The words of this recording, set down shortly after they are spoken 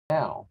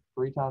now,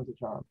 three times a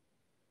charm.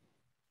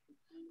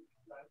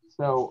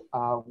 So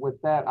with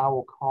that, I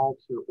will call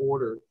to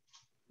order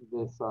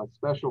this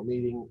special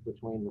meeting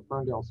between the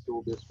Ferndale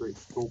School District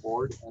School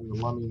Board and the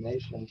Lummi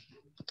Nation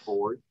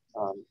Board,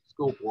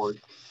 School Board.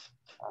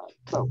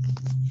 So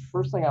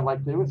first thing I'd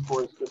like to do is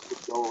for us just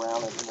to go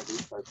around and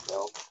introduce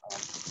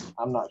ourselves.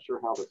 I'm not sure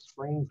how the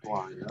screens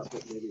line up,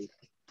 but maybe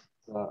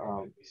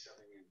the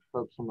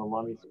folks from the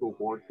Lummi School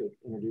Board could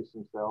introduce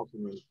themselves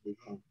and then we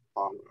can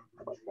follow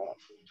like that.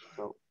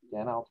 So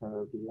Dan, I'll turn it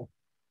over to you.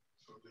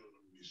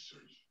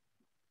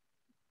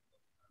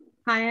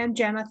 Hi, I'm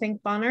Jana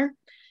Fink-Bonner,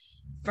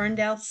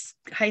 Ferndale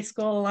High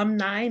School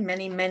alumni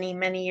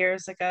many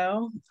years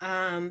ago.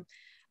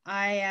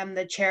 I am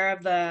the chair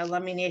of the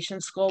Lummi Nation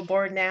School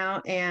Board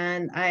now,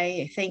 and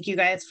I thank you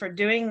guys for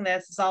doing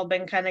this. It's all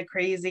been kind of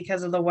crazy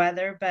because of the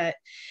weather, but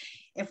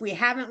if we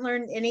haven't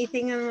learned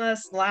anything in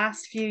this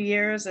last few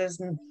years is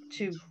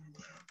to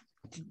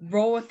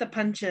roll with the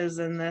punches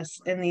in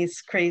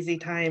these crazy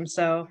times.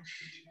 So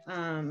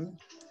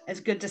it's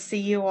good to see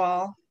you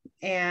all,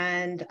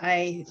 and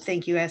I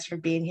thank you guys for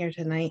being here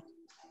tonight.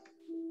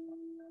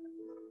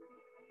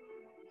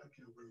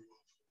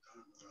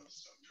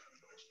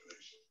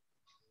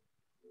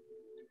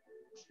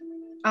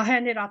 I'll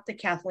hand it off to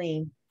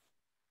Kathleen.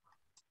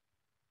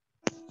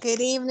 Good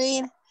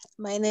evening.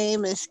 My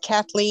name is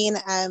Kathleen.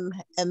 I'm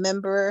a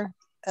member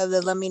of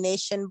the Lummi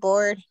Nation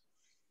Board.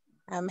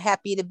 I'm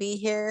happy to be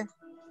here.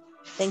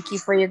 Thank you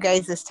for your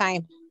guys'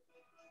 time.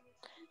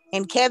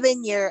 And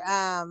Kevin, you're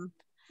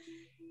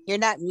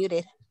not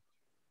muted.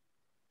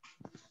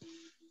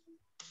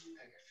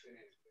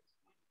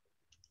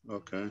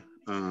 Okay.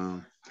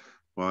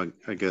 Well,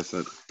 I guess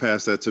I'd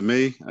pass that to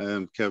me. I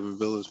am Kevin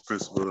Villas,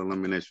 principal of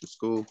Lummi Nation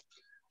School,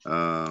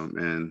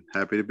 and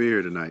happy to be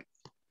here tonight.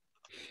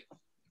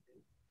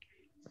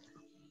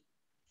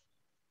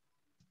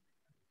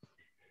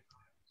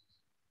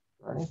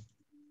 Bernie?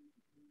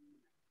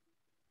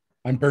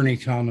 I'm Bernie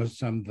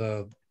Thomas. I'm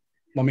the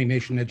Lummi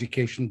Nation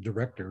Education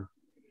Director.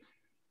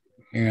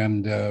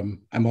 And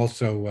I'm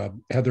also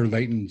Heather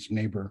Layton's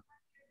neighbor.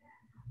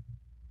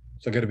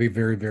 So I got to be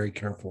very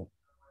careful.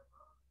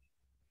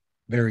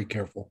 Very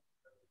careful.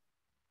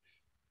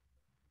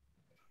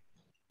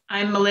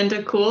 I'm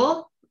Melinda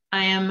Kuhl.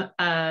 I am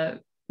a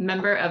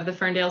member of the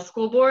Ferndale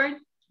School Board,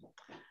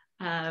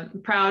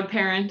 proud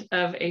parent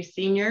of a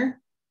senior,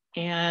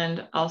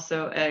 and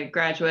also a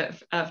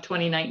graduate of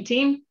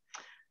 2019,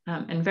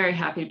 and very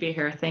happy to be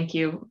here. Thank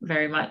you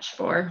very much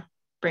for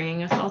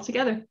bringing us all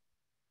together.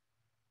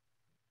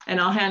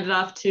 And I'll hand it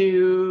off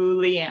to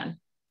Leanne.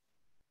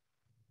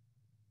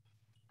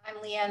 I'm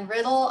Leanne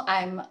Riddle.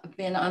 I've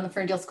been on the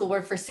Ferndale School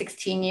Board for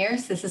 16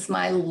 years. This is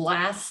my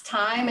last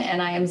time,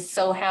 and I am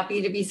so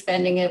happy to be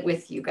spending it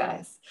with you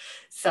guys.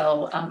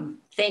 So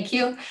thank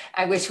you.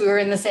 I wish we were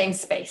in the same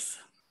space.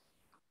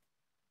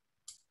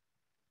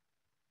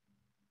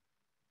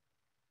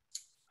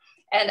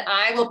 And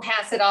I will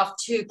pass it off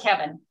to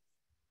Kevin.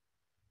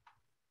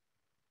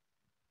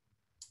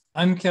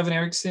 I'm Kevin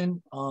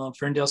Erickson,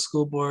 Ferndale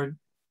School Board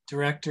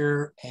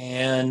Director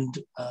and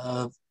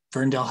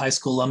Ferndale High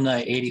School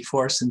Alumni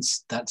 84,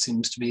 since that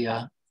seems to be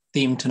a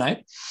theme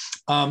tonight.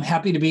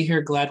 Happy to be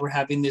here, glad we're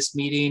having this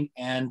meeting,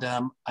 and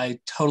I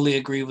totally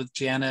agree with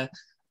Jana.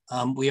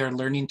 We are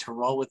learning to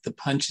roll with the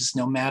punches,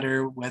 no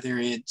matter whether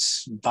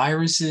it's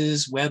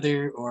viruses,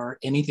 weather, or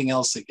anything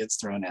else that gets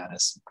thrown at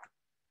us.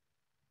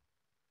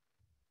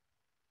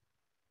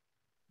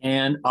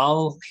 And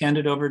I'll hand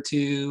it over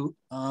to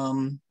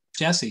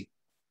Jesse.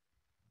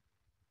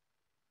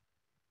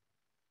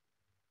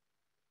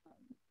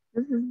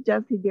 This is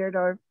Jessie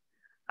Deerdorf.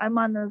 I'm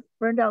on the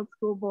Ferndale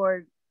School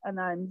Board, and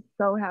I'm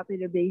so happy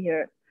to be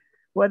here,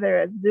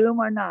 whether it's Zoom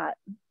or not.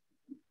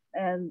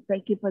 And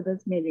thank you for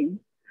this meeting.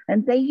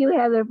 And thank you,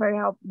 Heather, for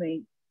helping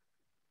me.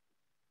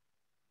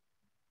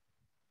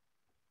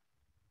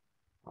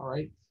 All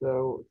right,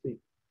 so let's see.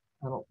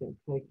 I don't think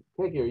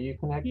Peggy, are you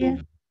connected? Yeah,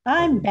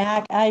 I'm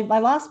back. I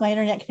lost my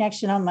internet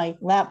connection on my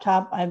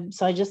laptop,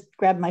 so I just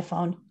grabbed my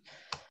phone.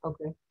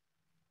 Okay,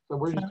 so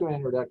we're just doing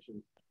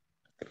introductions.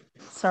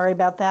 Sorry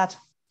about that.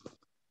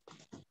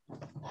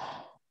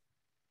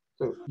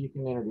 So you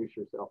can introduce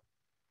yourself.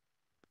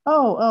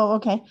 Oh,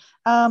 okay.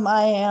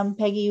 I am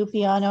Peggy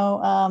Upiano.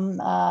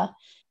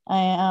 I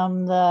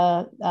am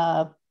the,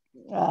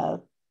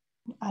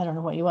 I don't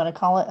know what you want to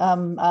call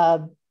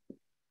it,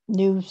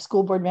 new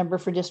school board member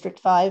for District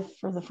 5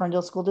 for the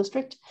Ferndale School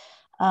District.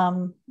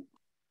 I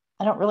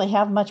don't really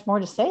have much more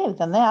to say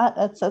than that.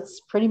 That's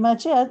pretty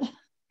much it.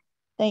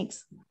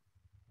 Thanks.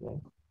 Okay.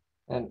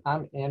 And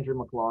I'm Andrew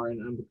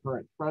McLaurin. I'm the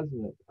current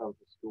president of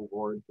the school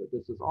board, but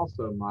this is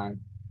also my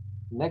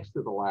next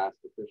to the last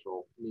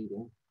official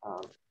meeting.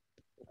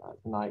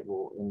 Tonight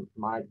will in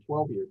my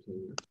 12-year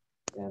tenure,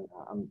 and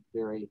I'm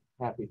very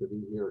happy to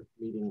be here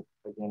meeting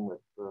again with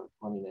the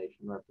Lummi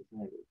Nation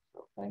representatives.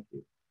 So thank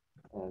you.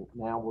 And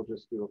now we'll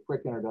just do a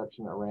quick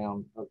introduction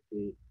around of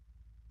the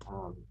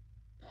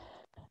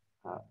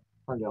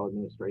Ferndale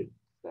administrative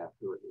staff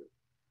who are here.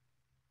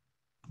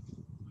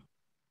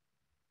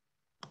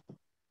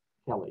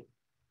 Kelly.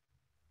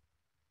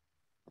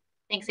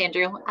 Thanks,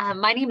 Andrew.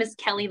 My name is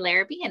Kelly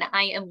Larrabee, and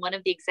I am one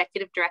of the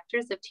executive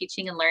directors of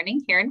teaching and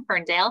learning here in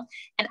Ferndale,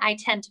 and I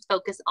tend to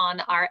focus on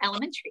our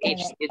elementary age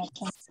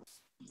students.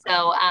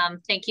 So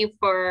thank you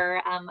for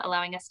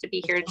allowing us to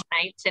be here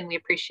tonight, and we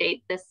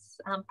appreciate this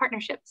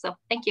partnership. So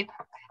thank you.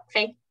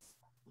 Faye.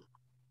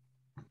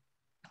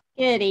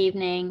 Good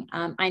evening.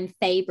 I'm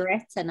Faye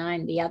Brett, and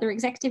I'm the other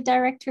executive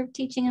director of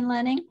teaching and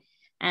learning,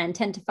 and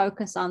tend to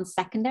focus on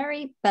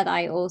secondary, but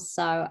I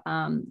also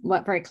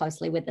work very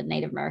closely with the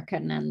Native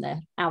American and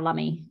our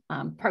LUMI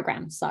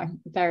program. So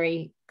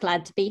very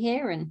glad to be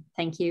here, and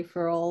thank you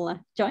for all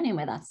joining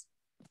with us.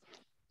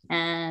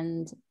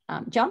 And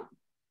John?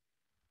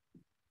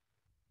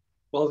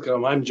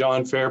 Welcome, I'm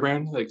John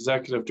Fairbairn, the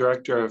Executive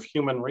Director of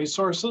Human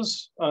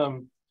Resources.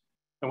 And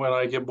when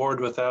I get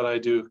bored with that, I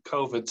do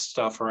COVID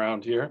stuff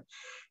around here,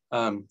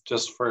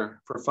 just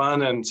for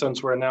fun. And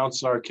since we're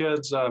announcing our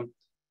kids,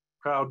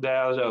 proud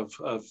dad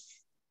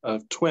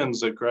of twins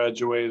that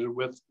graduated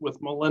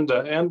with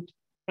Melinda and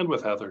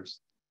with Heather's.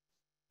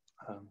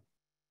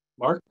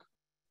 Mark?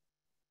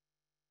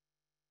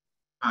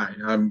 Hi,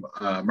 I'm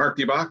Mark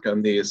DeBach.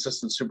 I'm the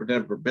Assistant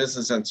Superintendent for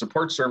Business and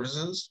Support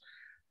Services.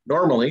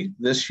 Normally,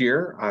 this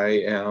year,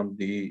 I am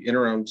the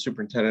interim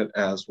superintendent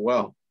as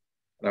well.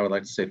 And I would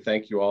like to say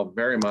thank you all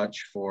very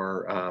much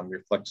for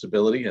your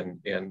flexibility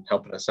and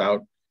helping us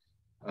out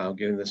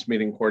getting this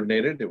meeting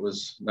coordinated. It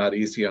was not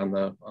easy on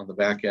the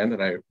back end,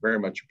 and I very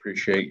much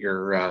appreciate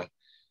your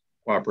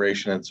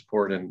cooperation and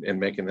support in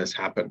making this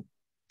happen.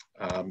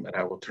 And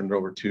I will turn it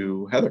over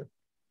to Heather.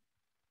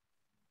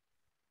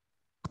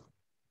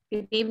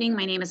 Good evening.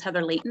 My name is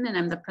Heather Layton, and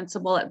I'm the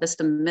principal at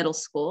Vista Middle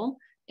School.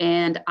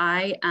 And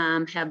I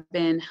have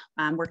been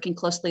working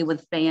closely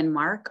with Faye and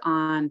Mark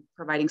on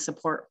providing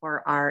support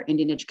for our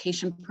Indian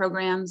education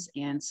programs.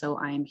 And so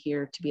I am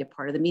here to be a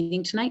part of the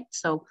meeting tonight.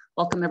 So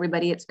welcome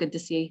everybody. It's good to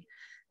see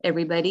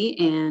everybody.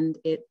 And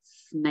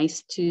it's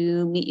nice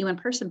to meet you in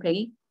person,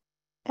 Peggy.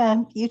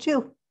 And you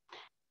too.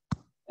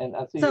 And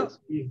I see that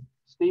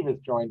Steve has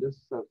joined us.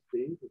 So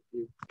Steve, if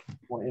you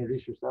want to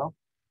introduce yourself.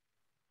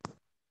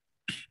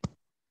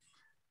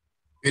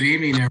 Good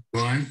evening,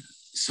 everyone.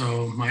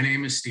 So my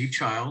name is Steve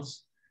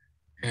Childs,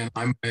 and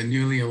I'm a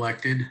newly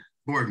elected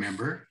board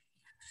member.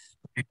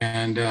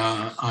 And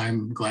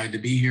I'm glad to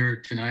be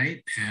here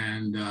tonight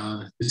and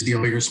to see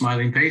all your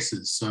smiling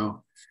faces.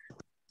 So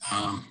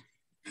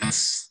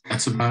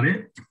that's about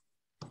it.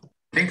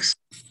 Thanks.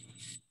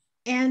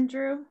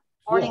 Andrew.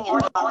 Morning.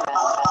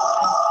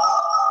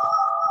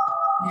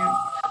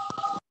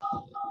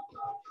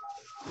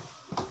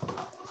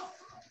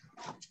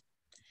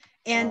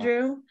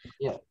 Andrew.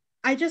 Yeah.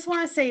 I just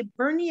want to say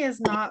Bernie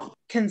is not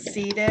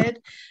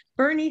conceited.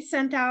 Bernie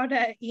sent out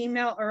an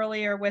email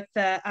earlier with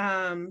the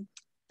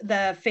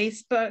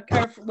Facebook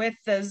or with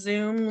the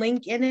Zoom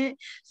link in it.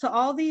 So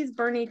all these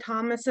Bernie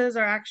Thomases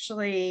are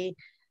actually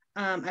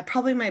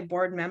probably my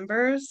board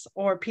members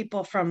or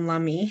people from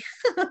LUMI.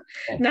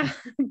 No.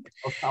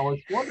 I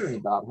was wondering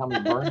about how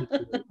many Bernies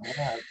we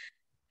have.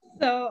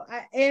 So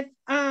if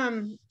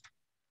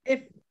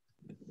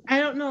I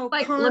don't know,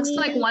 Looks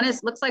like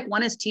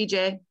one is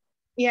TJ.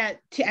 Yeah,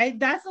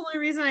 that's the only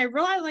reason I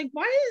realized, like,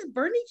 why does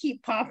Bernie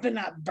keep popping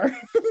up?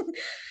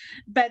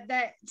 But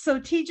so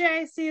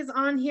TJIC is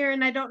on here,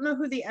 and I don't know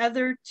who the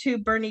other two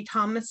Bernie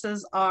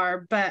Thomases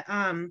are, but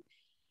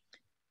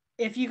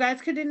if you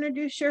guys could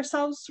introduce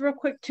yourselves real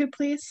quick too,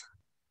 please.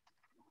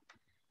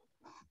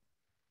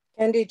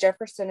 Candy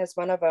Jefferson is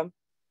one of them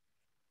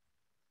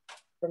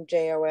from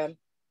JOM.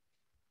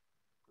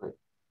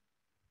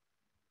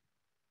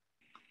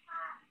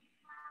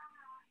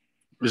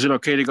 Is it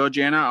okay to go,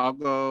 Jana? I'll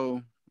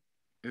go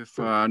if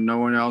no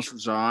one else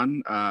is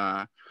on.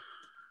 My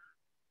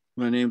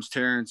name's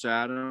Terrence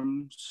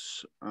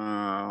Adams,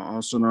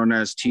 also known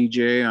as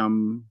TJ.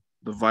 I'm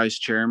the vice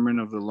chairman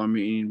of the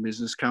LUMI Indian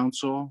Business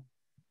Council.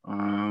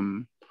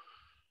 Glad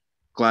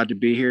to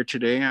be here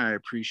today. I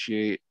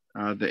appreciate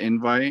the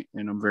invite,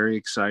 and I'm very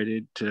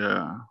excited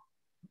to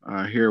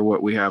hear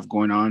what we have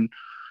going on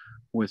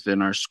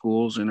within our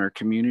schools and our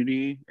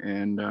community.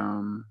 And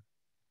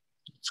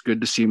it's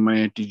good to see my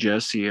Auntie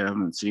Jessie. I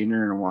haven't seen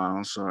her in a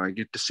while, so I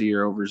get to see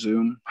her over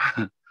Zoom.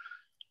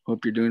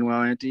 Hope you're doing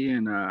well, Auntie.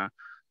 And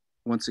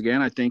once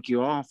again, I thank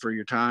you all for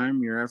your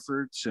time, your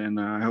efforts, and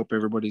I hope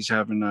everybody's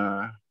having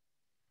a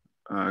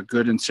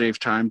good and safe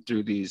time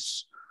through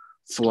these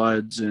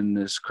floods and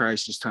this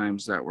crisis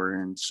times that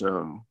we're in.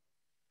 So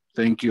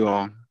thank you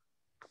all.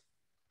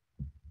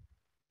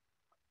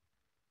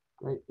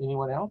 Great.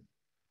 Anyone else?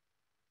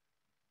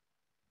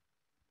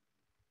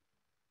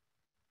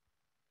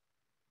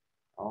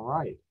 All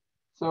right.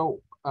 So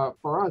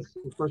for us,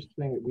 the first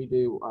thing that we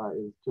do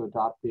is to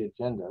adopt the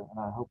agenda, and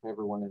I hope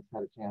everyone has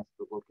had a chance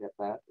to look at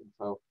that. And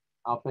so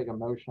I'll take a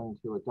motion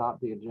to adopt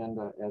the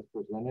agenda as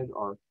presented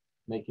or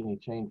make any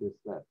changes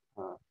that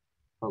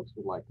folks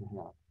would like to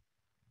have.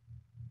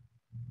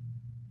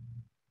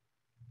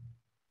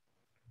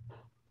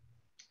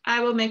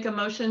 I will make a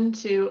motion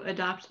to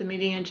adopt the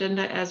meeting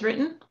agenda as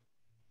written.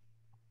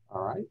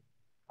 All right.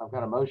 I've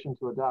got a motion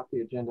to adopt the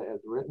agenda as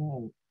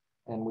written,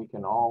 and we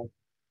can all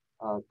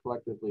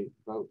collectively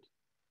vote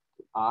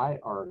aye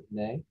or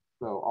nay.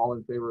 So all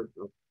in favor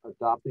of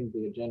adopting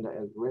the agenda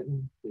as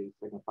written, please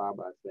signify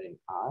by saying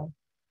aye.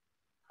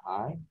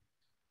 Aye.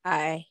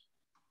 Aye.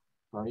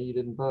 Bernie, you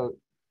didn't vote.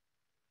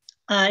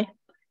 Aye.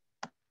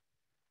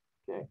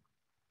 Okay,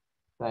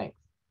 thanks.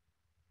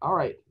 All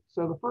right,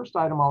 so the first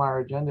item on our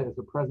agenda is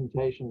a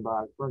presentation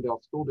by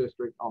Ferndale School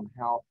District on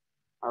how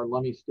our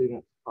Lummi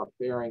students are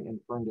faring in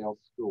Ferndale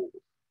schools.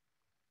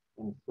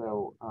 And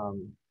so,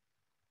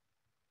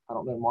 I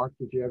don't know, Mark,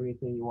 did you have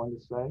anything you wanted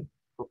to say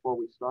before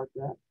we start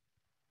that?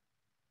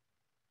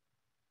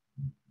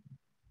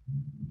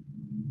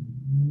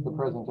 The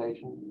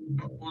presentation.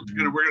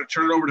 We're gonna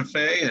turn it over to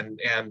Faye and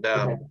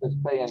okay, just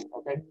Faye and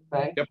okay,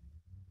 Faye. Yep.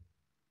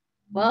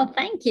 Well,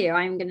 thank you.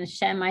 I'm going to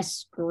share my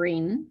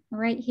screen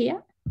right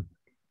here.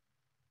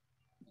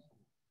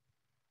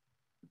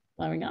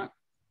 There we go.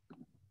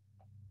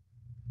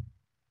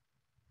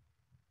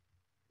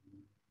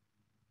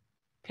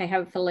 Okay,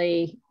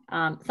 hopefully,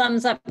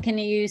 thumbs up. Can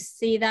you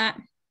see that?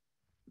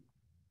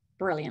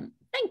 Brilliant.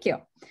 Thank you.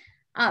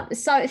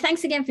 So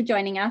thanks again for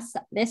joining us.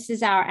 This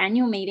is our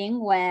annual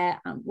meeting where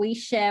we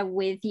share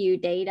with you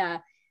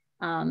data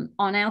on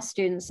our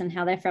students and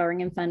how they're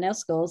faring in Ferndale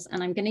schools.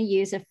 And I'm going to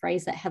use a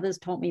phrase that Heather's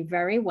taught me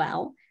very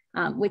well,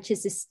 which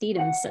is a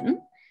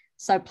Stevenson.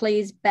 So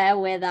please bear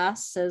with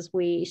us as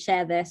we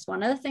share this.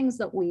 One of the things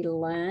that we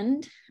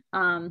learned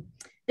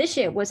this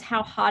year was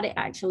how hard it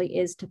actually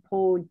is to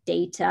pull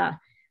data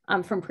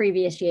from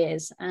previous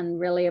years, and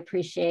really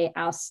appreciate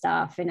our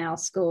staff in our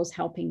schools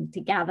helping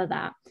to gather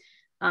that.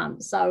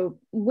 So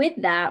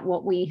with that,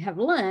 what we have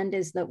learned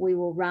is that we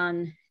will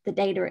run the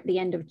data at the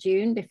end of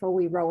June before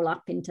we roll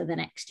up into the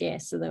next year,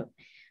 so that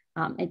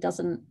it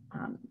doesn't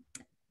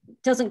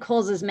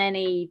cause as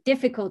many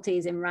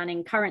difficulties in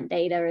running current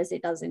data as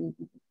it does in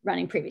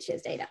running previous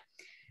year's data.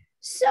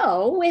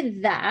 So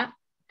with that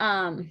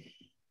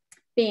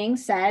being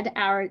said,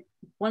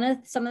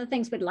 some of the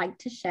things we'd like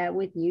to share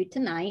with you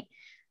tonight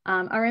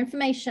are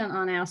information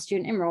on our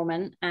student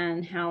enrollment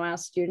and how our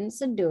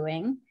students are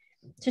doing,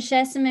 to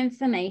share some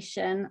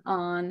information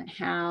on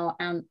how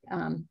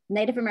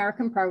Native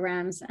American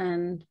programs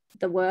and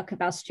the work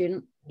of our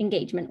student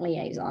engagement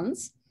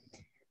liaisons.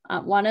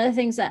 One of the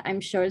things that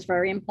I'm sure is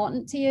very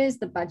important to you is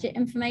the budget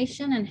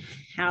information and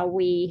how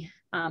we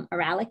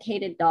are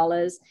allocated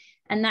dollars,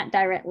 and that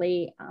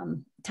directly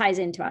ties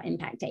into our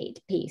impact aid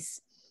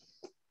piece.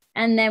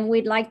 And then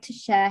we'd like to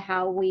share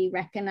how we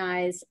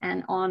recognize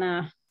and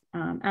honor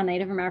our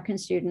Native American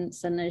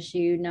students. And as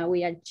you know,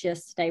 we are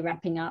just today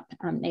wrapping up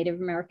Native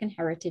American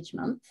Heritage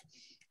Month.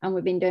 And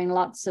we've been doing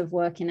lots of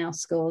work in our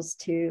schools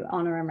to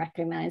honor and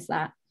recognize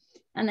that.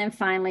 And then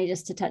finally,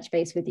 just to touch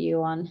base with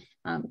you on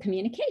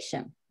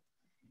communication.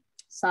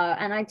 So,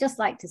 and I'd just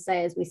like to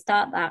say, as we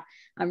start that,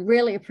 I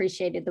really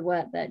appreciated the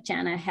work that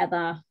Jana,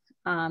 Heather,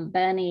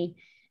 Bernie,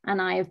 and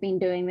I have been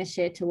doing this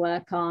year to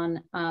work on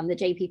the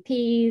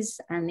JPPs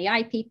and the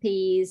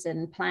IPPs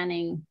and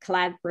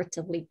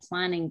collaboratively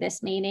planning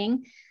this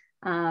meeting,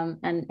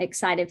 and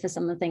excited for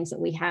some of the things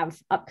that we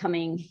have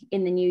upcoming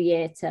in the new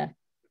year to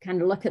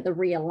kind of look at the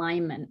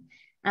realignment.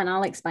 And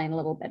I'll explain a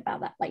little bit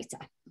about that later.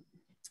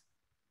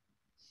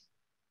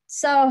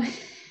 So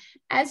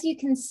as you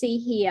can see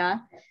here,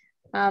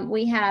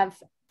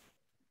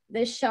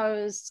 this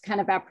shows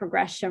kind of our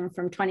progression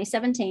from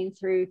 2017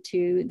 through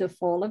to the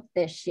fall of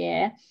this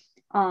year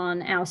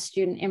on our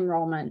student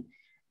enrollment.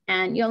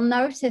 And you'll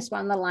notice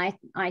one of the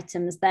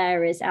items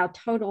there is our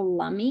total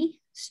Lummi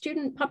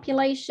student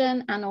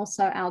population and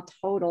also our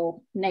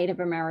total Native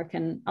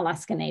American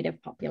Alaska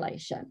Native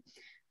population.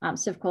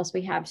 So of course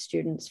we have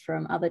students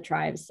from other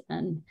tribes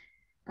and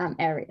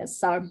areas.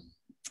 So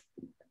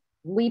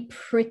we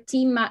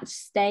pretty much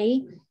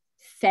stay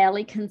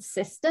fairly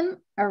consistent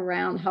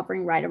around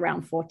hovering right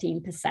around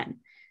 14%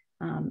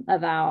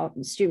 of our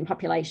student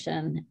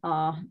population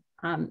are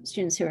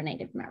students who are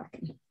Native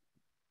American.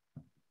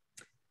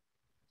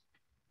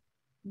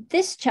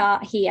 This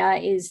chart here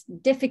is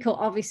difficult,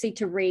 obviously,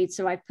 to read,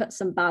 so I've put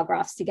some bar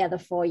graphs together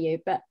for you.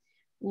 But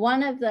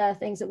one of the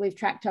things that we've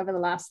tracked over the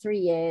last 3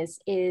 years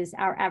is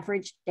our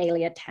average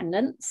daily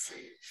attendance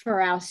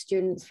for our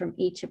students from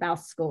each of our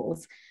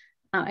schools.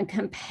 And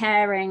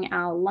comparing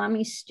our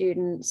Lummi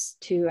students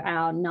to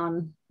our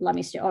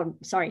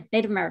non-Lummi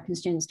Native American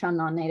students to our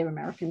non-Native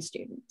American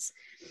students.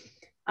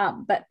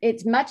 But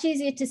it's much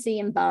easier to see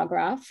in bar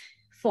graph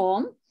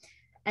form.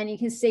 And you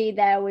can see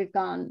there we've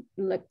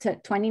looked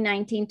at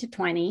 2019 to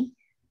 20,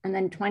 and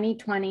then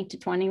 2020 to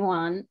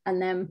 21,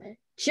 and then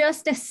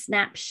just a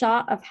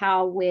snapshot of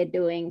how we're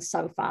doing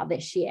so far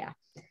this year.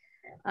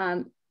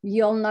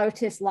 You'll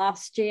notice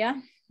last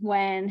year,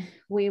 when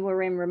we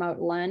were in remote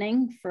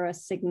learning for a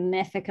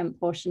significant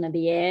portion of the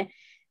year,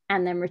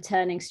 and then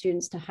returning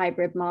students to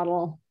hybrid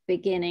model,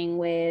 beginning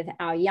with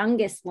our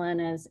youngest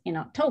learners in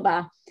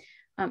October,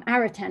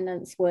 our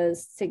attendance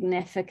was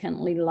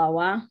significantly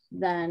lower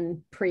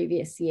than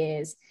previous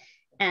years.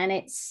 And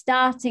it's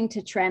starting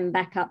to trend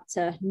back up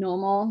to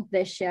normal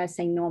this year. I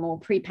say normal,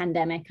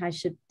 pre-pandemic, I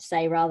should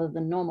say, rather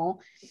than normal,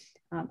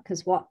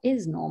 because what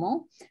is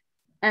normal?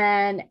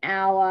 And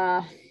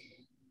our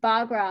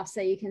bar graph,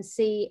 so you can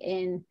see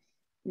in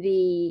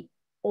the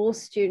all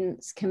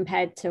students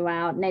compared to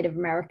our Native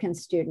American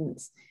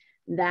students,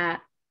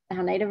 that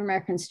our Native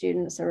American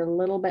students are a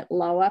little bit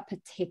lower,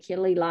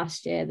 particularly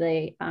last year.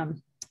 The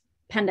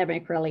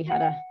pandemic really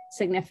had a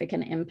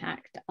significant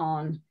impact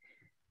on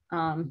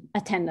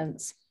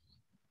attendance.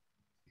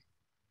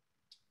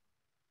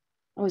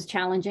 It was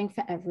challenging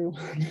for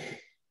everyone.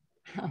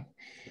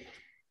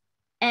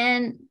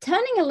 And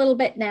turning a little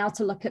bit now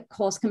to look at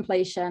course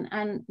completion.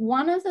 And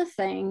one of the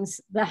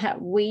things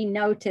that we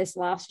noticed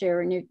last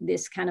year, and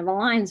this kind of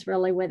aligns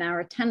really with our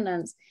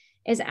attendance,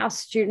 is our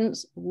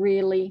students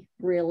really,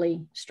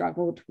 really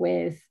struggled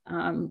with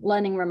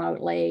learning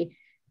remotely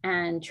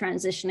and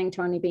transitioning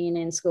to only being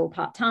in school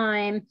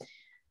part-time.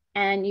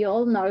 And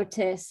you'll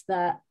notice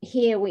that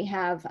here we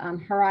have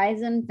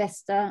Horizon,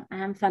 Vista,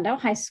 and Ferndale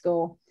High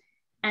School,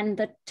 and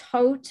the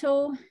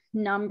total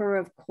number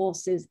of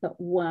courses that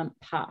weren't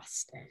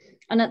passed.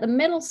 And at the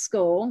middle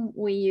school,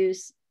 we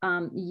use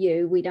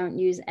U, we don't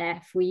use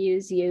F, we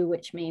use U,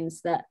 which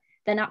means that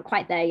they're not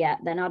quite there yet,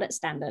 they're not at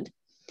standard.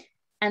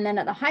 And then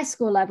at the high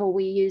school level,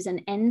 we use an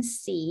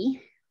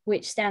NC,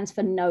 which stands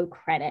for no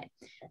credit.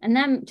 And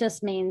that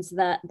just means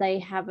that they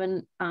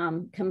haven't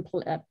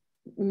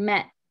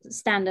met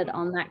standard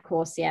on that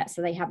course yet,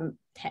 so they haven't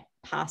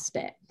passed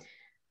it.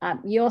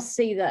 You'll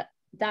see that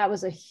that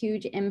was a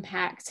huge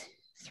impact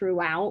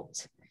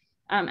throughout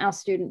our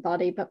student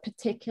body, but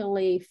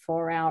particularly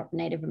for our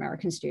Native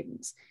American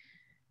students.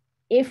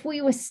 If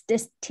we were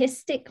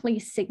statistically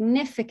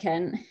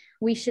significant,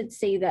 we should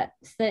see that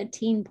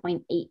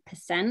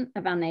 13.8%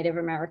 of our Native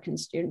American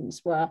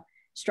students were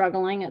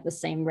struggling at the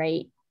same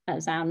rate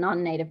as our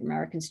non-Native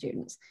American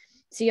students.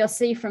 So you'll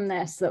see from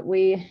this that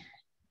we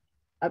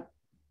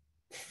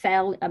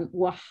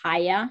were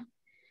higher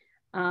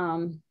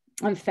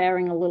and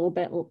faring a little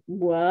bit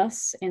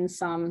worse in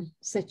some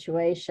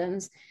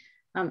situations.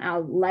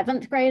 Our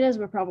 11th graders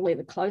were probably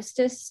the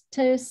closest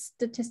to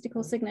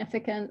statistical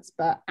significance,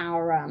 but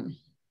our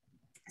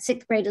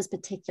 6th graders,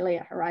 particularly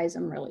at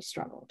Horizon, really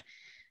struggled.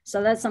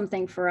 So that's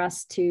something for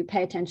us to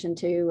pay attention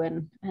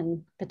to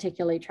and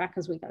particularly track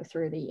as we go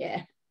through the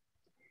year.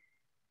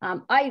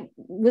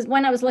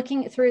 When I was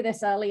looking through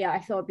this earlier, I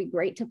thought it'd be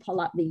great to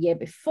pull up the year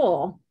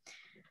before.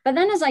 But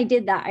then as I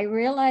did that, I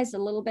realized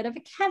a little bit of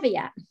a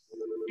caveat.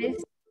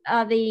 These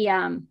are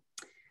the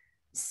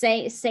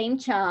same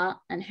chart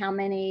and how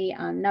many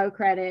no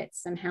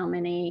credits and how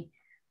many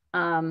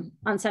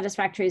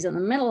unsatisfactories at the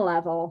middle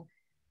level.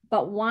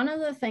 But one of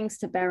the things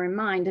to bear in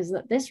mind is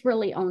that this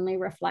really only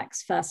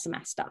reflects first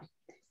semester.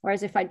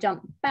 Whereas if I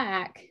jump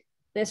back,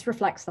 this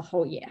reflects the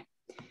whole year.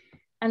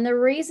 And the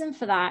reason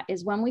for that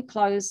is when we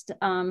closed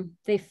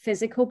the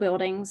physical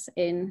buildings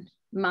in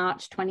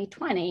March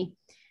 2020,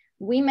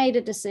 we made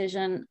a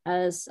decision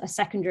as a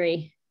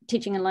secondary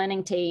teaching and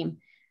learning team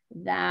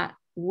that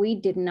we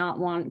did not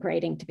want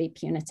grading to be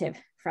punitive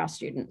for our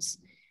students.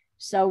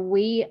 So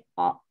we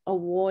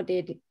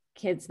awarded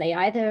kids, they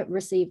either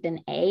received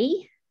an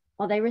A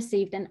or they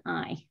received an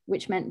I,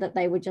 which meant that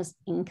they were just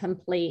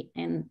incomplete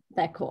in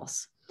their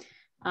course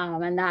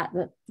and that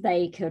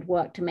they could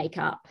work to make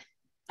up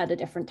at a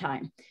different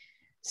time.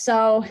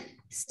 So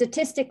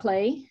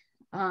statistically,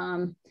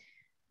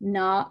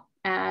 not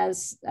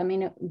as,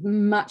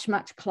 much,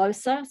 much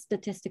closer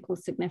statistical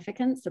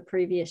significance the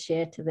previous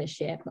year to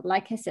this year. But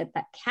like I said,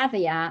 that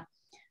caveat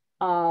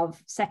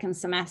of second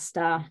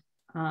semester,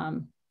 I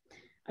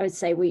would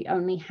say we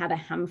only had a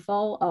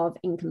handful of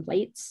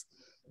incompletes.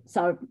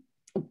 So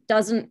it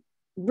doesn't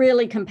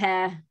really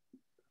compare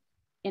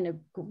in a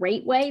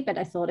great way, but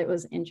I thought it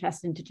was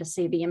interesting to just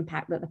see the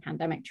impact that the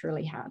pandemic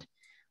truly had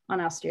on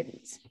our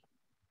students.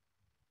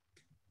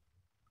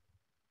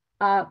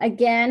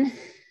 Again,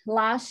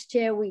 last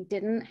year, we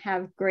didn't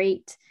have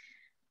great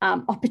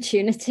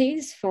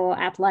opportunities for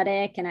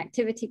athletic and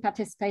activity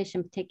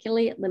participation,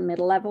 particularly at the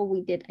middle level.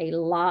 We did a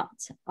lot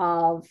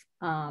of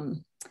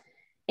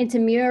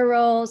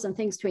intramurals and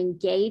things to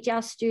engage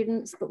our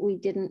students, but we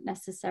didn't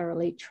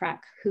necessarily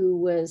track who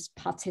was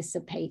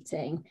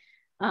participating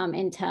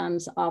in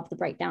terms of the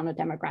breakdown of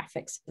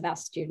demographics of our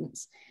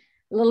students.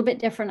 A little bit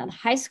different at the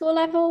high school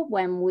level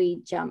when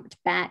we jumped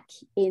back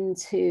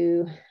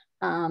into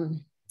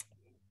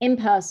in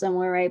person,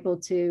 we're able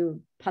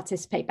to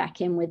participate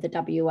back in with the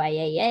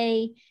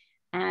WIAA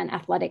and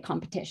athletic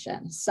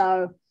competition.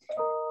 So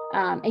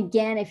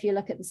again, if you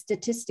look at the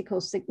statistical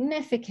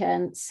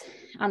significance,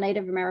 our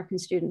Native American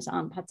students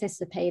aren't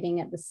participating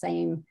at the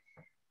same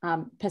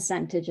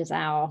percentage as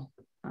our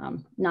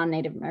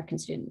non-Native American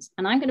students.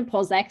 And I'm going to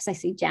pause there because I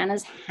see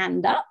Jana's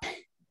hand up.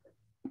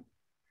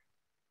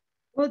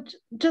 Well,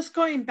 just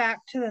going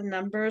back to the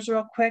numbers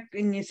real quick,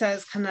 and you said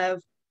it's kind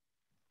of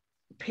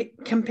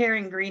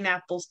comparing green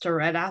apples to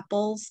red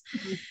apples.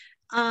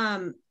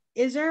 Mm-hmm.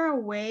 Is there a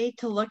way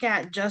to look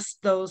at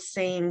just those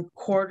same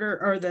quarter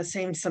or the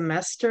same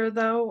semester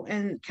though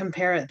and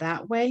compare it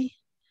that way?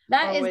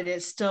 Or would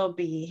it still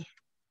be?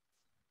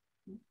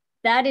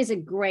 That is a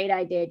great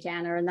idea,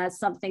 Jana. And that's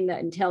something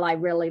that until I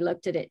really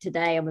looked at it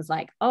today, I was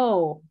like,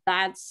 oh,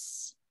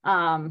 that's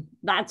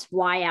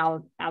why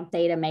our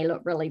data may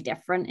look really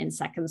different in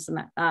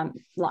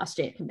last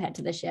year compared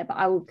to this year,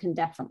 but can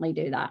definitely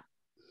do that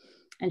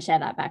and share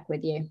that back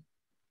with you.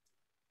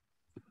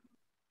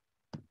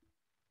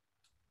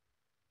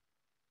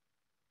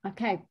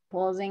 Okay,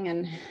 pausing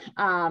and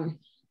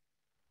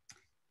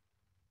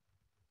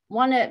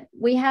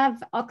we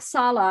have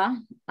Oksala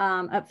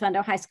at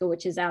Ferndale High School,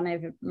 which is our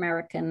Native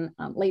American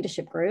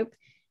leadership group,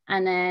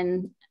 and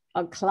then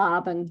a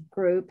club and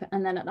group.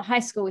 And then at the high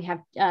school, we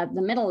have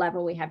the middle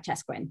level, we have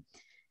Chesquin.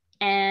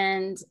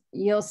 And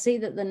you'll see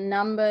that the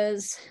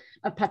numbers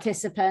of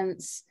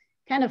participants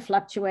kind of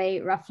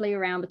fluctuate roughly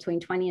around between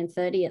 20 and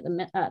 30 at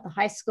the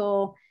high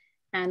school.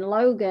 And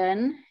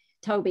Logan,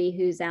 Toby,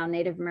 who's our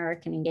Native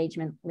American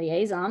engagement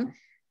liaison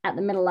at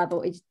the middle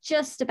level, is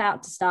just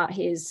about to start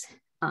his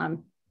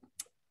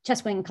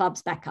Chesquin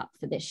clubs back up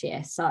for this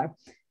year. So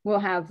we'll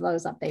have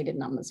those updated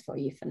numbers for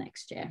you for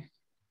next year.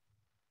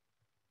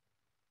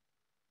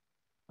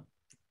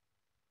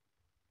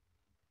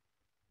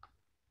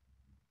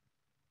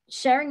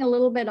 Sharing a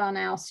little bit on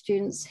our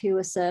students who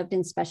are served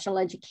in special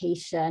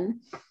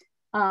education.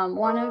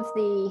 One of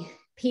the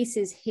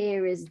pieces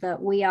here is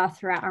that we are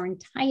throughout our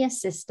entire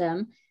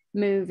system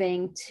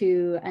moving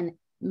to a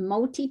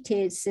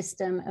multi-tiered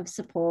system of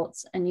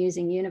supports and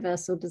using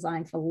universal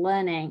design for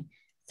learning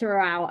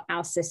throughout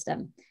our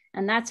system.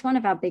 And that's one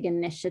of our big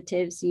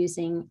initiatives,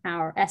 using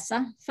our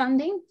ESSA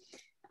funding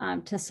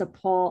to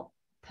support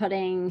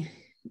putting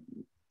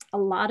a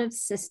lot of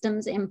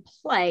systems in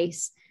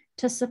place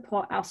to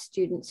support our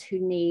students who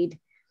need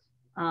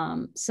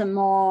some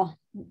more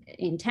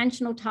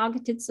intentional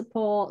targeted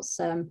support,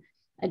 some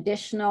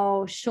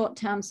additional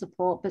short-term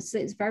support, but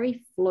it's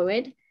very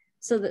fluid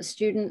so that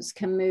students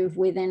can move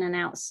within and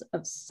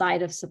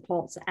outside of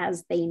supports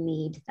as they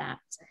need that.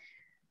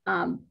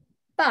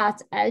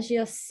 But as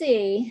you'll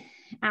see,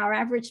 our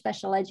average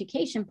special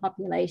education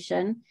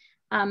population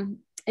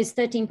is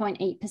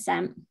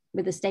 13.8%,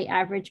 with the state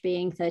average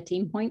being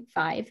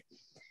 13.5%.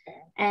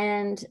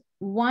 And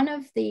one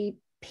of the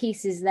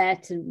pieces there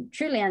to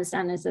truly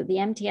understand is that the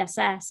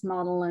MTSS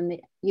model and the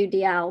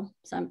UDL,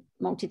 so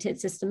multi-tiered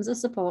systems of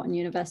support and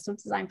universal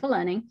design for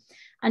learning,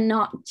 are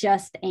not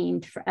just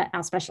aimed for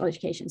our special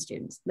education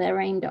students. They're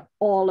aimed at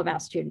all of our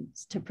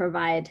students to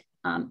provide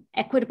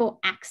equitable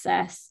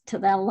access to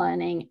their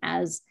learning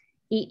as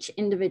each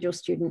individual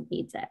student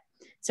needs it.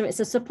 So it's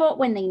a support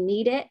when they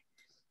need it,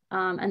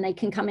 and they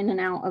can come in and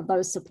out of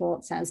those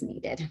supports as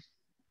needed.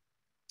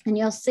 And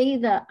you'll see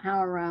that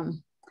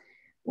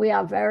we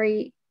are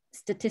very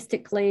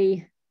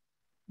statistically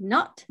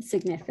not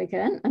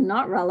significant and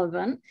not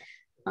relevant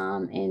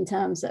in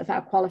terms of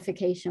our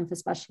qualification for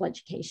special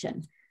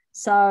education.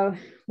 So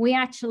we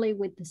actually,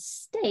 with the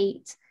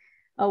state,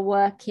 are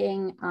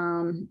working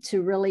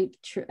to really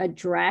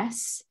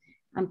address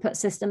and put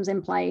systems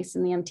in place,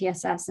 and the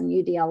MTSS and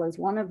UDL is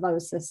one of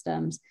those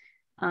systems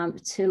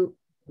to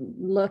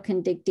look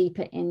and dig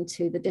deeper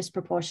into the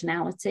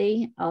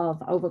disproportionality of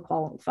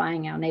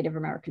overqualifying our Native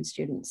American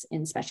students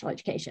in special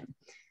education.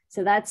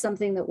 So that's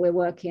something that we're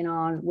working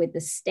on with the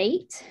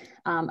state,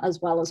 as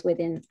well as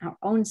within our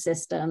own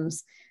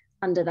systems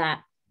under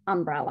that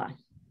umbrella.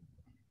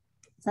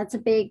 So that's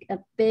a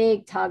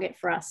big target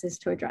for us, is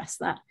to address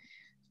that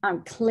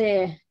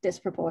clear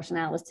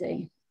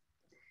disproportionality.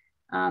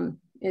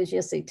 As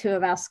you'll see, 2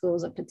 of our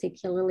schools are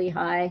particularly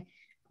high,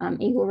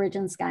 Eagle Ridge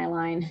and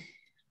Skyline,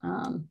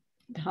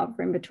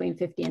 hovering between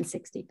 50 and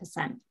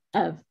 60%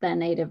 of their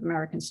Native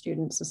American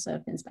students are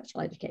served in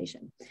special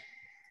education.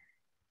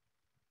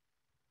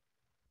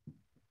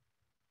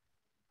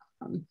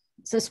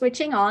 So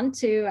switching on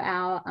to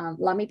our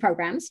LUMI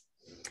programs,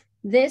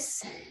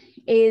 this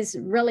is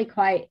really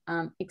quite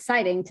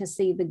exciting to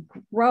see the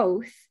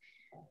growth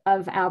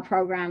of our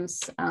programs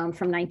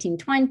from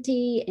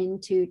 1920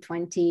 into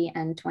 20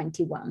 and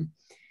 21.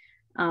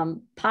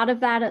 Part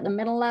of that at the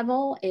middle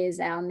level is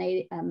our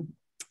LUMI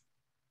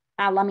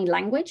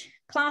language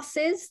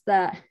classes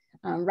that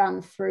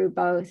run through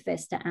both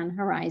Vista and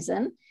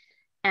Horizon.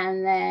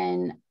 And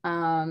then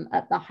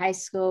at the high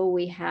school,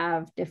 we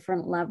have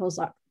different levels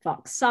of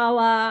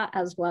Oksala,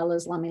 as well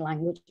as LUMI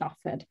language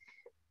offered.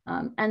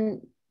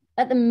 And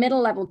at the middle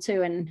level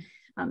too, and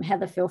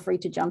Heather, feel free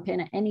to jump in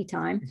at any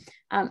time.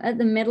 At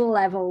the middle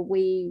level,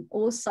 we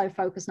also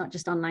focus not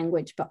just on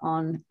language, but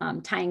on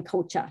tying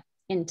culture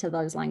into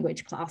those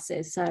language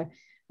classes. So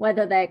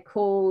whether they're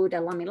called a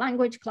LUMI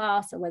language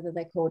class or whether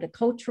they're called a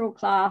cultural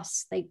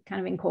class, they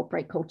kind of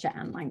incorporate culture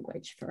and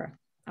language for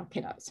our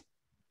kiddos.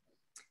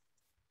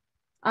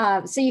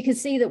 So you can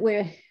see that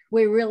we're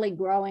really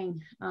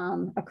growing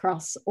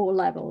across all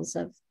levels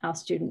of our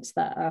students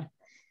that are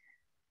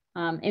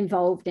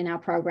involved in our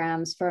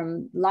programs.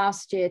 From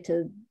last year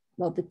to,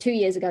 well, the 2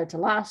 years ago to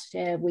last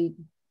year, we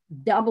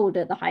doubled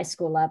at the high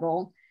school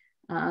level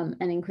and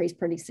increased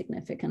pretty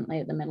significantly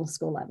at the middle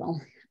school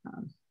level.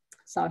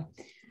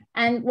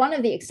 And one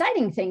of the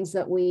exciting things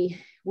that we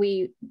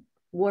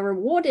were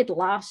awarded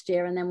last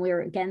year, and then we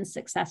were again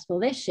successful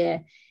this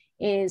year,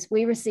 is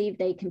we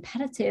received a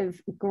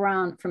competitive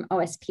grant from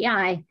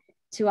OSPI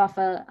to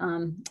offer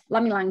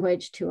Lummi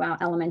language to our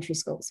elementary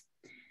schools.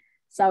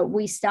 So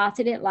we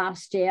started it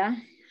last year,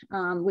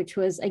 which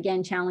was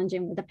again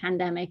challenging with the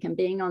pandemic and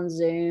being on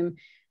Zoom.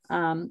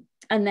 And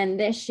then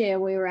this year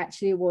we were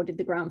actually awarded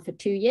the grant for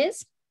 2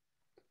 years.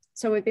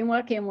 So we've been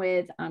working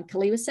with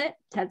Kaliwasit,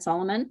 Ted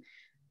Solomon,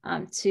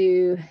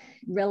 to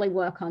really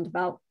work on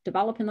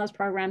developing those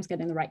programs,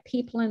 getting the right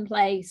people in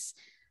place.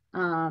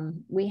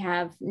 We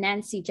have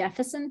Nancy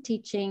Jefferson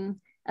teaching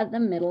at the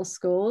middle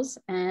schools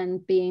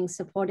and being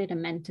supported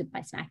and mentored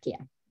by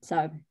SMACIA.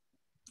 So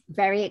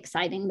very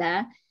exciting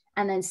there.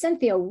 And then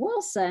Cynthia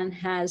Wilson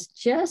has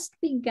just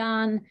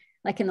begun,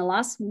 like in the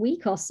last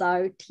week or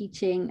so,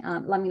 teaching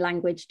Lummi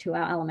language to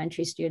our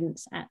elementary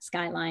students at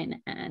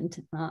Skyline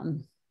and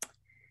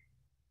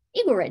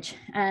Eagle Ridge.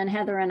 And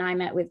Heather and I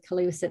met with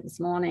Kaliwasit this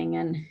morning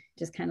and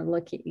just kind of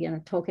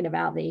talking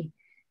about the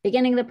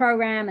beginning of the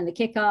program and the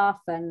kickoff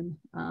and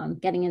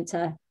getting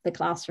into the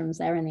classrooms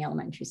there in the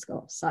elementary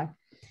school. So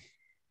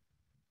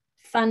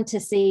fun to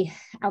see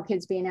our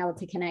kids being able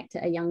to connect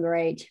at a younger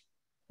age.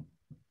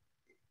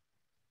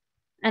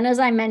 And as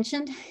I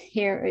mentioned,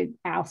 here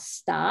are our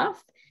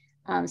staff.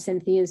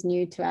 Cynthia's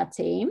new to our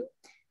team.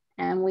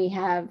 And we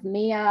have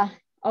Mia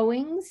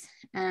Owings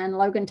and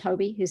Logan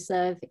Toby, who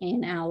serve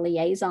in our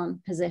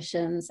liaison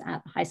positions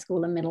at high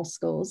school and middle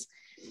schools.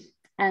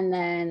 And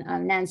then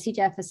Nancy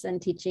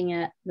Jefferson teaching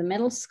at the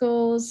middle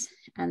schools,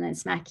 and then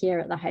SMACIA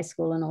at the high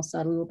school, and also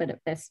a little bit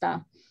at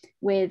Vista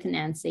with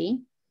Nancy.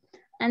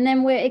 And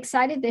then we're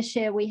excited this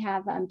year, we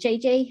have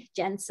JJ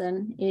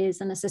Jensen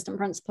is an assistant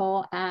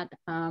principal at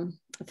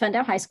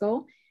Ferndale High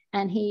School,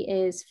 and he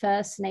is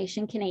First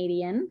Nation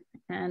Canadian.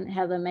 And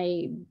Heather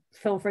may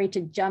feel free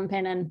to jump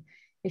in, and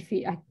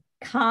I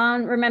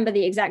can't remember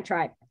the exact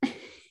tribe.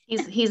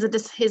 He's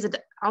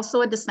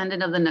also a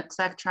descendant of the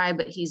Nooksack tribe,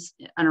 but he's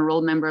an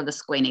enrolled member of the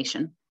Squay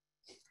Nation.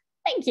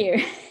 Thank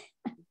you.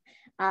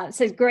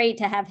 So it's great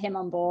to have him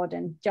on board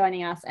and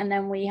joining us. And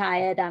then we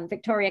hired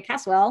Victoria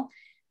Caswell,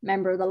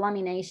 member of the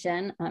Lummi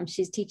Nation.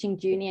 She's teaching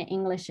junior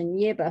English and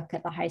yearbook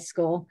at the high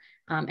school,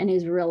 and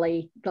is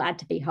really glad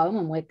to be home,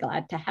 and we're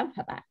glad to have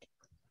her back.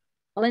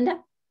 Melinda?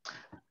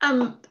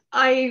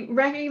 I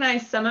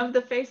recognize some of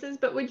the faces,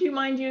 but would you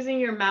mind using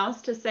your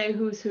mouse to say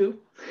who's who?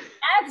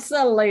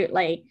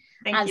 Absolutely.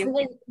 Thank you.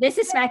 So this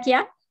is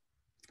SMACIA,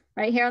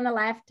 right here on the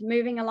left.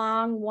 Moving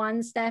along,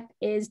 one step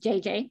is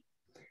JJ.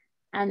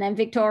 And then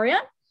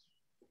Victoria,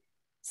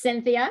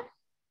 Cynthia.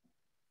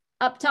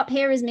 Up top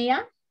here is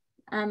Mia,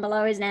 and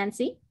below is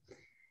Nancy,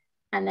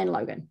 and then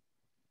Logan.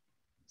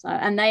 So,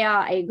 and they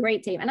are a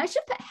great team. And I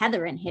should put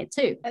Heather in here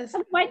too.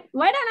 Why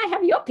don't I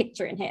have your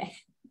picture in here?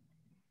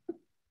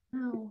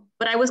 Oh.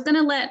 But I was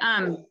gonna let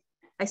I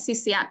see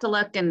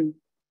Siataluk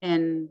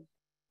and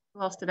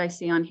who else did I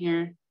see on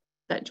here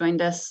that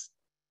joined us?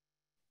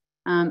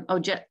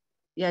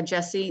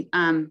 Jesse.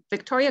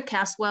 Victoria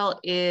Caswell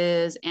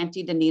is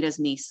Auntie Danita's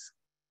niece.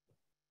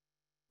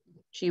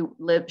 She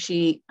was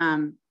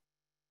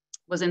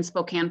in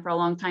Spokane for a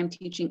long time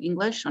teaching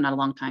English. Well, not a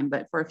long time,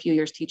 but for a few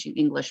years teaching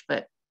English,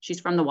 but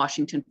she's from the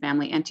Washington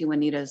family, Auntie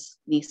Juanita's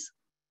niece.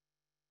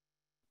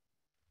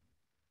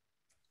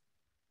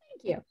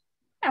 Thank you.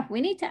 Yeah,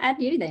 we need to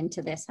add you then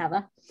to this,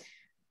 Heather.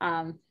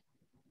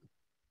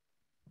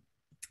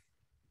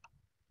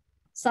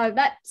 So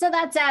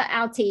that's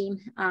our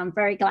team. I'm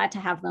very glad to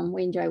have them.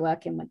 We enjoy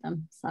working with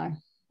them. So,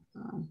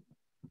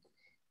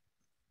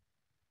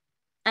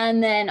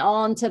 and then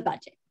on to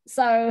budget.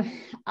 So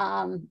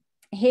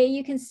here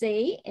you can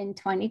see in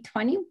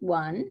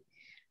 2021,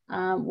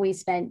 we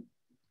spent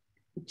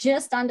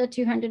just under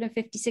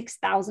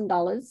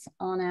 $256,000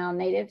 on our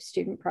Native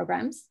student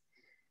programs.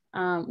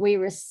 We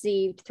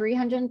received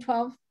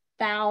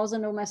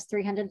 $312,000, almost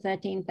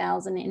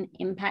 $313,000 in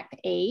impact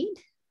aid,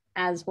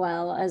 as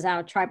well as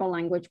our tribal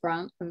language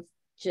grant of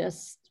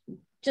just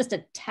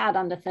a tad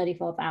under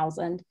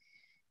 $34,000.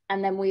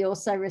 And then we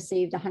also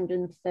received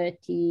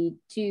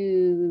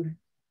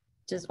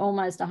just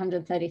almost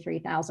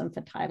 $133,000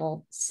 for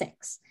Title VI.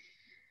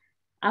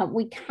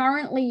 We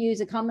currently use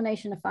a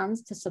combination of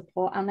funds to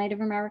support our Native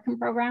American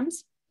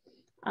programs.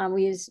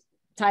 We use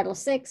Title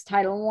VI,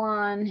 Title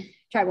I,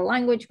 Tribal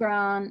Language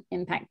Grant,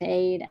 Impact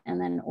Aid,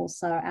 and then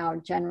also our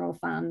general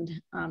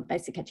fund,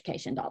 basic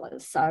education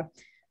dollars. So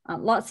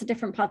lots of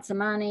different pots of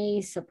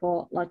money,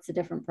 support lots of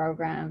different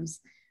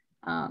programs.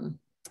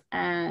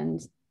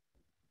 And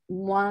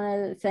one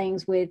of the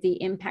things with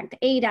the Impact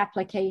Aid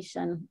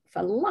application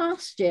for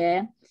last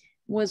year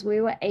was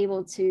we were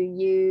able to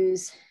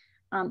use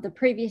the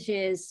previous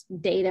year's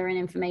data and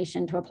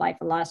information to apply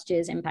for last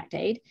year's Impact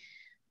Aid.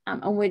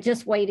 And we're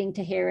just waiting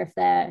to hear if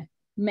they're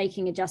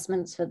making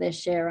adjustments for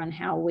this year on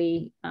how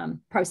we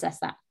process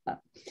that. But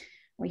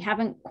we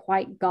haven't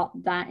quite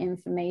got that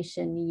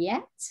information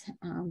yet.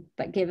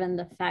 But given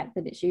the fact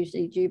that it's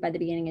usually due by the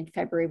beginning of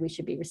February, we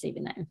should be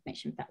receiving that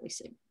information fairly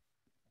soon.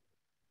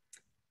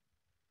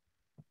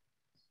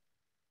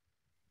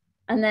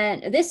 And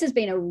then this has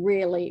been a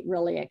really,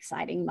 really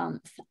exciting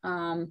month.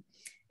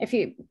 If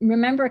you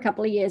remember a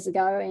couple of years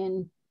ago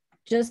in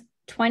just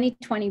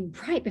 2020,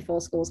 right before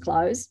schools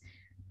closed,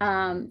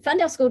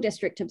 Ferndale School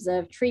District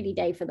observed Treaty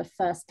Day for the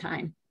first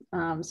time.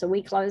 So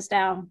we closed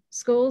our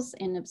schools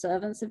in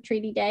observance of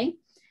Treaty Day.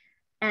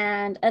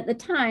 And at the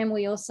time,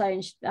 we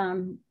also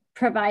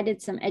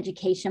provided some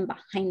education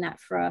behind that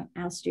for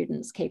our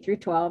students, K through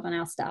 12, and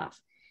our staff.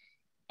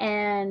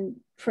 And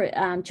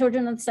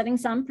Children of the Setting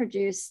Sun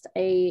produced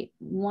a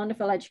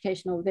wonderful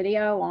educational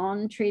video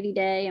on Treaty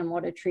Day and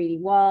what a treaty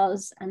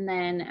was. And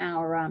then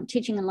our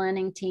teaching and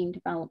learning team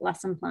developed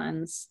lesson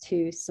plans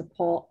to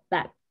support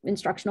that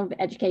instructional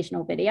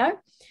educational video.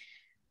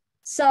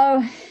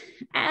 So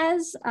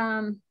as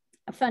a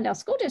Ferndale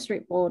School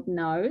District Board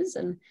knows,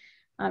 and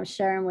I'm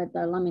sharing with the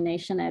Lummi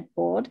Nation Ed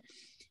Board,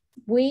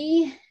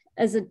 we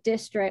as a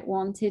district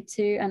wanted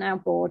to, and our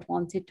board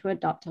wanted to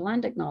adopt a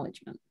land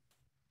acknowledgement.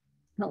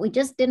 But we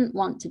just didn't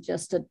want to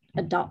just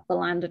adopt the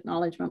land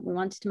acknowledgement. We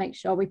wanted to make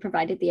sure we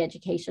provided the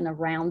education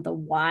around the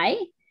why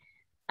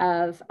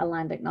of a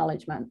land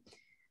acknowledgement.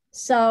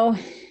 So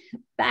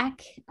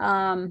back,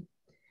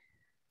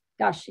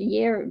 gosh, a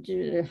year,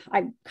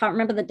 I can't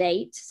remember the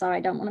date, so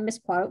I don't want to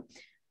misquote,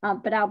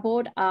 but our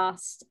board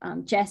asked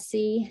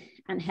Jesse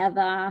and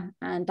Heather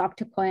and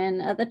Dr. Quinn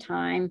at the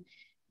time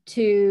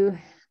to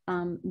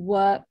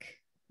work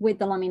with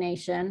the Lummi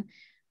Nation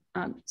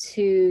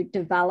to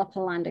develop a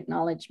land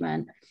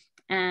acknowledgement.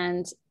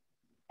 And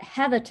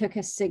Heather took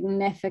a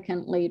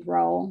significant lead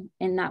role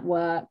in that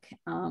work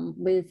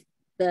with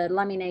the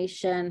Lummi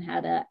Nation,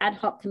 had an ad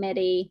hoc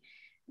committee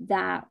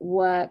that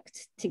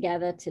worked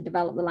together to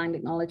develop the land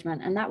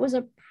acknowledgement. And that was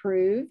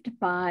approved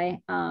by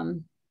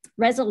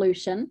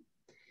resolution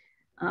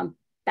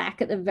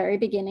back at the very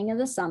beginning of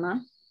the summer.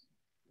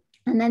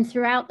 And then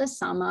throughout the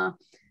summer,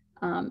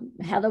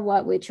 Heather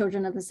worked with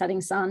Children of the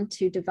Setting Sun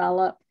to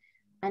develop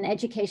an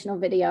educational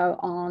video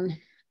on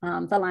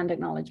the land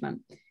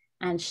acknowledgement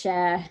and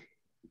share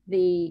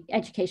the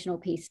educational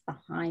piece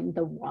behind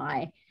the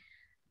why.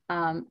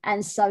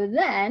 And so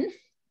then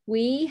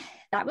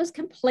that was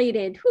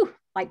completed,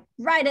 like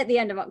right at the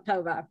end of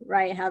October,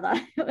 right, Heather?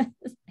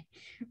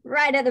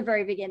 Right at the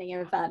very beginning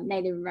of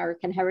Native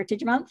American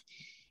Heritage Month.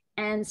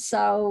 And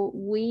so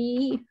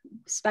we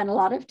spent a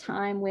lot of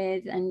time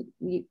with, and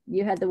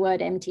you heard the word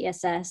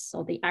MTSS,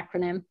 or the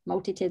acronym,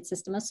 Multi-Tiered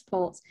System of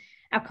Supports.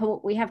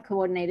 We have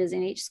coordinators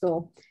in each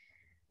school.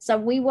 So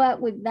we worked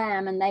with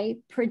them, and they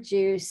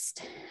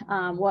produced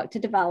work to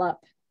develop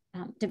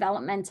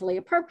developmentally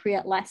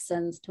appropriate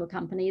lessons to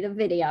accompany the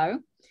video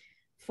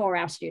for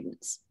our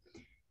students.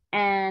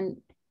 And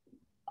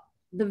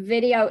the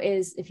video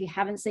is, if you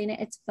haven't seen it,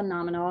 it's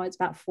phenomenal. It's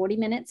about 40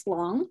 minutes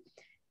long.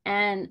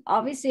 And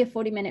obviously a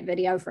 40-minute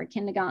video for a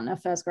kindergartner,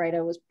 first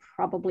grader was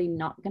probably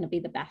not going to be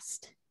the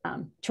best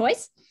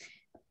choice.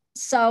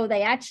 So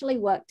they actually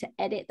worked to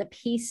edit the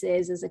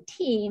pieces as a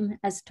team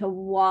as to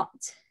what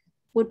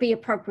would be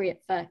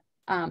appropriate for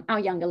our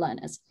younger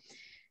learners,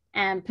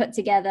 and put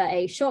together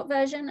a short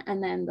version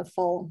and then the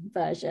full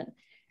version.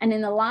 And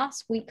in the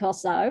last week or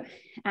so,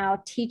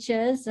 our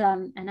teachers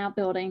and our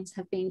buildings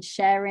have been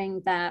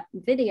sharing that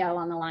video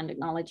on the land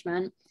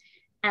acknowledgement,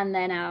 and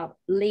then our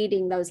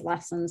leading those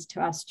lessons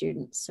to our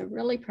students. So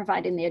really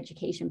providing the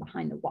education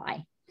behind the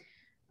why.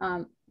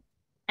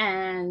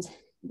 And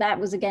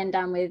that was again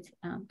done with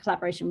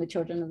collaboration with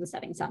Children of the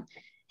Setting Sun.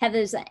 Heather,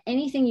 is there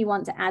anything you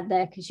want to add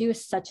there? Because you were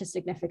such a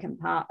significant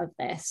part of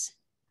this.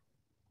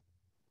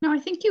 No, I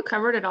think you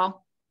covered it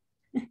all.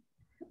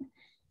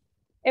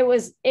 It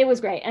was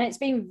great, and it's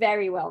been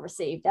very well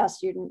received. Our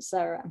students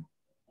are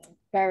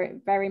very,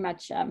 very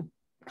much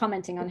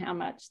commenting on how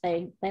much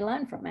they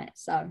learned from it.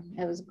 So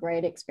it was a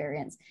great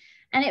experience,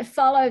 and it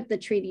followed the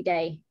Treaty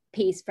Day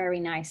piece very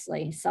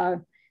nicely.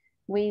 So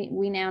we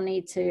now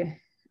need to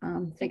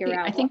figure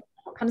out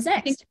what comes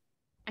next.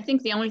 I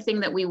think the only thing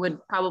that we would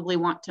probably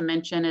want to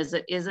mention is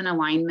it is in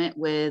alignment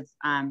with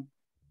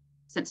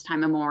since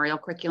time immemorial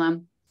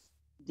curriculum.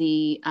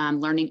 The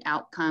learning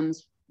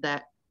outcomes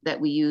that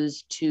we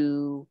use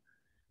to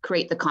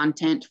create the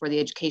content for the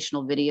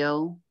educational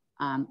video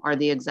are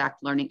the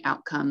exact learning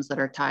outcomes that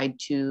are tied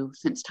to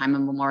since time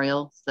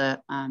immemorial. If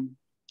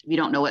you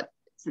don't know what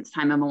since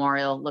time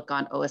immemorial, look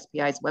on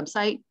OSPI's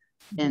website,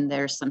 and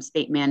there's some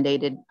state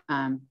mandated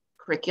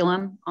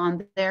curriculum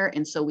on there.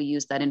 And so we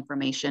use that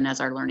information as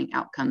our learning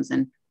outcomes,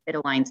 and it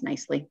aligns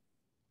nicely.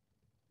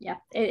 Yeah,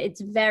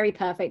 it's very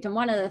perfect. And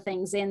one of the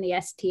things in the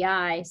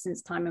STI,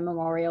 since time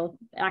immemorial,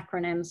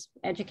 acronyms,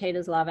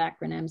 educators love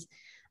acronyms,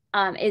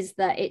 is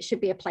that it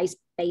should be a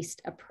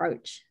place-based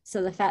approach.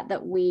 So the fact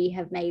that we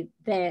have made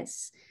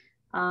this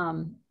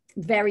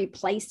very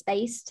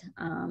place-based,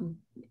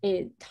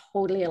 it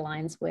totally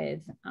aligns with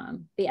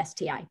the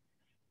STI.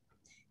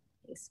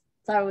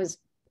 So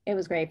it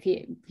was great.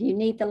 If you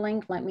need the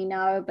link, let me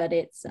know, but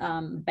it's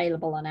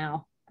available on I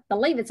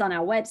believe it's on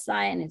our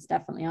website, and it's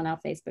definitely on our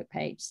Facebook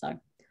page. So,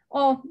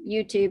 or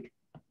YouTube,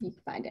 you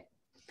can find it.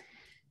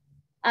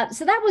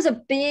 So that was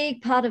a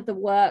big part of the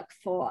work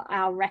for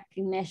our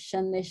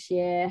recognition this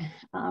year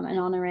and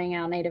honoring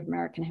our Native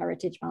American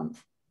Heritage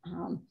Month.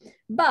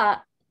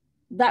 But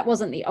that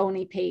wasn't the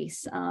only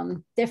piece.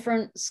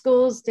 Different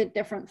schools did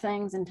different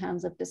things in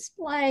terms of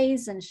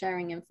displays and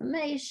sharing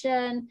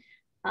information.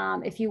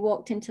 If you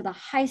walked into the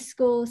high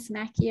school,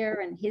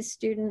 Smakia and his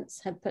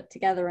students had put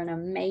together an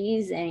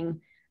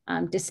amazing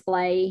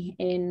display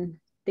in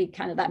the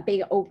kind of that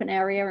big open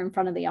area in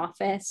front of the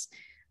office.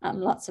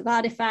 Lots of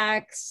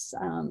artifacts.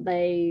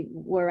 They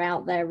were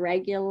out there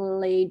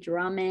regularly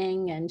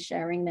drumming and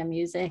sharing their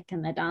music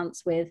and their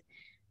dance with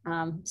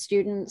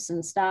students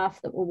and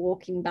staff that were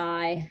walking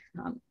by.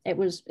 It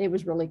was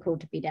really cool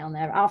to be down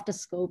there. After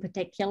school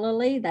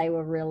particularly, they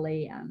were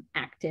really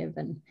active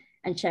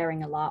and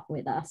sharing a lot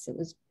with us.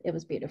 It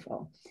was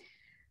beautiful.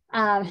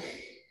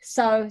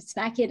 So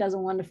Smakia does a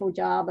wonderful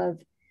job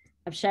of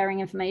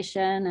sharing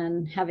information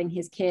and having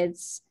his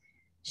kids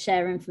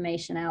share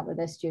information out with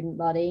their student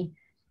body.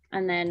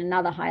 And then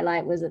another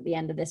highlight was at the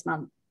end of this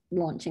month,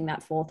 launching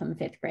that 4th and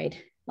 5th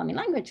grade Lummi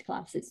language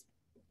classes.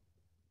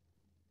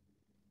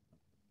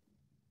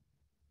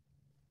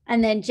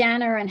 And then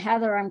Jana and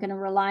Heather, I'm going to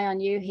rely on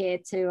you here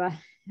to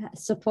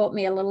support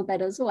me a little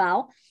bit as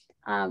well.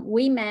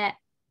 We met,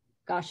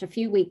 gosh, a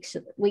few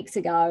weeks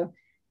ago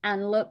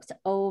and looked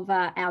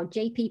over our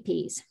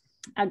JPPs.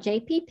 Our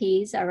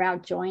JPPs are our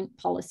joint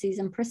policies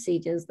and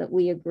procedures that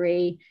we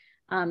agree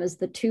as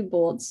the two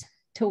boards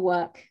to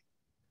work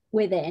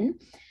within.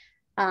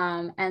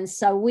 And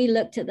so we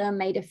looked at them,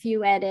 made a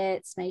few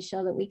edits, made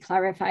sure that we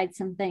clarified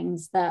some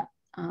things that,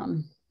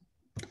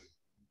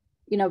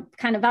 you know,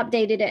 kind of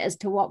updated it as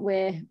to what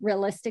we're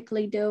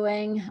realistically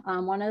doing.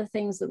 One of the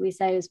things that we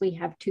say is we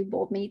have 2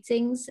 board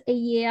meetings a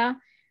year.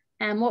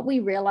 And what we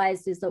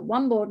realized is that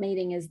one board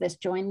meeting is this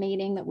joint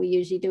meeting that we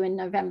usually do in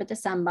November,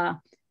 December.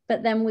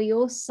 But then we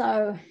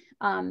also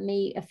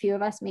a few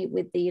of us meet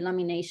with the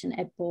Lummi Nation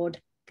Ed Board.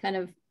 Kind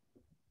of,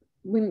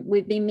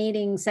 we've been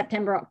meeting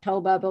September,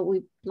 October, but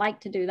we like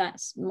to do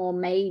that more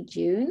May,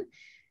 June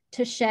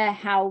to share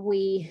how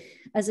we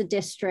as a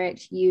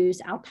district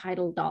use our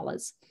title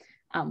dollars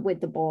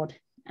with the board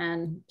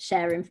and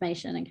share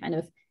information and kind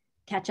of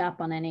catch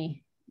up on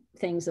any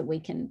things that we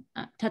can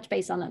touch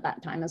base on at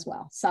that time as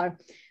well. So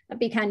that'd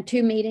be kind of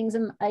 2 meetings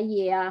a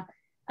year,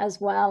 as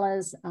well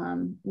as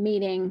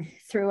meeting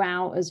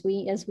throughout as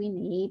we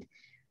need.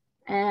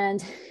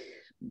 And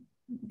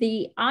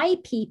the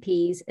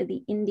IPPs are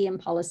the Indian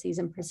Policies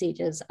and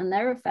Procedures, and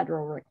they're a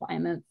federal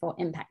requirement for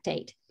impact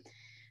aid.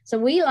 So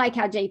we like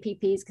our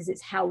JPPs because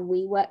it's how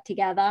we work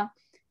together,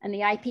 and the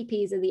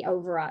IPPs are the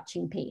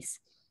overarching piece.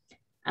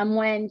 And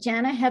when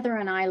Jana, Heather,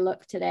 and I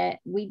looked at it,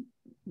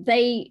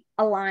 they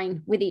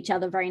align with each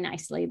other very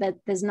nicely. That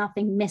there's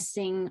nothing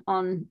missing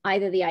on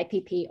either the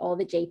IPP or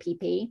the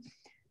JPP.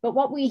 But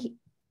what we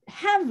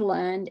have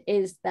learned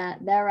is that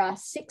there are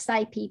 6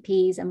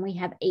 IPPs and we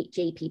have 8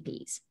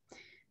 JPPs.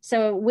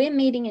 So we're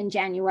meeting in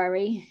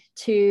January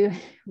to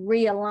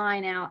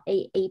realign our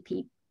 8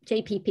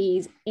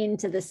 JPPs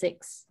into the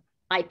 6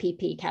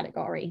 IPP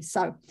category.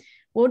 So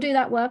we'll do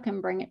that work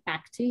and bring it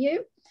back to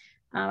you.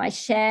 I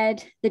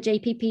shared the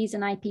JPPs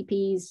and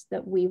IPPs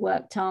that we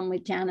worked on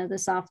with Jana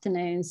this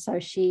afternoon, so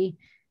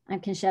I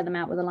can share them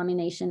out with the Lummi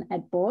Nation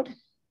Ed Board.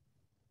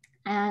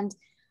 And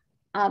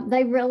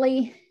they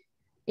really,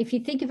 if you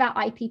think about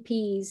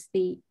IPPs,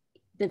 the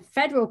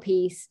federal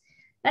piece,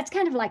 that's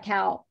kind of like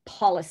our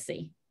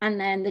policy. And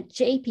then the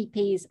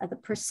JPPs are the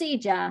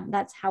procedure.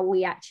 That's how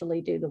we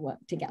actually do the work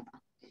together.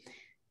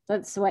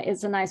 That's why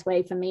it's a nice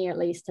way for me, at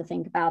least, to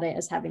think about it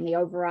as having the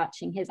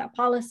overarching, here's our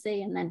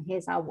policy, and then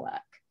here's our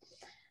work.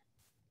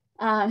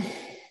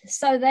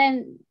 So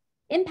then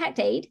impact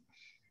aid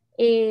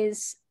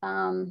is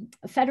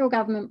federal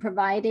government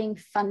providing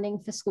funding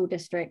for school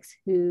districts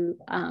who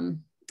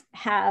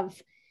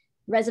have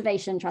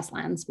reservation trust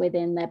lands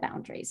within their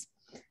boundaries.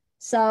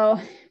 So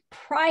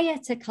prior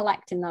to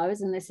collecting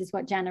those, and this is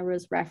what Jana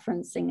was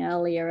referencing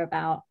earlier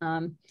about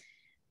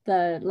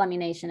the Lummi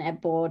Nation Ed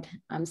Board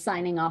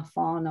signing off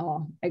on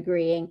or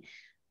agreeing,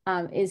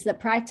 is that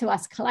prior to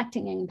us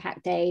collecting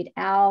impact aid,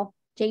 our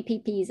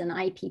JPPs and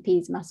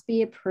IPPs must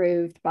be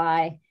approved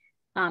by,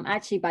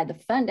 actually by the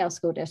Ferndale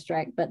School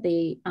District, but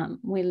we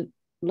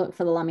look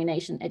for the Lummi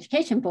Nation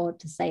Education Board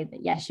to say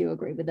that, yes, you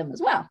agree with them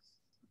as well.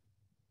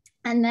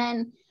 And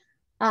then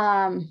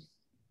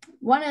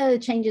one of the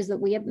changes that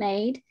we have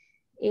made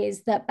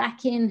is that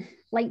back in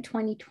late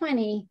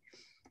 2020,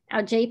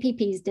 our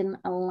JPPs didn't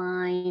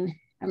align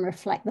and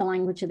reflect the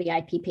language of the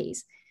IPPs.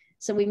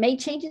 So we made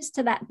changes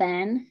to that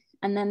then.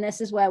 And then this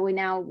is where we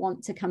now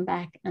want to come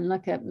back and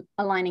look at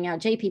aligning our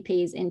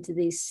JPPs into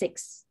these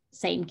 6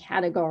 same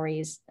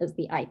categories as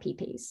the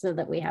IPPs, so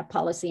that we have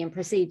policy and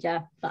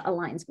procedure that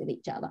aligns with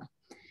each other.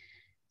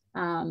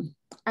 And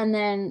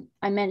then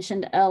I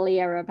mentioned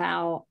earlier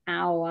about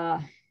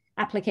our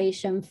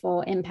application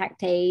for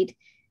impact aid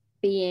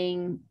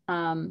being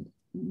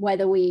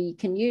whether we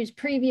can use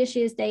previous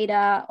year's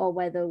data or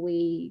whether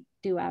we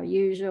do our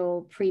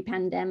usual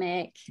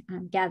pre-pandemic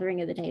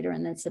gathering of the data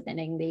and then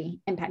submitting the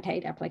impact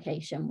aid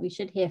application. We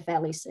should hear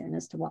fairly soon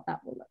as to what that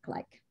will look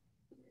like.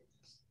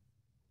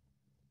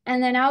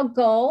 And then our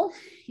goal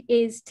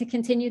is to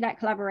continue that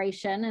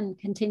collaboration and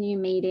continue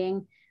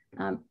meeting.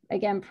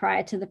 Again,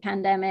 prior to the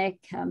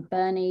pandemic,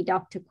 Bernie,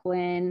 Dr.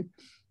 Quinn,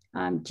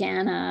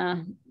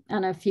 Jana,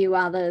 and a few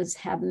others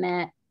have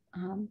met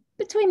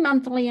between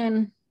monthly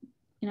and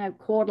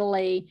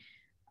quarterly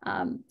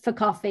for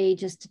coffee,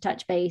 just to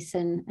touch base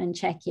and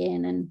check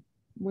in. And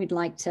we'd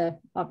like to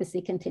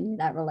obviously continue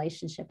that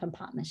relationship and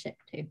partnership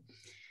too.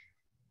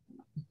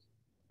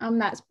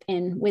 That's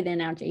within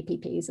our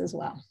GPPs as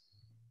well.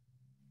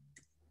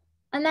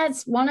 And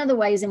that's one of the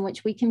ways in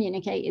which we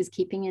communicate, is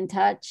keeping in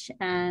touch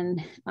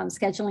and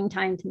scheduling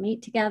time to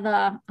meet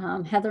together.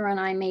 Heather and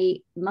I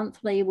meet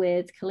monthly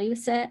with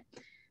Kaliusit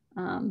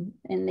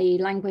in the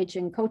language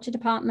and culture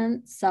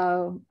department.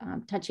 So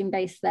touching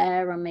base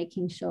there and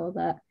making sure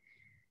that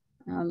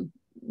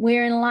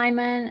we're in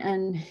alignment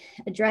and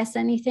address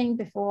anything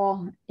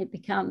before it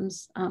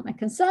becomes a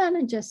concern,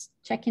 and just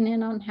checking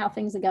in on how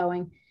things are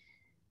going.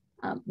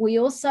 We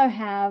also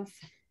have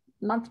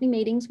monthly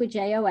meetings with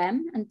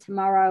JOM, and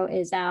tomorrow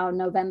is our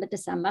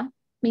November-December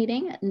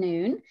meeting at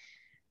noon.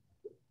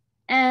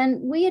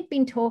 And we had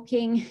been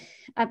talking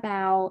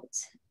about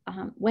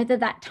whether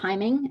that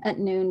timing at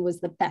noon was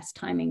the best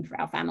timing for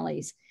our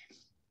families.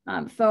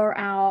 For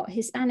our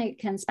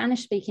Hispanic and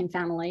Spanish-speaking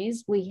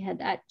families, we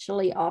had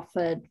actually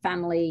offered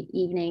family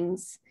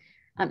evenings,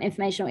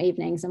 informational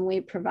evenings, and we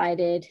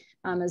provided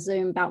a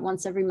Zoom about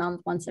once every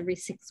month, once every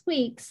 6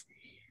 weeks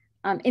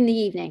in the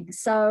evening.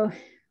 So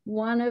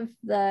one of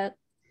the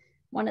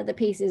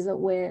pieces that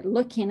we're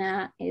looking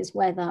at is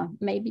whether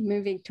maybe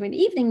moving to an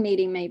evening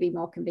meeting may be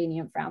more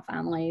convenient for our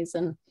families,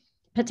 and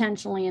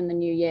potentially in the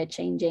new year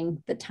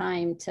changing the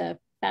time to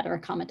better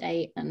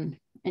accommodate and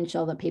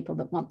ensure that people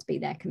that want to be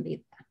there can be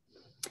there.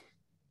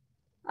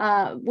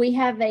 We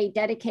have a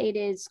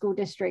dedicated school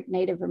district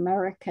Native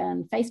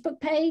American Facebook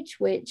page,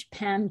 which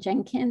Pam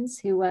Jenkins,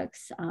 who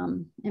works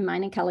in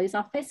mine and Kelly's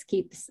office,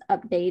 keeps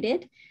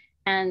updated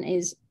and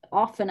is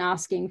often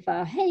asking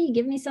for, hey,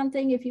 give me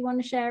something. If you want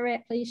to share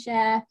it, please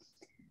share.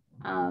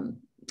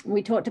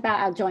 We talked about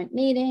our joint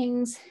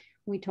meetings.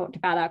 We talked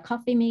about our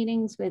coffee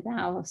meetings with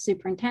our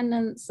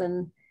superintendents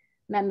and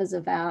members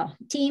of our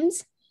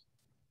teams.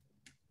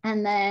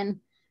 And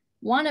then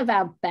one of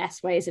our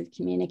best ways of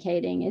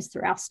communicating is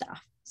through our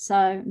staff.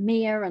 So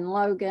Mia and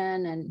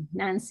Logan and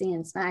Nancy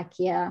and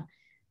Smakia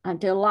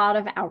do a lot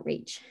of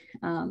outreach,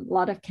 a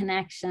lot of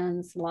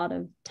connections, a lot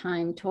of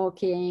time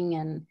talking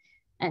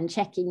and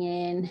checking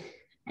in.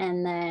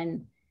 And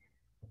then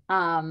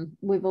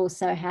we've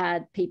also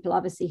had people,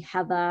 obviously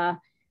Heather,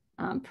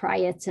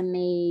 prior to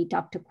me,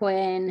 Dr.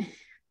 Quinn,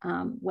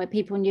 where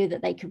people knew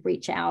that they could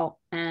reach out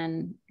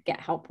and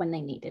get help when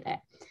they needed it.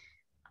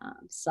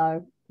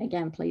 So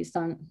again, please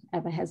don't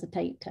ever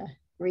hesitate to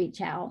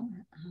reach out.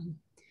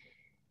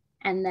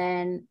 And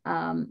then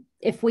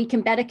if we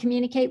can better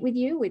communicate with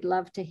you, we'd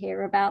love to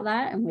hear about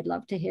that. And we'd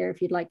love to hear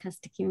if you'd like us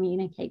to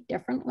communicate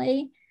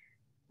differently.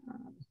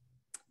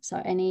 So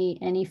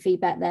any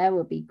feedback there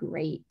would be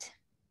great.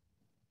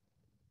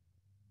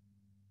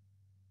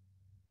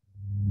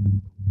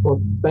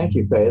 Well, thank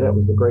you, Faye. That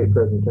was a great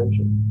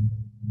presentation.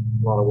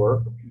 A lot of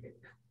work.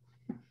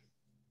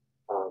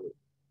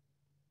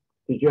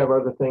 Did you have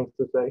other things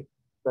to say,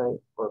 Faye?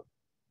 Or?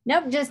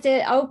 Nope, just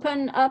to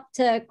open up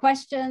to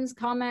questions,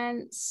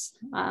 comments.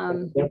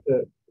 Love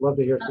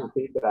to hear some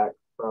feedback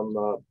from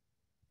our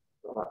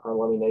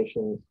Lummi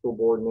Nation school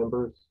board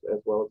members as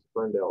well as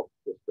Ferndale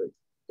district.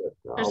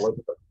 I'll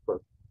open up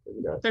for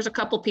you guys. There's a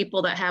couple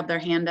people that have their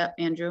hand up,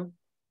 Andrew,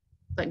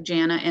 like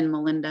Jana and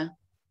Melinda.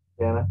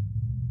 Jana?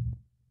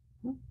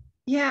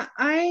 Yeah,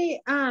 Faye,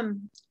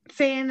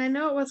 and I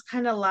know it was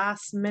kind of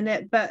last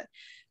minute, but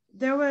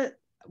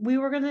we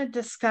were going to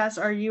discuss,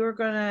 or you were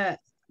going to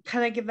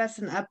kind of give us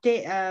an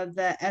update of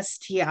the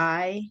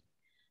STI.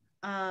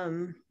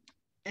 And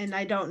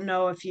I don't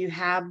know if you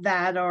have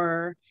that,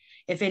 or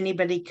if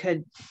anybody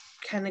could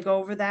kind of go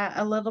over that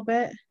a little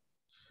bit,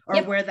 or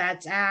yep, where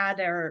that's at,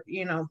 or,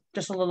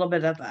 just a little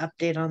bit of an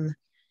update on.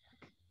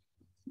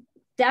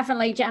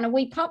 Definitely, Jana.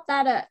 We popped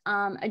that at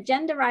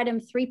agenda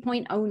item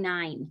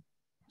 3.09.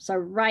 So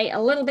right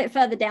a little bit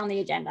further down the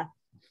agenda.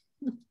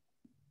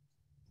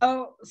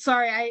 Oh,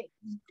 sorry. I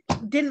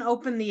didn't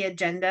open the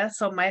agenda,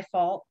 so my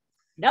fault.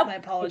 Nope. My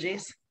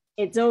apologies.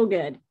 It's all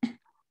good.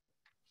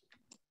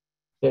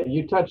 Yeah,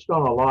 you touched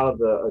on a lot of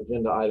the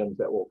agenda items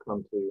that we'll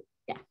come to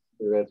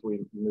as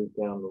we move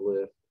down the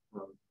list.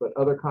 But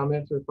other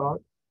comments or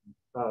thoughts?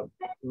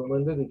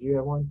 Melinda, did you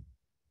have one?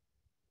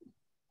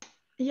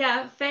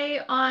 Yeah,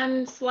 Faye,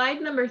 on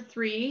slide number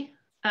 3,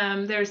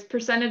 there's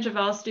percentage of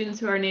all students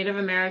who are Native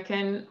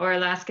American or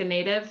Alaska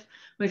Native.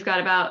 We've got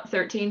about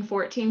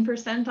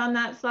 13–14% on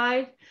that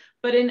slide.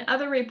 But in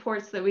other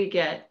reports that we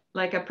get,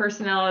 like a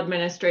personnel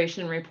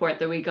administration report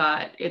that we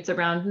got, it's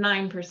around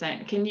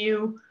 9%. Can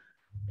you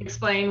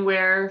explain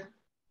where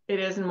it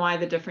is and why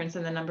the difference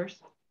in the numbers?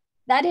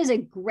 That is a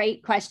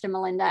great question,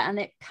 Melinda. And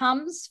it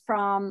comes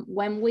from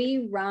when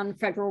we run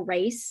federal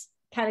race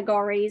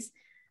categories,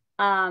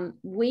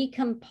 we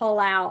can pull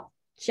out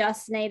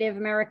just Native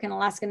American,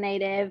 Alaska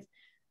Native.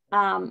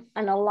 And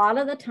a lot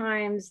of the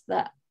times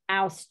that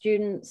our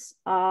students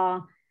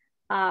are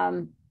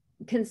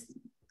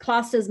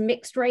classed as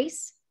mixed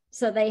race.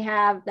 So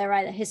they're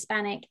either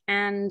Hispanic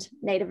and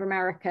Native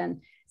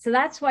American. So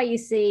that's why you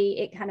see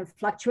it kind of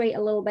fluctuate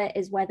a little bit,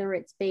 is whether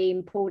it's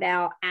being pulled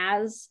out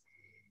as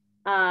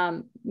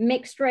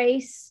mixed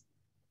race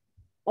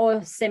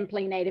or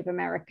simply Native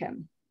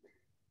American.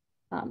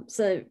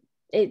 So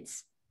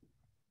it's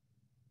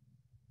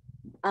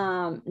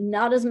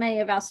not as many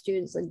of our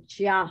students are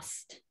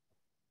just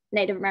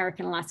Native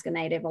American, Alaska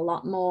Native. A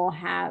lot more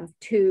have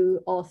 2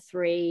 or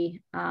 3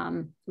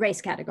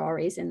 race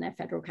categories in their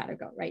federal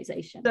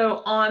categorization.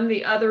 So on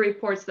the other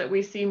reports that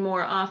we see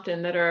more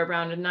often that are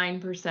around a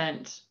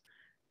 9%,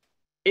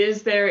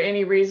 is there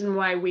any reason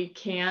why we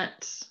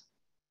can't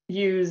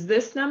use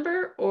this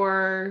number,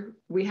 or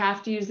we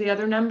have to use the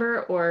other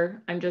number?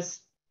 Or I'm just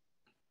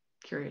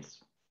curious.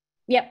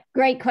 Yep,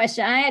 great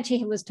question. I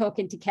actually was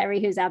talking to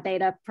Kerry, who's our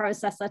data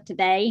processor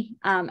today,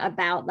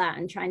 about that,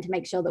 and trying to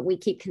make sure that we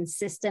keep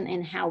consistent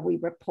in how we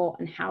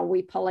report and how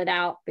we pull it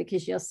out,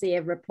 because you'll see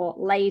a report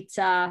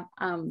later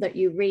that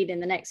you read in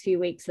the next few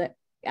weeks that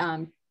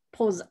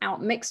pulls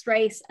out mixed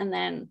race and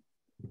then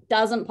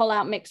doesn't pull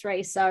out mixed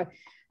race. So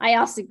I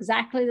asked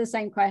exactly the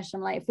same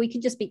question, like if we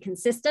could just be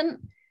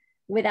consistent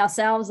with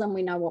ourselves and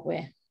we know what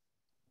we're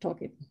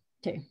talking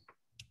to.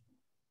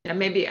 Yeah,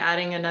 maybe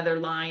adding another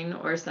line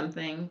or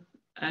something.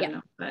 I don't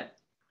know, but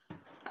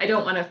I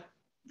don't want to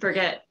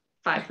forget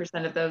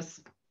 5% of those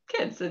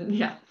kids. And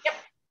Yep.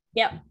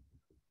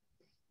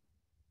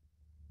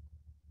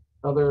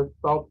 Other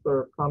thoughts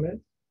or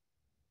comments?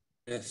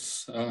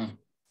 Yes,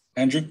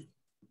 Andrew?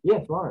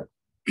 Yes, Lawrence.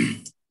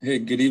 Hey,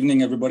 good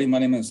evening, everybody. My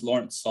name is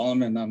Lawrence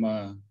Solomon. I'm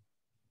a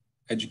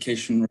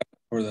education rep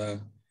for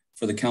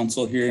the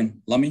council here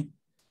in Lummi.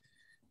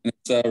 And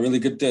it's really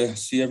good to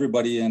see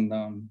everybody.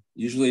 And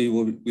usually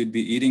we'd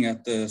be eating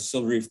at the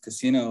Silver Reef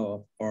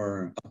Casino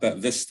or up at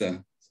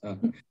Vista. So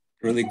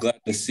really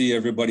glad to see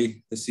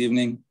everybody this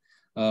evening.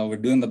 We're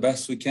doing the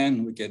best we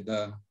can. We could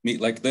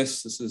meet like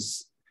this. This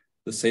is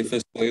the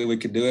safest way we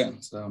could do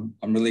it. So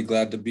I'm really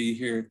glad to be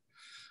here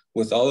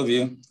with all of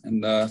you.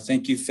 And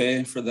thank you,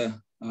 Faye, for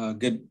the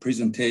good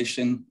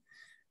presentation.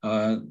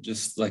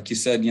 Just like you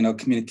said, you know,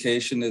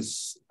 communication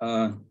is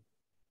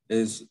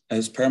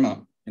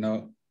paramount, you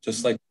know,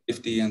 just like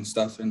safety and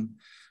stuff, and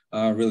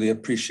really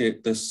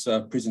appreciate this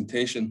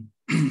presentation.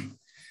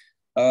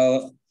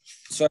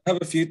 So I have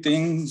a few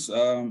things.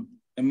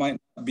 It might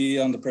not be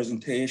on the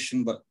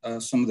presentation, but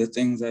some of the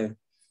things I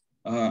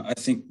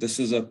think this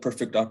is a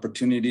perfect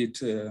opportunity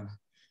to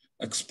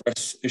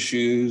express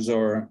issues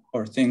or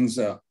things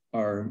that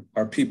our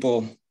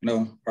people, you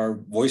know, are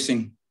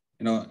voicing,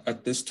 you know,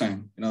 at this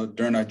time, you know,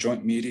 during our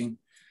joint meeting,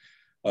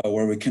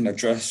 where we can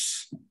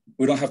address.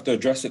 We don't have to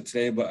address it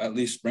today, but at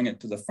least bring it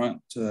to the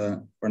front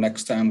for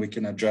next time we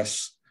can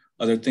address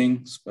other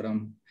things. But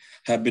I'm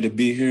happy to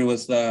be here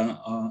with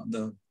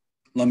the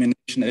Lummi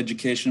Nation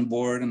Education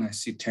Board, and I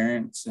see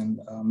Terrence and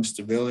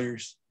Mr.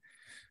 Villers.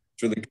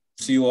 It's really good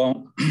to see you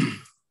all.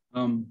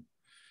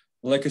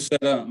 Like I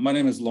said, my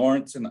name is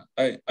Lawrence, and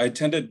I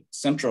attended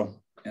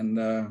Central, and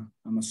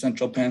I'm a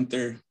Central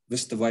Panther,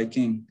 Vista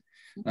Viking.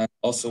 I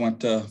also went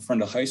to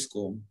Ferndale High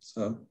School.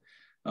 So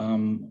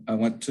I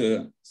went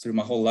through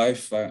my whole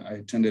life, I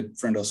attended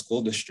Ferndale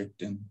School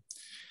District. And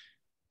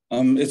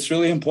it's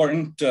really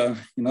important,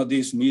 you know,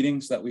 these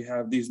meetings that we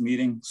have, these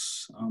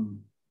meetings,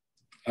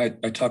 I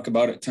talk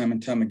about it time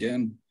and time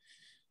again.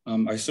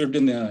 I served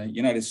in the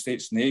United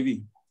States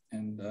Navy,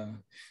 and the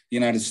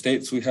United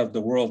States, we have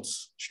the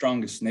world's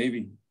strongest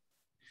Navy.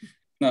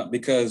 Not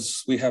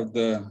because we have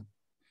the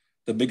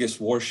biggest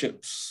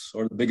warships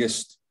or the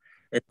biggest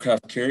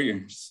aircraft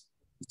carriers.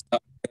 It's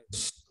not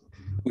because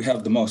we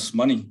have the most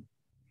money.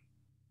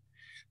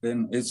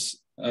 Then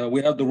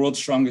we have the world's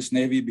strongest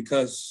Navy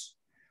because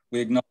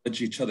we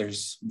acknowledge each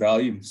other's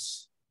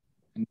values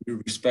and we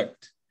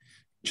respect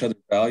each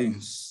other's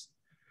values.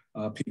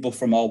 People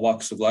from all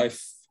walks of life,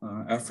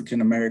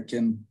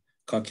 African-American,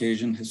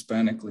 Caucasian,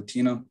 Hispanic,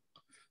 Latino,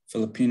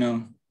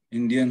 Filipino,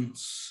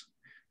 Indians,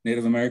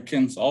 Native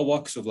Americans, all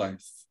walks of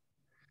life.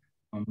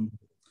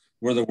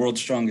 We're the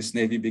world's strongest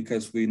Navy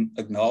because we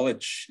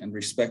acknowledge and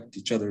respect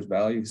each other's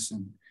values,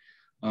 and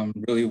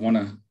really want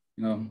to,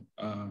 you know,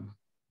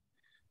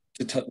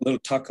 to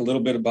talk a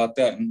little bit about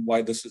that and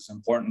why this is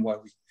important, why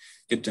we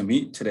get to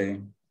meet today.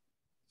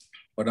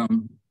 But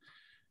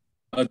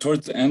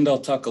towards the end, I'll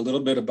talk a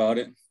little bit about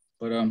it.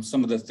 But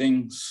some of the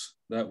things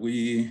that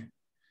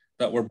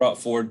were brought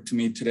forward to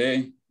me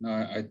today,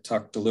 I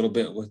talked a little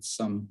bit with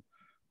some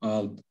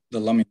the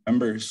Lummi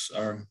members.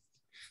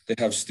 They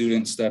have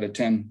students that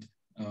attend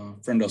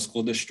Ferndale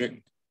School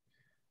District,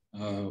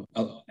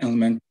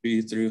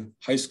 elementary through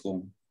high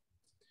school.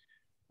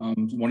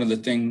 One of the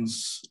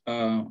things,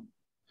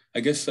 I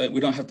guess we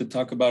don't have to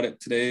talk about it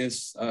today,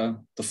 is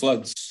the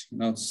floods. You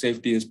know,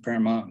 safety is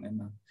paramount,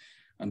 and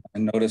And I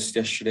noticed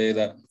yesterday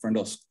that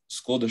Ferndale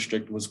School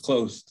District was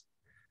closed.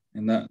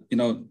 And that, you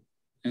know,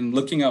 and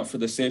looking out for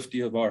the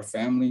safety of our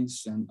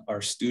families and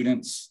our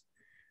students,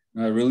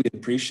 I really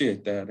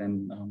appreciate that.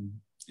 And,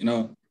 you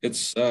know,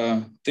 it's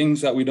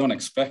things that we don't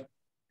expect,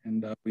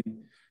 and we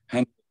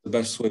handle it the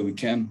best way we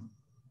can.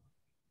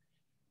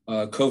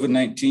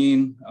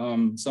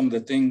 COVID-19, some of the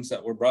things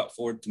that were brought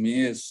forward to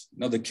me is, you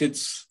know, the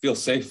kids feel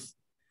safe.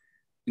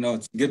 You know,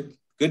 it's a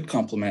good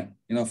compliment.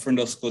 You know,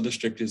 Ferndale School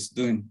District is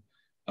doing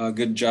a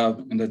good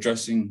job in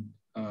addressing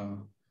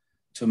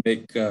to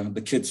make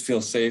the kids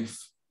feel safe,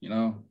 you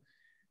know.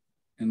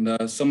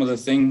 And some of the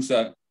things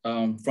that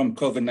from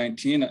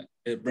COVID-19,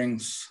 it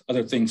brings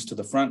other things to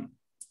the front,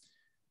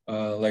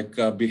 like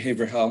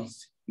behavioral health.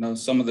 You know,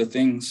 some of the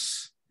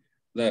things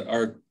that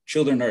our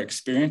children are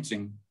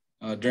experiencing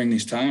during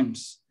these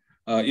times,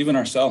 even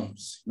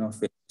ourselves, you know,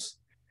 if it's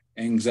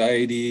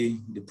anxiety,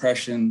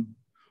 depression,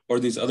 or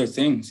these other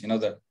things, you know,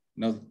 that,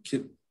 you know,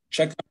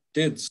 check out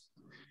kids.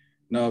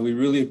 You know, we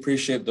really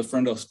appreciate the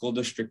Ferndale School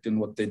District and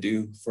what they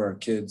do for our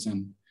kids.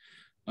 And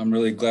I'm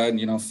really glad,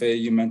 you know, Faye,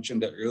 you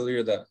mentioned it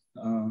earlier that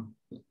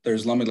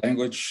there's Lummi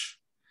language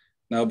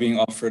now being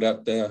offered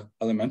at the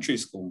elementary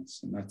schools,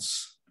 and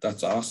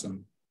that's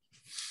awesome.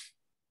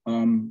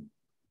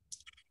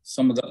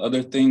 Some of the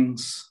other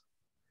things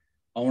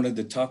I wanted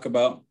to talk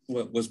about,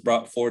 what was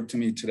brought forward to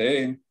me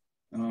today,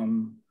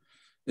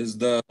 is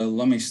the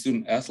Lummi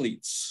student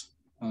athletes.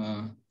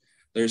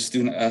 There's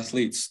student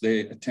athletes,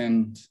 they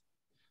attend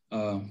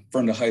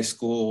Ferndale High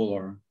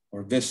School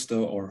or Vista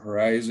or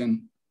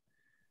Horizon.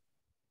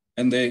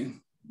 And they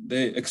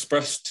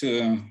expressed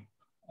to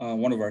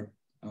one of our,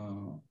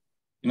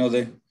 you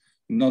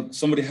know,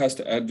 somebody has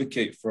to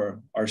advocate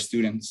for our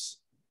students,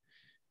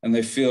 and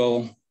they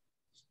feel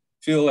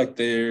like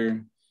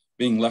they're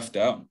being left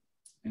out.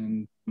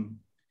 And,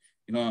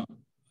 you know,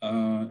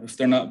 if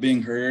they're not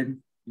being heard,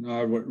 you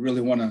know, I would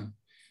really want to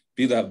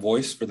be that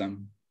voice for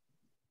them.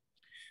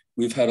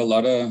 We've had a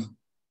lot of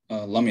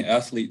Lummi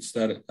athletes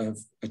that have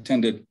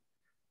attended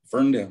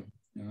Ferndale,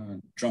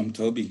 Jerome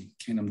Toby,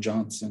 Keenum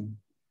Johnson,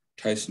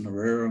 Tyson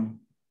Herrero,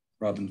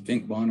 Robin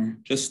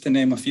Finkbonner, just to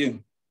name a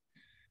few.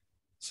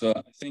 So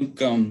I think,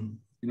 you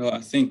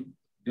know,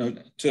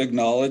 to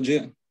acknowledge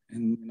it,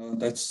 and, you know,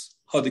 that's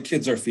how the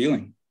kids are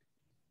feeling.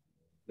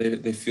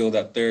 They feel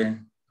that they're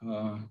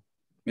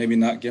maybe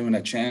not given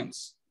a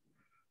chance,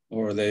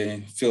 or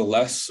they feel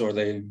less, or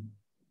they,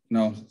 you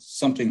know,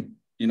 something,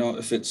 you know,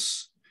 if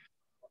it's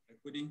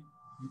equity,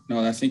 you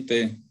know, I think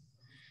they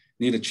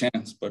need a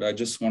chance. But I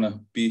just want to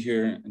be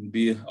here and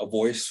be a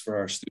voice for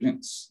our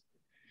students.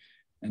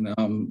 And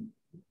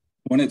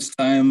when it's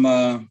time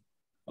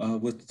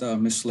with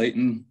Miss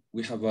Layton,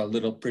 we have a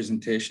little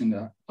presentation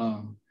that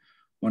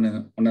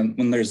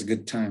when there's a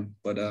good time.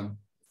 But I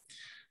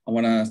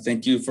want to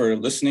thank you for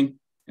listening.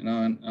 You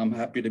know, and I'm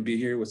happy to be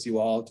here with you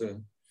all to,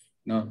 you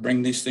know,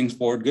 bring these things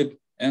forward, good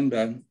and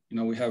bad. You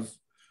know, we have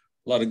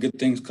a lot of good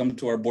things come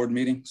to our board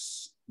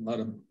meetings,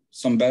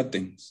 some bad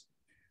things.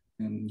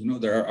 And, you know,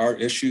 there are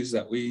issues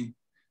that we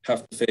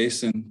have to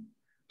face, and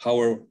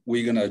how are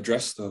we going to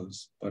address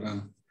those? But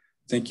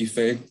thank you,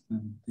 Faye,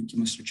 and thank you,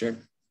 Mr. Chair.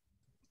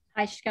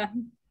 Aishka,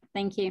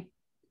 thank you.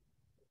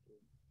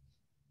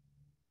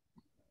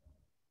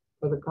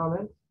 Other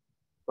comments,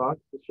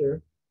 thoughts to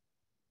share?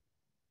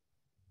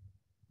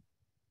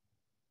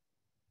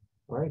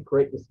 All right,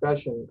 great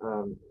discussion.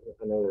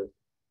 I know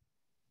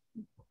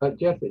there's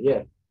Jesse,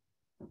 yes.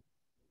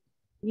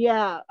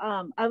 Yeah,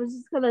 I was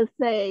just gonna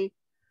say,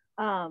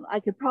 I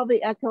could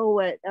probably echo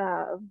what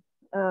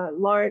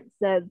Lawrence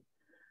said,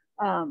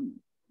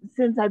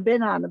 since I've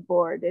been on the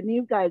board, and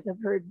you guys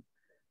have heard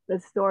the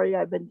story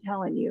I've been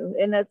telling you,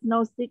 and that's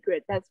no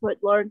secret. That's what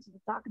Lawrence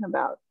was talking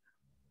about.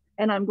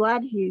 And I'm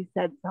glad he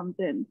said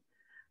something.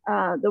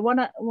 The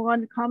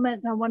one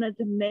comment I wanted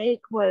to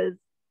make was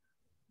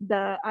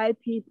the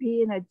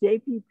IPP and a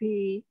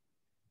JPP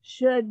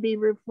should be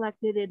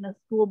reflected in a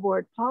school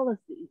board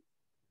policy.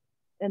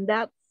 And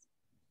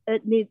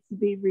it needs to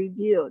be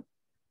reviewed.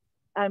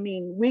 I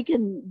mean, we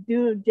can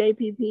do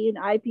JPP and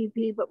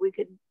IPP, but we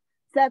can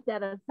set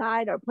that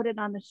aside or put it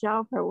on the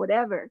shelf or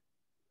whatever,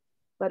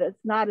 but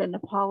it's not in the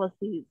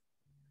policies.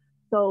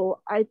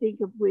 So I think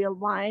if we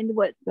aligned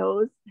what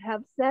those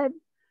have said,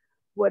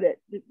 what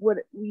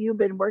you've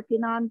been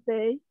working on,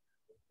 Faye,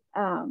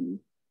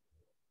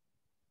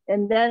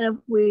 and then if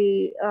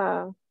we,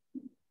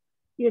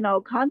 you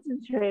know,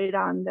 concentrate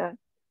on the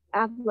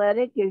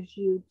athletic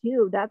issue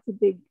too,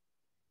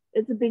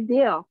 it's a big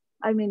deal.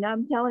 I mean,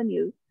 I'm telling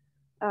you,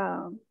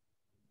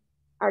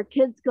 our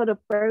kids go to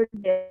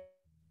Ferndale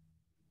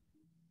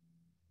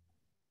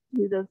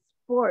to the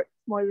sports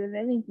more than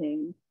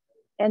anything.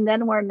 And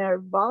then when they're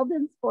involved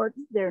in sports,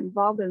 they're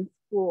involved in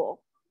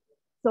school.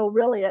 So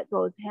really it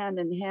goes hand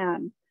in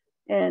hand.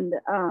 And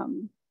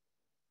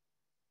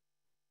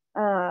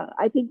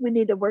I think we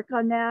need to work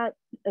on that,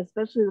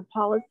 especially the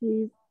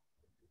policies,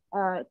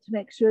 to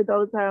make sure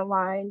those are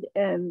aligned.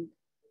 And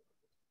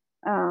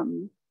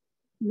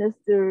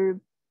Mr.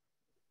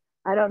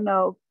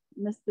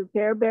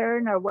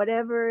 Fairbairn or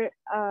whatever,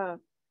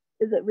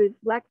 is it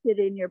reflected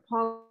in your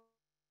policy?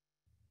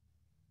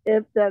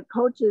 If the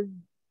coaches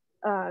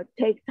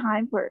take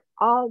time for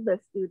all the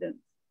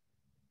students,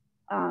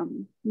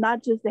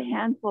 not just a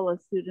handful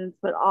of students,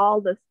 but all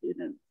the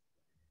students,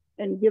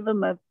 and give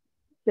them a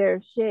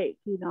fair shake,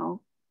 you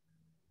know.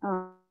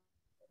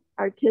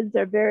 Our kids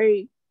are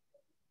very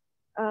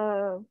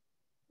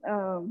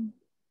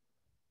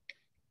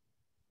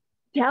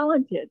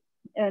talented,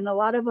 and a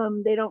lot of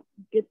them, they don't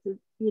get to,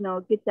 you know,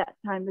 get that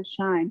time to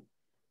shine,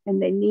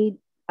 and they need,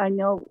 I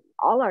know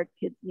all our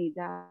kids need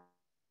that.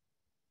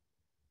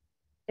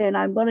 And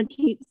I'm going to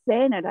keep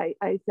saying it.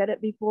 I said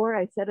it before.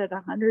 I said it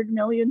 100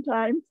 million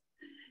times,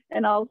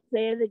 and I'll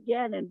say it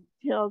again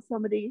until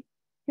somebody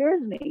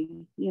hears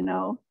me, you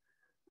know.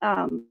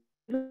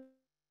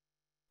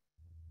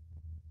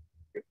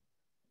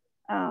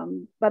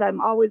 But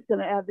I'm always going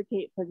to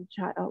advocate for the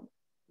child.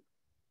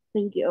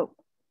 Thank you.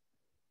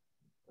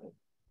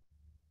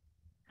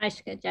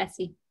 Aishka,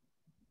 Jesse.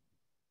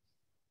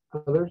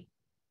 Others?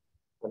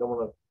 I don't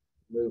want to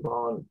move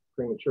on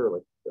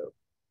prematurely. So.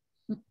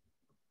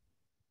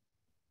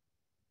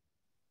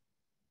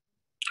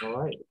 All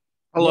right.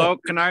 Hello,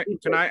 can I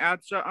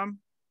add something?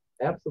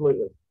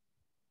 Absolutely.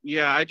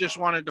 Yeah, I just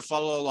wanted to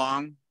follow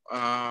along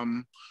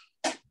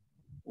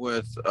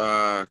with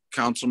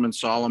Councilman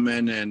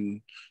Solomon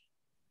and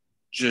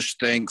just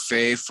thank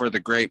Faye for the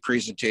great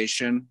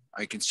presentation.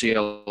 I can see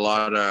a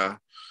lot of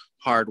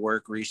hard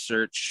work,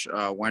 research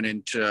went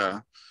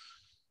into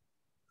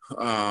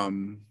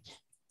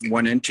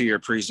your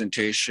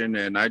presentation,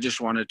 and I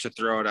just wanted to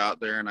throw it out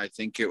there, and I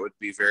think it would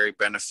be very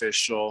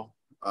beneficial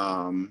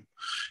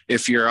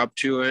if you're up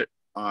to it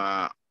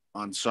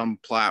on some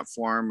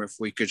platform, if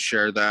we could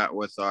share that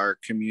with our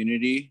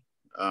community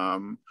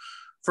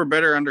for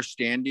better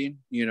understanding,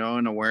 you know,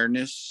 and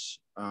awareness.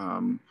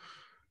 And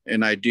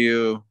I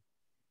do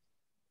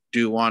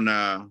want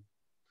to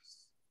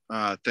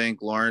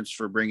thank Lawrence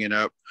for bringing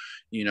up,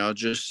 you know,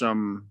 just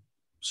some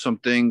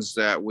things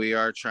that we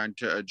are trying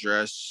to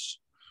address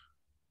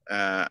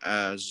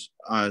as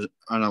on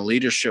a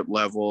leadership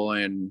level,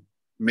 and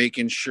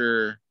making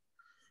sure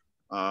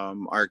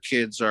our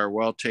kids are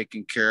well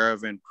taken care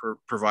of and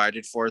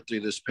provided for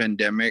through this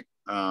pandemic,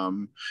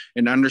 and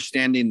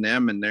understanding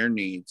them and their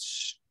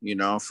needs. You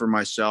know, for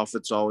myself,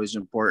 it's always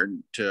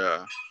important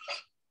to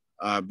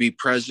be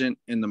present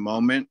in the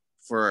moment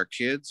for our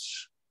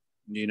kids.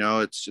 You know,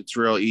 it's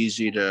real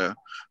easy to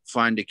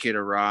find a kid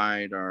a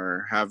ride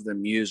or have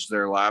them use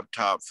their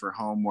laptop for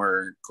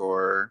homework,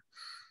 or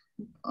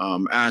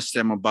ask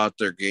them about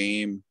their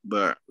game,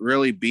 but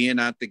really being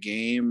at the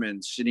game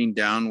and sitting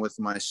down with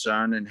my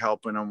son and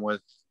helping him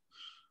with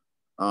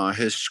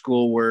his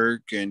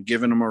schoolwork and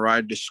giving him a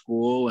ride to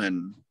school,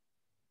 and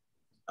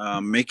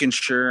making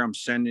sure I'm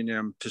sending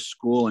him to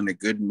school in a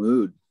good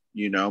mood,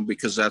 you know,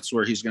 because that's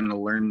where he's going to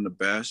learn the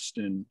best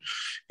and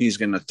he's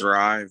going to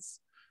thrive.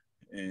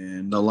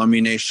 And the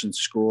Lummi Nation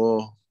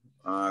School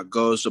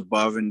goes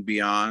above and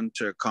beyond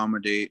to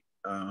accommodate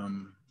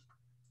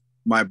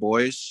my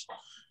boys.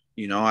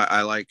 You know,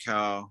 I like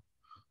how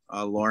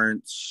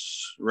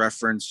Lawrence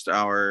referenced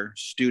our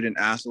student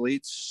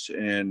athletes,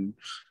 and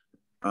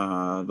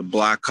the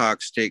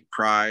Blackhawks take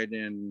pride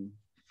in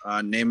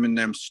naming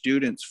them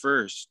students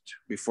first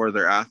before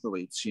they're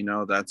athletes. You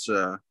know, that's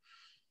a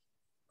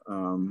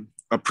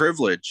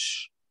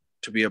privilege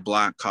to be a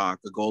Blackhawk,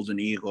 a Golden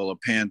Eagle, a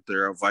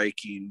Panther, a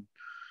Viking.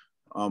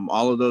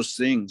 All of those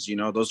things, you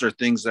know, those are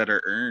things that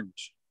are earned.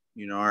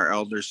 You know, our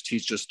elders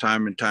teach us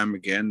time and time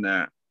again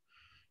that,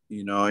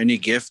 you know, any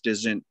gift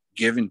isn't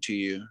given to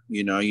you.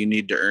 You know, you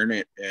need to earn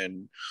it.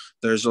 And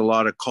there's a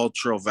lot of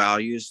cultural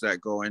values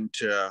that go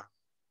into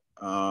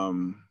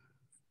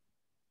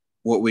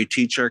what we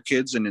teach our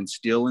kids and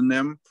instill in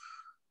them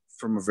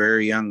from a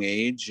very young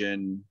age.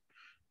 And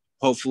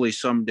hopefully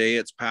someday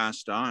it's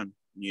passed on,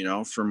 you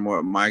know, from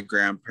what my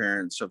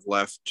grandparents have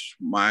left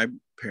my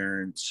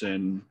parents,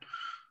 and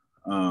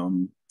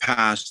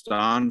passed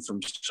on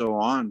from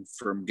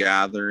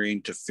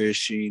gathering to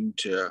fishing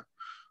to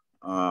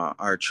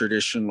our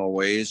traditional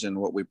ways and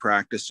what we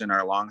practice in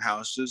our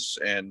longhouses.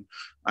 And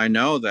I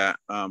know that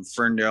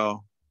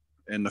Ferndale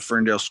and the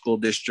Ferndale School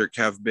District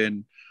have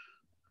been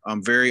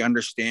very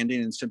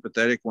understanding and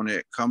sympathetic when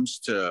it comes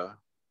to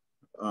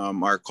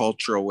our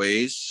cultural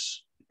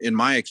ways, in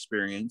my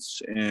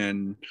experience.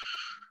 And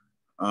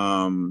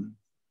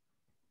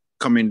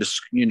coming to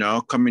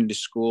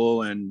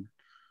school and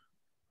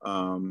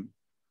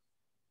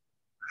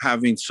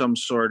having some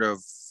sort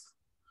of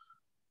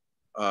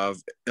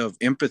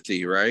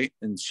empathy, right?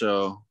 And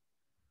so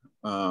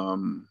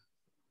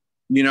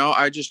you know,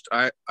 I just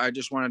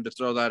wanted to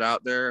throw that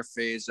out there. If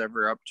Faye's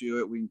ever up to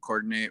it, we can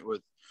coordinate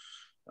with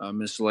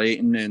Miss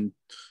Layton and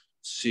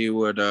see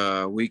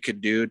what we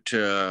could do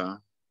to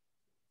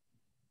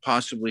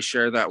possibly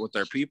share that with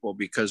our people,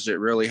 because it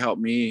really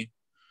helped me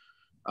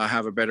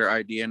have a better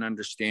idea and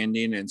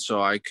understanding, and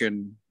so I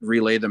can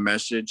relay the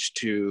message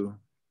to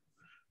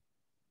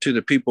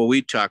the people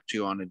we talk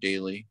to on a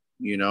daily,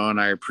 you know.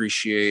 And I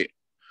appreciate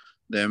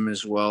them,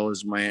 as well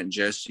as my Aunt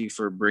Jessie,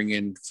 for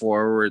bringing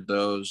forward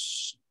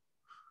those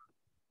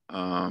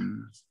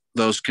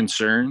those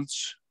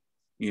concerns.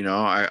 You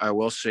know, I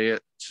will say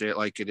it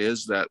like it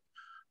is,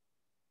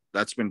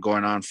 that's been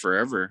going on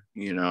forever,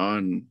 you know,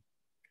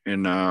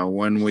 and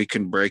when we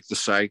can break the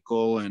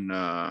cycle and,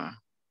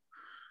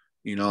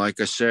 you know, like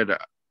I said,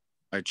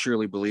 I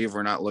truly believe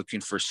we're not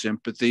looking for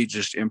sympathy,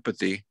 just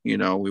empathy. You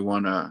know, we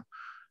want to,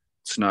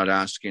 it's not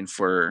asking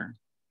for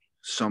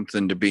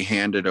something to be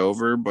handed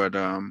over, but,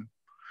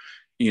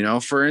 you know,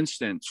 for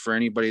instance, for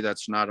anybody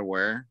that's not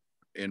aware,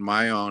 in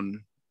my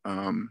own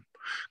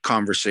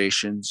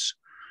conversations,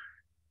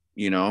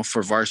 you know,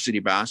 for varsity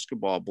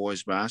basketball,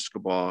 boys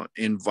basketball,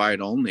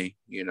 invite only,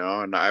 you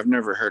know, and I've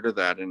never heard of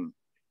that in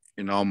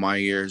all my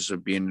years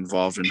of being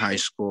involved in high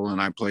school.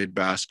 And I played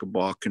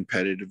basketball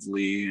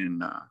competitively,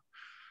 and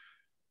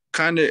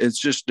kind of, it's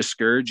just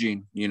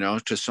discouraging, you know,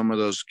 to some of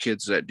those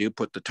kids that do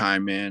put the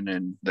time in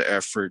and the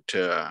effort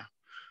to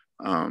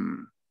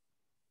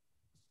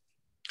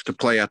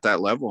play at that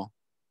level.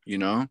 You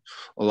know,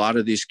 a lot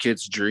of these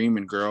kids dream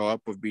and grow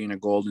up of being a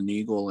Golden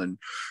Eagle and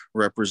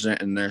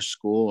representing their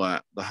school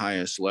at the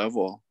highest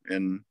level.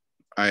 And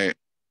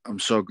I'm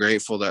so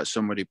grateful that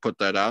somebody put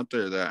that out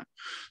there,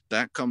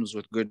 that comes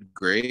with good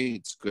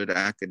grades, good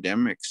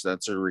academics.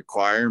 That's a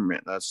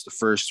requirement. That's the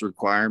first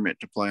requirement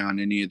to play on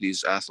any of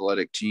these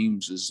athletic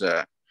teams, is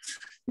that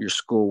your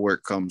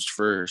schoolwork comes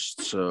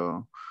first.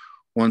 So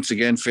once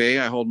again, Faye,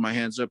 I hold my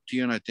hands up to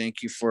you, and I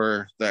thank you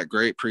for that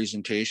great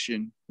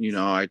presentation. You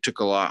know, I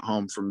took a lot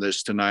home from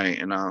this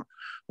tonight, and I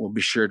will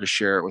be sure to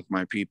share it with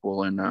my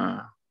people. And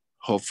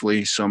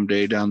hopefully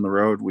someday down the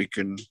road, we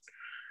can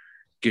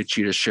get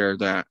you to share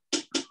that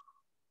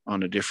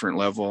on a different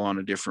level, on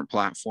a different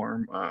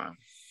platform.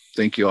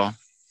 Thank you all.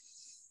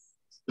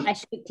 I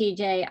should,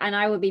 TJ, and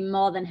I would be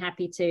more than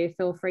happy to.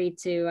 Feel free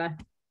to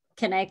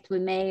connect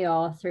with me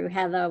or through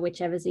Heather,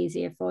 whichever's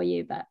easier for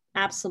you, but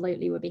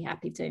absolutely would be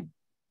happy to.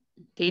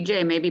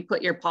 TJ, maybe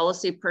put your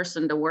policy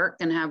person to work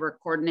and have her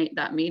coordinate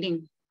that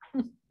meeting.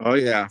 Oh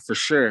yeah, for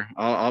sure.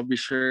 I'll be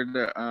sure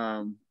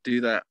to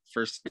do that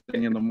first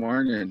thing in the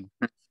morning.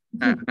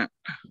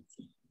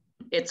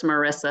 It's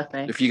Marissa,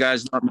 Faye. If you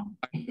guys don't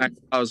know,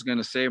 I was going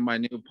to say my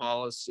new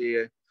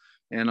policy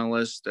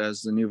analyst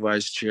as the new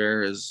vice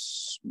chair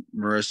is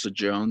Marissa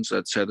Jones.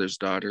 That's Heather's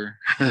daughter.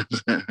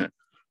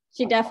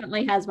 She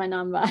definitely has my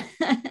number.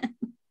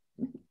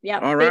 Yeah.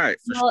 All right.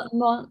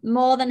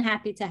 More than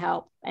happy to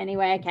help any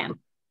way I can.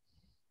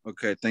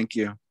 Okay. Thank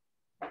you.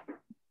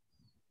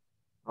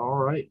 All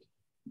right.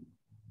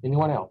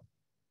 Anyone else?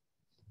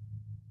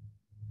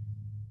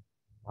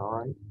 All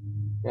right.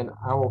 And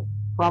I will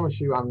promise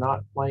you I'm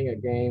not playing a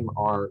game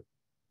or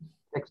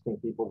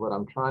texting people, but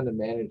I'm trying to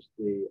manage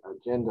the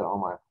agenda on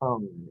my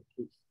phone, and it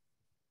keeps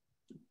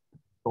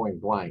going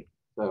blank.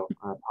 So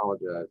I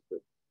apologize, but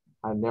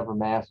I never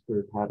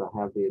mastered how to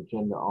have the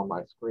agenda on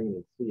my screen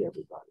and see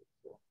everybody.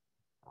 So,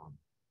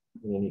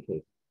 in any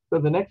case, so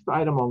the next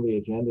item on the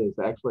agenda is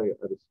actually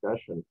a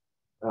discussion,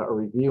 a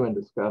review and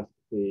discuss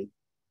the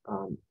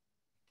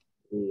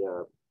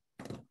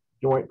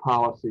joint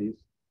policies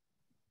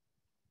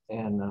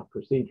and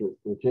procedures,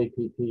 the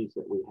JPPs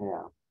that we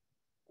have.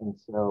 And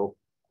so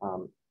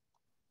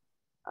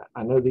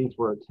I know these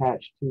were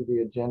attached to the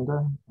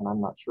agenda, and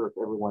I'm not sure if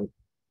everyone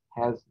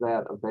has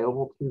that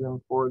available to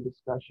them for a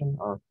discussion,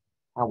 or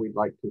how we'd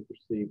like to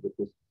proceed with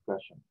this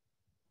discussion.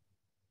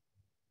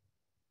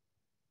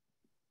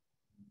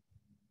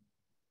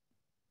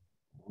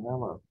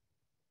 Hello.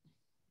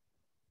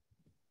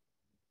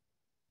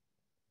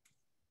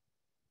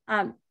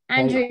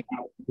 Andrew.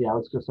 Yeah, I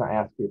was just going to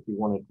ask you if you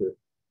wanted to.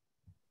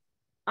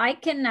 I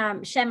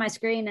can share my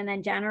screen, and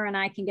then Jana and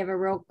I can give a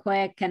real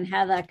quick, and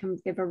Heather can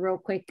give a real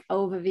quick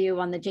overview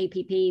on the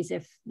JPPs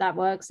if that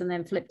works, and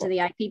then flip to the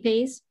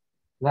IPPs.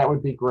 That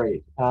would be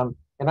great. And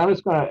I'm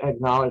just going to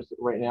acknowledge that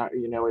right now,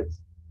 you know,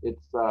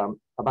 it's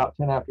about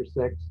 10 after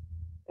 6,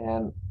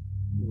 and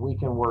we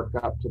can work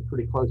up to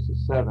pretty close to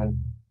 7,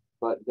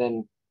 but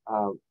then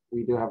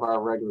we do have our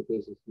regular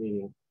business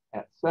meeting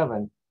at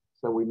 7,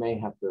 so we may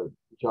have to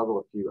juggle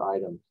a few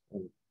items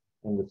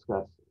and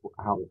discuss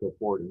how to go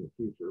forward in the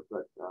future.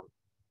 But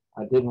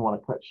I didn't want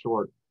to cut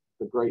short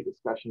the great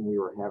discussion we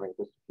were having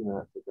just a few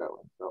minutes ago.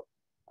 And so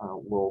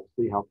we'll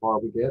see how far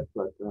we get,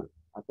 but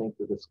I think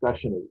the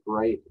discussion is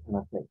great. And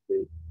I think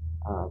the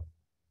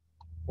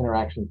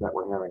interactions that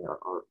we're having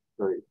are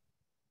very,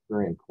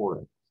 very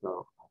important.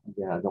 So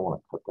again, I don't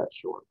want to cut that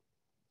short.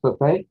 So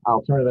Faye,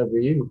 I'll turn it over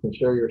to you. You can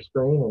share your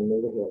screen and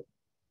move ahead.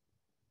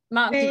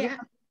 Mark,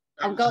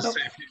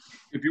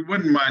 if you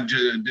wouldn't mind,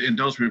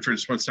 indulge me for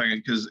just 1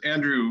 second, because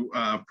Andrew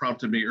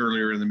prompted me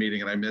earlier in the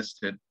meeting and I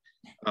missed it,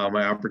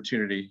 my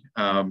opportunity.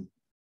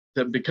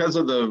 That because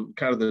of the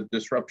kind of the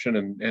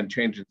disruption and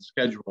change in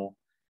schedule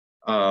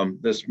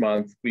this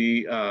month,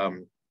 we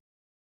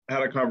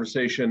had a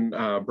conversation,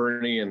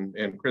 Bernie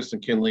and Kristen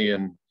Kinley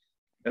and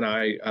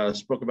I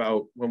spoke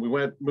about when we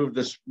moved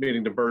this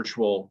meeting to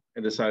virtual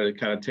and decided to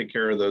kind of take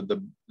care of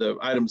the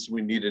items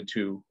we needed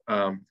to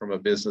from a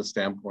business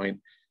standpoint.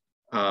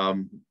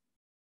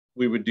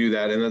 We would do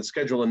that and then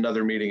schedule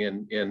another meeting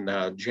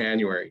in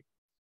January.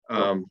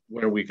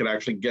 where we could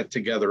actually get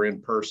together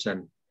in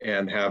person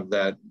and have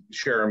that,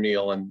 share a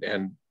meal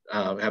and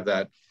have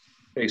that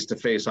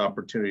face-to-face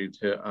opportunity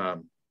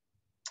to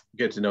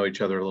get to know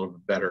each other a little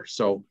bit better.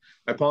 So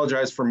I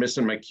apologize for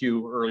missing my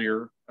cue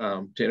earlier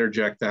to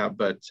interject that,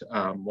 but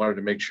wanted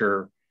to make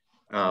sure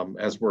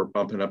as we're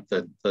bumping up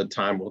the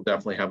time, we'll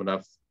definitely have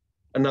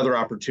another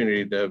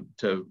opportunity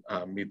to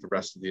meet the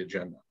rest of the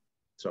agenda.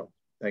 So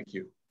thank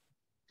you.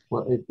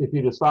 Well, if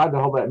you decide to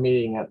hold that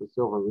meeting at the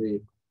Silver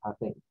Reef, I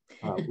think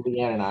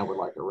Leanne and I would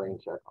like a rain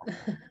check on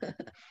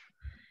that.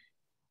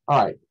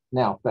 All right,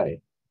 now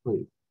Faye,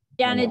 please.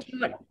 Jana, do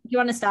you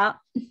want to start?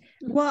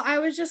 Well, I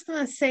was just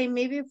going to say,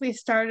 maybe if we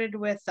started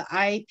with the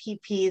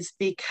IPPs,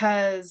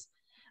 because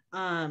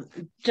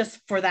just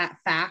for that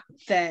fact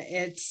that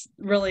it's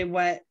really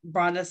what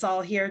brought us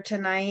all here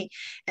tonight,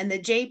 and the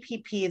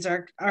JPPs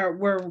are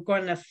we're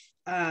going to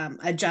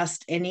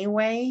adjust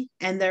anyway,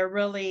 and they're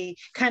really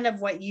kind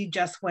of what you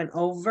just went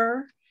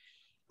over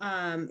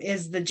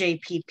is the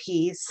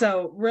JPP.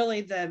 So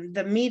really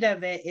the meat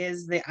of it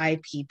is the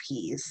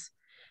IPPs.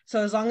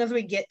 So as long as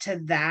we get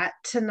to that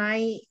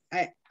tonight,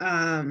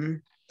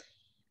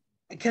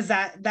 because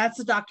that's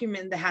a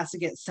document that has to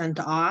get sent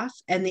off,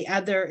 and the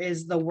other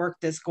is the work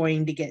that's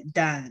going to get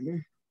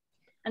done.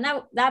 And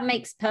that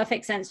makes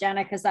perfect sense,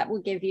 Jana, because that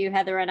will give you,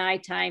 Heather and I,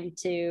 time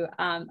to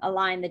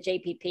align the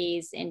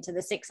JPPs into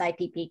the 6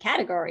 IPP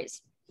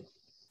categories.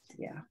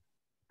 Yeah.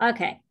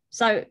 Okay.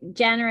 So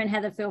Jana and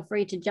Heather, feel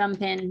free to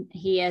jump in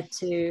here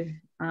to,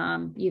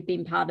 you've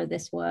been part of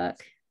this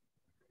work.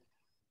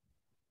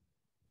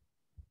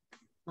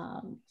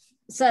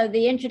 So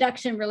the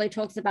introduction really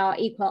talks about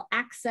equal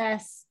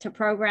access to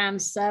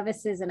programs,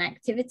 services, and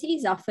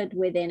activities offered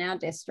within our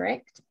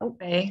district.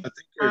 Okay.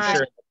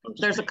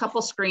 There's a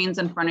couple screens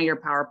in front of your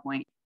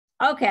PowerPoint.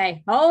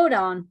 Okay, hold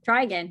on.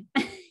 Try again.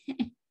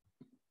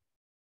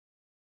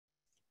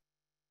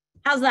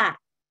 How's that?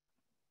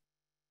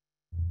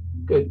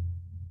 Good.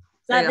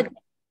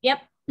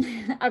 Yep.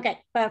 Okay,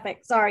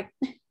 perfect. Sorry.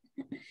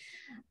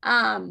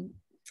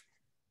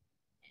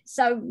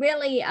 So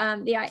really,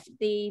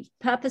 the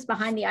purpose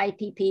behind the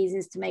IPPs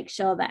is to make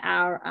sure that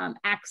our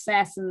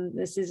access, and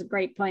this is a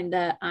great point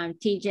that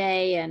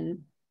TJ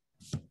and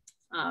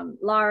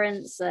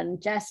Lawrence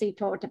and Jesse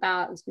talked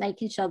about, is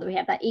making sure that we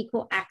have that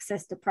equal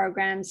access to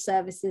programs,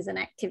 services, and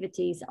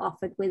activities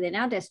offered within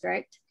our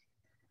district,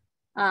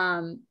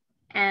 and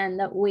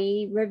that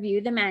we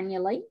review them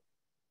annually.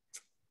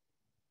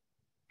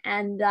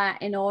 And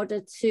that in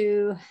order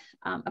to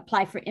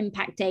apply for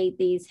impact aid,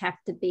 these have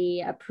to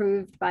be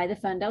approved by the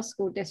Ferndale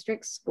School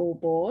District School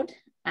Board.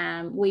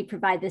 We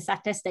provide this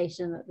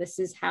attestation that this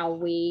is how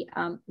we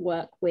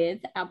work with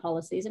our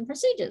policies and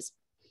procedures.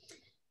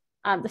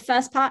 The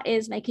first part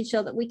is making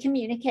sure that we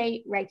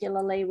communicate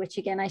regularly, which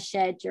again, I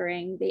shared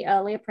during the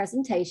earlier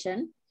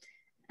presentation,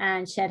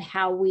 and shared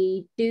how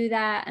we do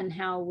that and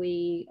how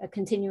we are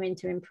continuing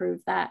to improve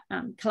that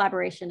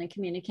collaboration and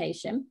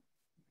communication.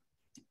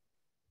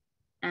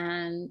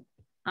 And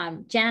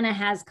Jana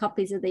has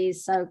copies of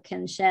these, so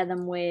can share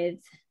them with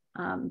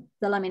the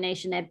Lummi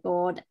Nation Ed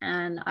Board,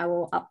 and I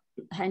will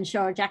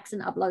ensure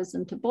Jackson uploads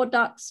them to board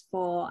docs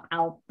for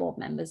our board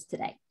members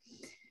today.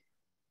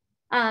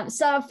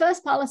 So our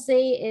first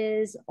policy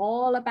is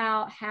all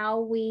about how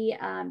we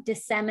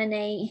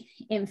disseminate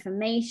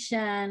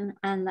information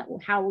and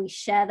how we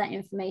share that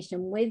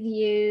information with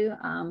you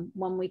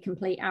when we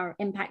complete our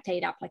impact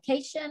aid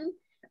application,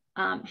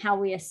 how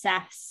we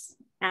assess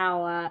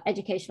our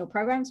educational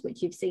programs,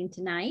 which you've seen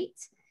tonight,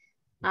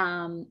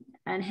 and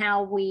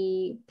how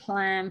we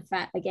plan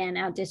for, again,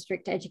 our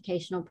district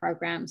educational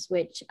programs,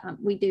 which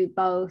we do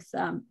both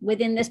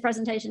within this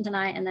presentation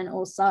tonight, and then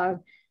also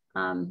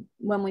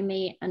when we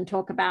meet and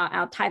talk about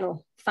our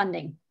title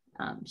funding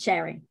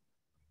sharing.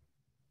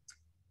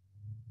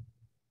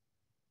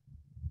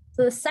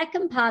 So the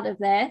second part of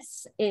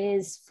this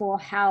is for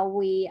how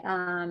we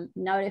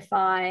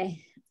notify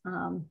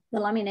the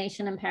Lummi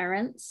Nation and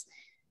parents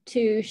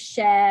to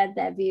share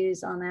their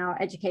views on our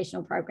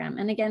educational program.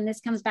 And again, this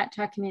comes back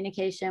to our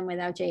communication with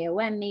our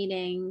JOM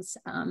meetings,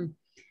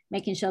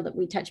 making sure that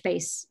we touch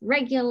base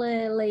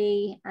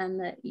regularly,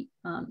 and that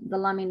the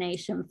Lummi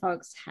Nation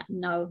folks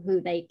know who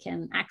they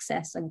can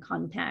access and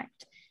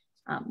contact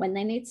when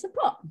they need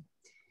support,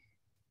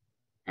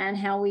 and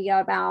how we go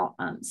about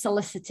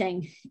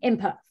soliciting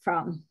input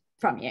from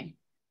you.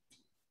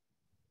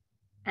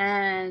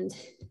 And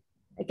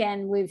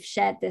again, we've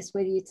shared this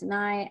with you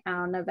tonight,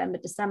 our November,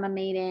 December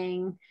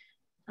meeting,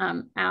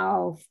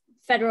 our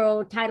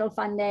federal title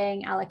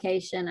funding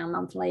allocation, our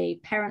monthly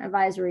parent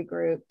advisory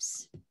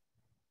groups.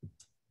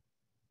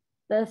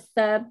 The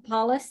third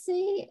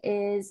policy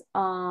is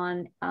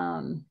on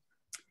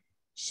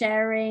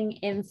sharing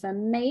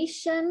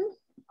information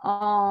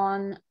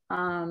on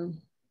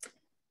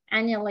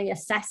annually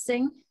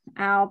assessing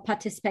our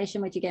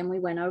participation, which again, we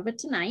went over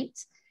tonight.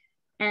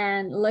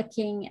 And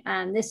looking,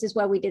 and this is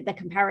where we did the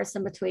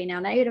comparison between our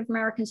Native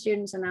American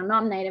students and our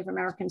non-Native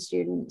American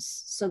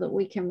students, so that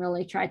we can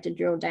really try to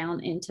drill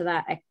down into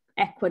that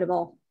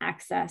equitable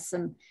access.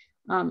 And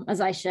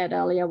As I shared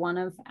earlier, one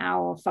of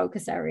our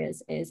focus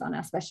areas is on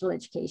our special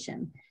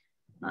education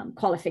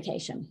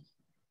qualification,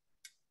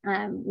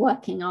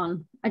 working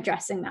on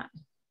addressing that.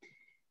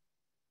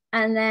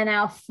 And then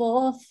our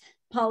fourth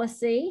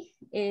policy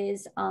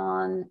is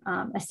on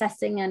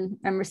assessing and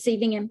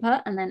receiving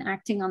input and then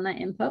acting on that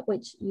input,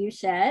 which you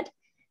shared,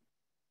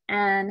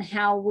 and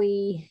how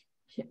we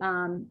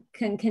can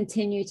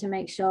continue to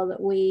make sure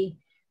that we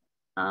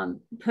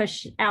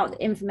push out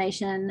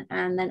information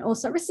and then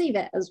also receive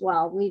it as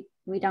well. We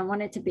don't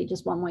want it to be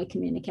just one-way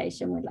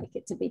communication. We'd like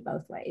it to be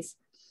both ways.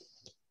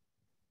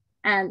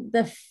 And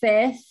the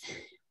fifth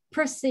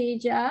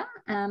procedure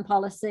and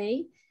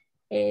policy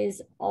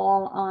is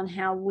all on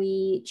how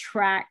we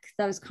track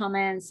those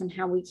comments and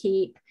how we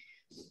keep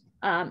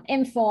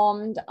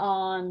informed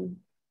on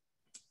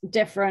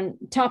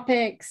different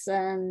topics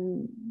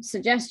and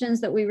suggestions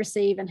that we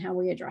receive and how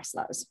we address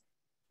those.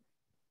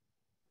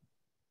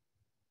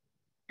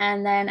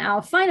 And then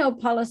our final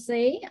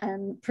policy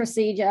and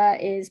procedure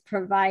is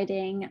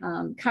providing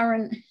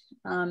current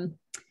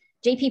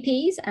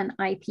JPPs and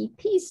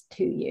IPPs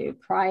to you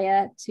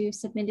prior to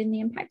submitting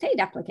the impact aid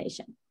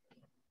application.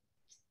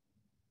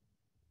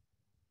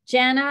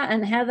 Jana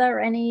and Heather,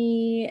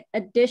 any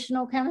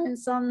additional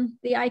comments on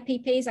the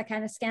IPPs? I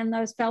kind of scanned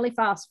those fairly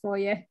fast for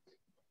you.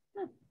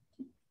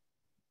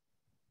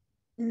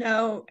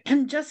 No,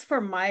 and just for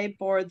my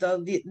board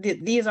though,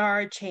 these are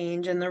a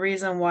change, and the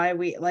reason why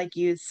we, like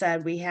you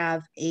said, we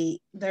have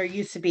 8, there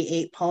used to be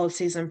 8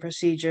 policies and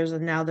procedures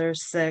and now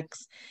there's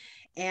 6.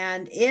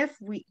 And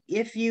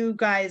if you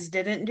guys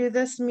didn't do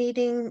this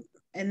meeting,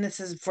 and this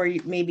is for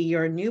maybe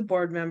your new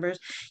board members,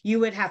 you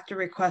would have to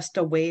request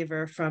a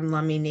waiver from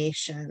Lummi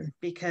Nation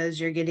because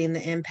you're getting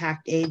the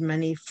impact aid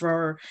money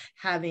for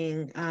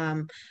having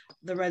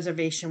the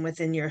reservation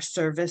within your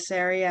service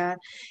area.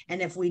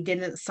 And if we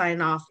didn't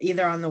sign off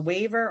either on the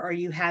waiver or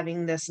you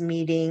having this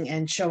meeting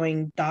and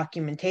showing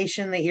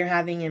documentation that you're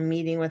having a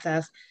meeting with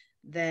us,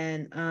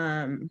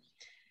 then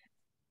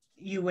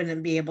you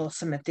wouldn't be able to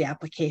submit the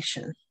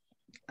application.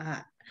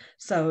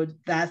 So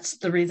that's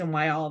the reason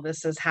why all of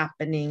this is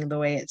happening the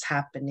way it's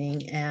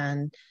happening.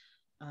 And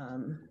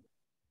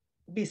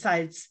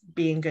besides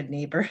being good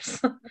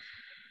neighbors.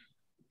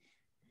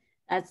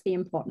 That's the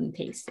important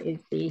piece, is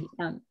the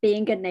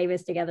being good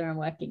neighbors together and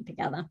working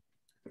together.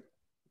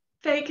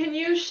 Faye, can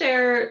you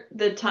share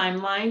the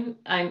timeline?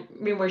 I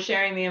mean, we're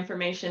sharing the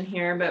information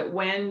here, but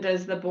when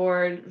does the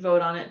board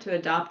vote on it to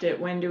adopt it?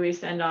 When do we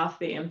send off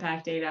the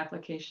impact aid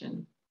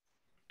application,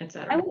 et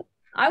cetera?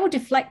 I will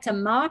deflect to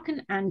Mark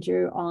and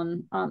Andrew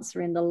on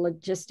answering the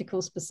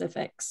logistical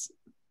specifics.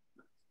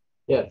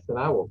 Yes, and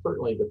I will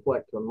certainly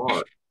deflect to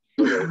Mark.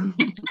 And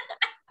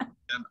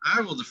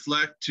I will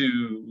deflect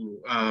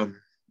to,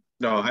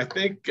 no, I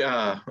think,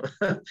 I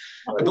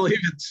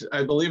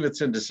believe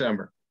it's in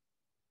December.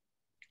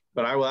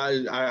 But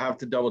I have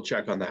to double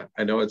check on that.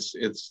 I know it's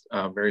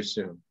very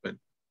soon, but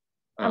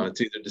it's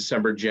either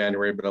December,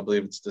 January, but I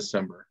believe it's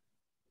December.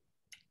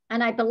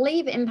 And I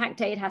believe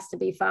impact aid has to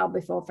be filed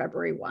before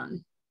February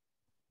 1.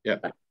 Yeah.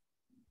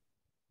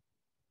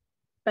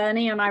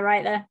 Bernie, am I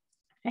right there?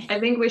 I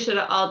think we should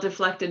have all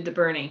deflected to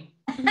Bernie.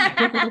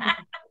 The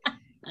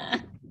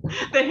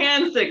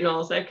hand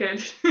signals, I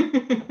could.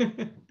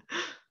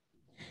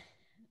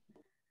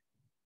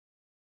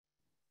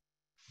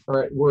 All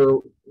right,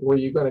 were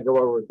you going to go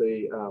over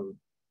the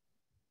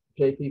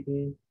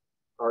JPP?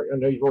 Or I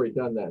know you've already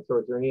done that. So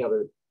is there any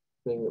other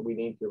thing that we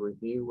need to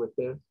review with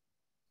this?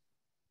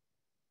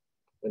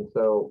 And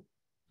so,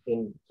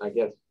 I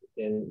guess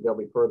there'll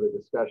be further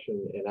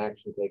discussion and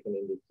action taken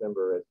in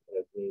December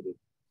as needed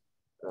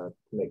to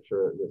make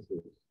sure that this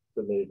is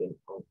submitted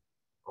on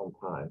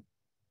time.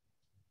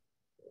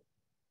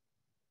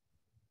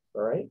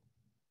 All right.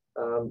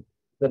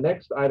 The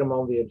next item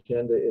on the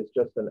agenda is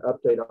just an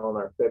update on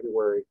our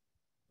February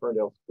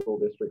Ferndale School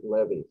District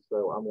levy.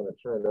 So I'm going to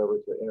turn it over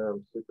to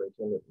Interim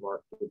Superintendent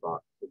Mark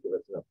Dubach to give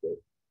us an update.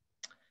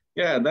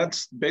 Yeah,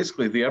 that's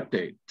basically the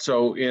update.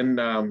 So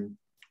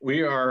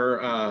we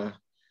are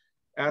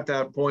at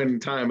that point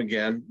in time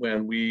again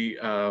when we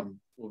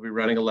will be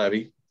running a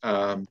levy.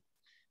 I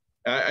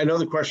know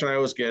the question I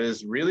always get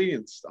is, really,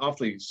 it's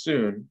awfully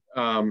soon,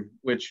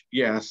 which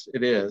yes,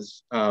 it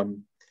is.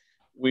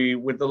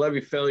 With the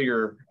levy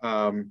failure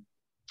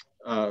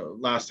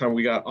last time,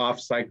 we got off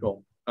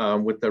cycle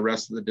with the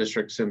rest of the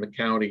districts in the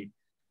county.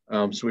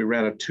 So we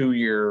ran a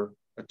two-year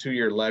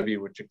levy,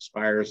 which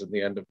expires at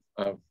the end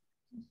of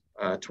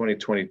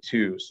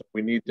 2022. So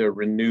we need to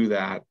renew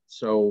that.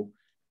 So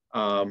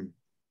we'll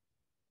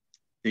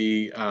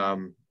be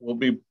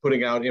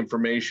putting out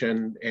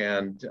information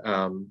and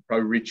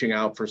probably reaching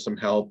out for some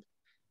help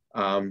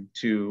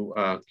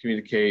to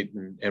communicate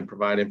and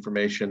provide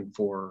information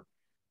for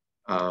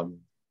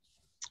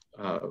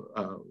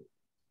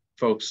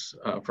folks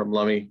from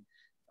Lummi,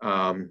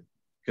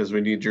 because we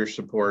need your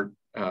support,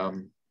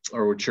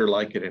 or would sure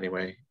like it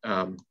anyway,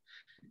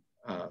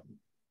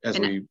 as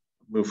we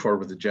move forward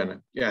with the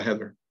agenda. Yeah,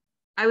 Heather.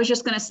 I was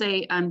just going to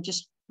say,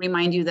 just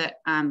remind you that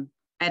I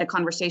had a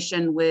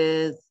conversation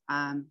with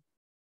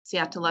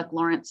Siatalek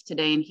Lawrence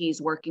today, and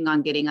he's working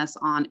on getting us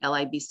on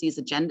LIBC's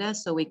agenda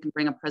so we can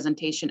bring a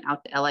presentation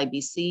out to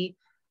LIBC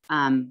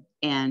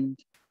and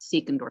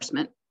seek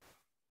endorsement.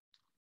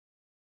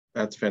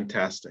 That's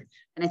fantastic.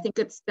 And I think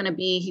it's going to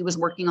be, he was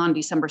working on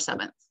December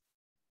 7th.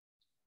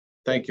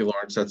 Thank you,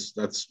 Lawrence.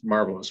 That's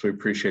marvelous. We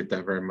appreciate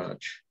that very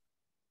much.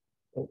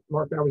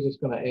 Mark, I was just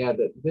going to add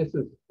that this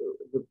is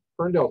the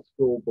Ferndale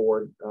School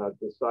Board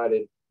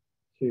decided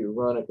to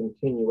run a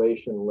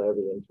continuation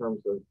levy in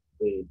terms of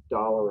the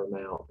dollar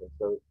amount. And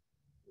so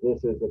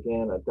this is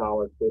again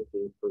 $1.50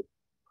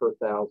 per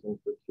thousand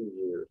for 2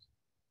 years.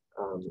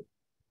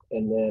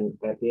 And then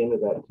at the end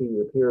of that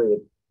 2-year period,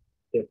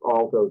 if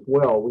all goes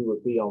well, we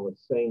would be on the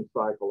same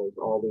cycle as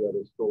all the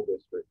other school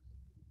districts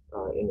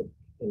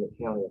in the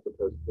county as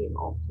opposed to being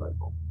off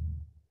cycle.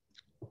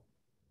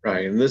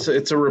 Right, and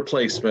it's a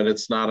replacement.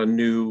 It's not a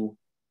new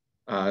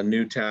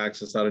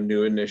tax. It's not a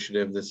new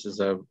initiative. This is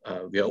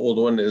the old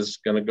one is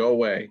going to go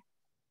away.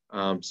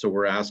 So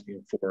we're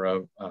asking for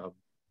a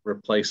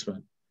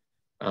replacement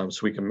so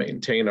we can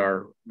maintain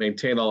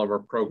all of our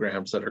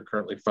programs that are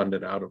currently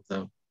funded out of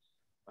the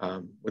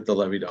with the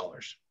levy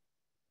dollars.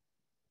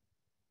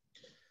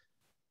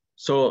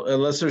 So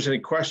unless there's any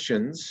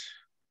questions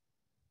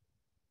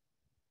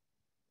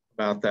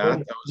about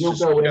that, you'll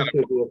go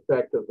into the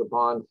effect of the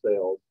bond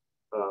sales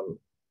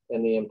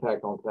and the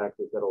impact on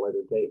taxes at a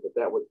later date, but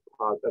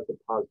that's a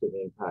positive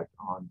impact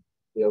on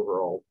the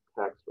overall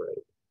tax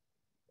rate.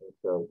 And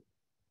so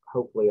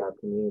hopefully our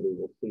community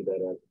will see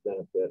that as a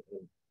benefit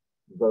and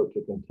vote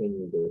to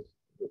continue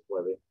this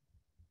levy.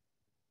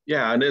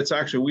 Yeah, and it's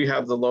actually, we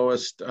have the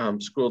lowest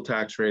school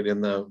tax rate in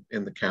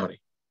the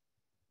county.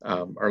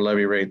 Our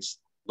levy rate's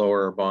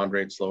lower, our bond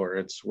rate's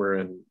lower.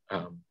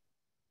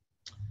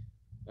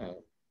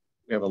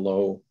 We have a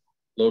low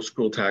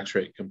school tax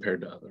rate compared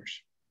to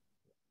others.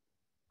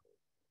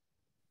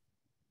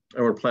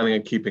 And we're planning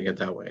on keeping it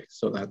that way.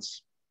 So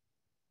that's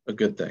a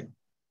good thing.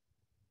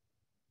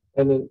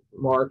 And then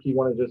Mark, you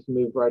want to just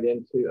move right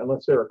into,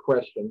 unless there are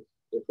questions,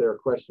 if there are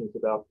questions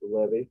about the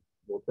levy,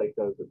 we'll take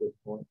those at this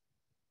point.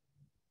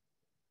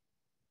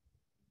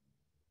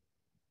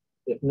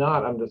 If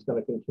not, I'm just going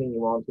to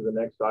continue on to the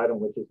next item,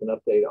 which is an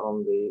update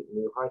on the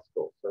new high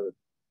school. So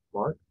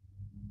Mark?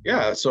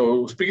 Yeah,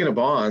 so speaking of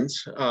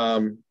bonds,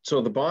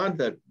 so the bond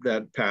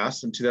that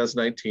passed in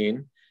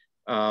 2019,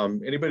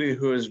 anybody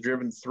who has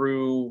driven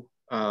through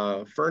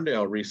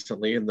Ferndale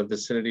recently in the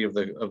vicinity of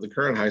the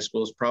current high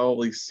school has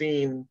probably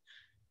seen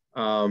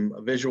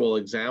a visual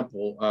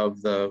example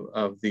of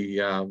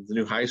the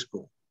new high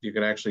school. You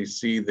can actually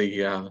see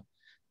the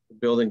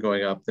building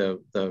going up,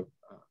 the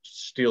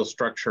steel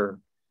structure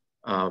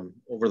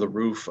over the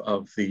roof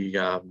of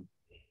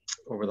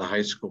over the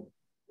high school.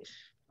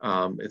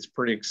 It's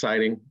pretty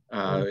exciting.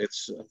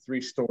 It's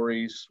 3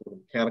 stories with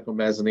mechanical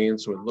mezzanine,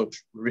 so it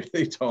looks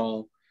really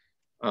tall.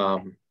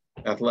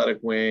 Athletic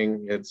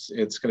wing. It's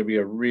going to be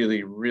a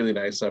really, really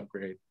nice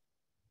upgrade.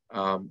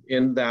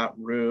 In that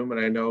room, and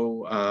I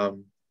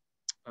know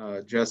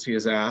Jesse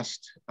has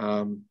asked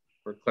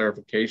for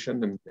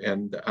clarification,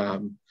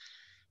 and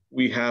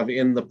we have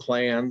in the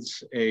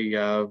plans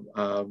a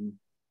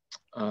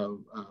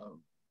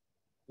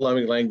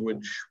Loving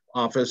Language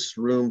office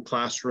room,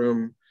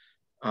 classroom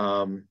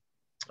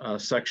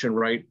section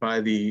right by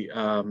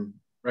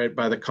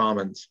the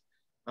commons.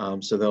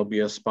 So there'll be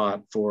a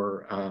spot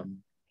for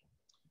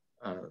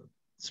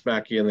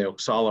SPACI and the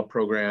Oksala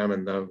program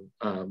and the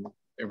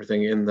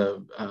everything in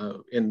the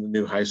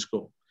new high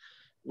school.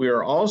 We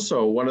are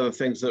also, one of the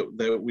things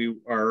that we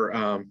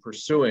are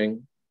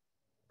pursuing,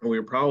 and we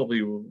will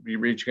probably be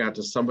reaching out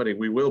to somebody.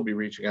 We will be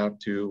reaching out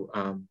to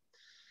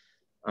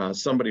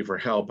somebody for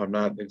help. I'm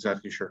not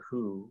exactly sure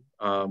who.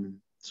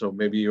 So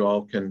maybe you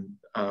all can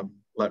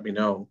let me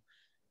know.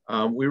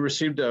 We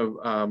received a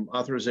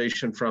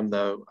authorization from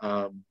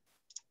the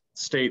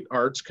State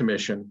Arts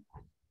Commission,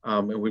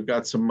 and we've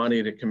got some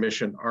money to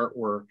commission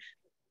artwork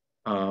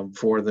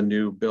for the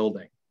new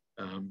building.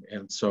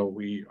 And so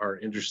we are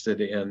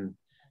interested in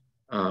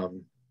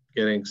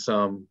getting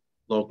some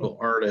local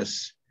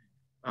artists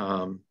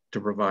to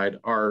provide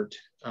art,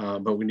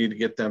 but we need to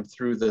get them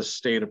through the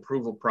state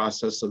approval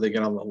process so they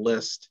get on the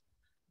list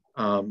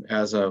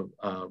as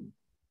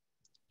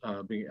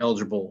being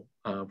eligible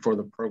for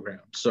the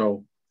program.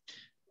 So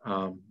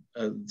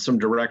some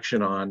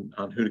direction on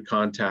who to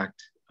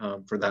contact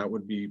for that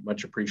would be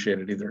much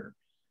appreciated, either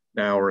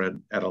now or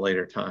at a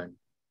later time.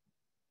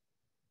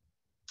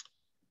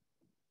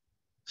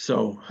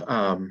 So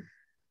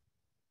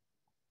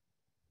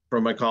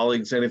from my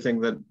colleagues,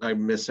 anything that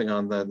I'm missing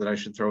on that I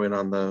should throw in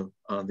on the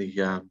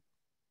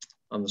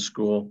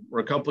school? We're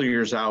a couple of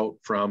years out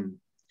from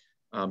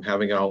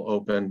having it all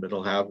open, but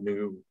it'll have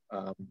new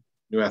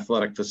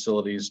athletic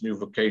facilities, new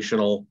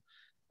vocational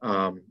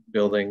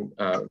building,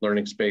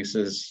 learning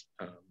spaces.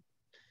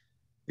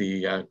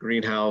 The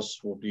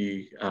greenhouse will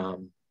be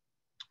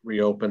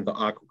reopened. The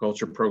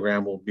aquaculture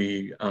program will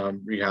be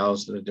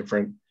rehoused in a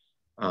different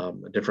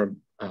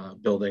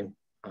building.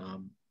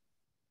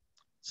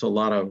 So a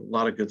lot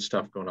of good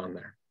stuff going on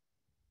there.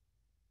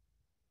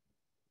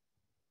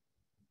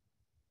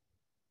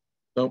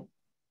 Nope.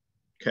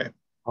 Okay.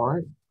 All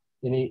right.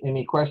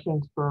 Any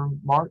questions for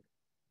Mark?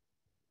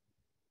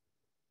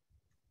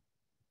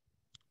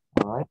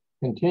 All right.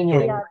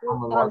 Continuing. Yeah,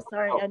 oh,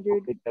 sorry,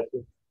 Andrew.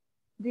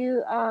 Do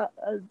you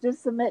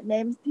just submit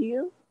names to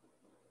you?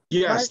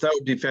 Yes, Mark? that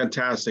would be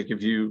fantastic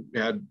if you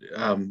had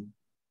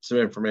some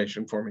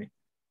information for me.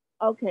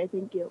 Okay,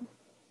 thank you.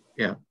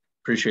 Yeah,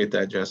 appreciate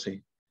that,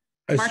 Jesse.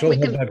 I still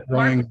have that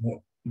drawing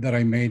that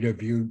I made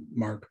of you,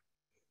 Mark.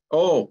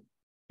 Oh,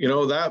 you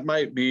know, that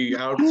might be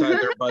outside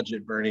their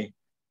budget, Bernie.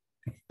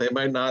 They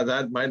might not,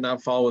 that might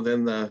not fall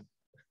within the,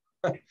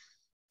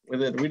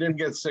 within, we didn't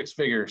get 6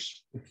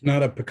 figures. It's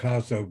not a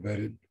Picasso, but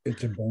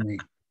it's a Bernie.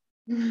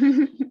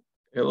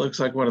 It looks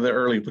like one of the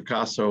early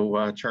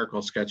Picasso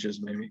charcoal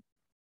sketches, maybe.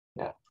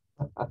 Yeah.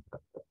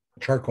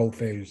 Charcoal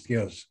phase,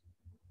 yes.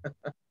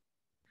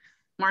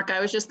 Mark, I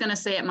was just going to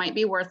say it might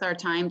be worth our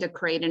time to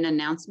create an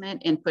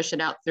announcement and push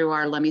it out through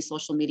our Lummi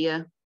social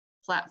media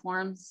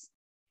platforms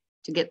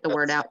to get the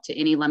word out to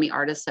any Lummi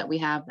artists that we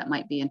have that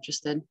might be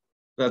interested.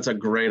 That's a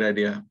great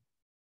idea.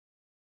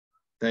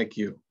 Thank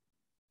you.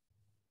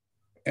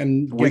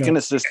 And we can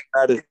assist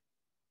that as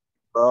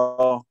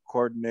well,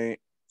 coordinate.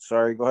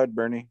 Sorry, go ahead,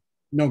 Bernie.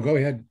 No, go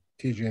ahead,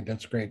 TJ.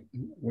 That's great.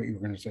 What you were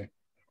going to say.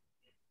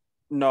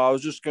 No, I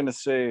was just going to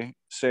say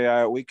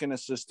we can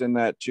assist in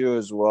that too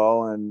as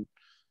well, and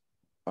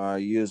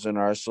using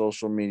our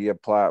social media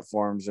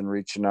platforms and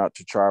reaching out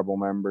to tribal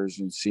members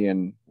and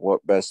seeing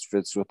what best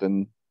fits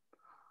within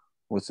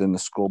the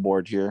school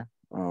board here.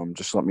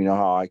 Just let me know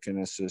how I can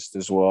assist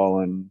as well.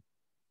 And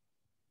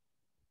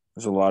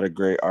there's a lot of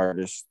great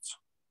artists.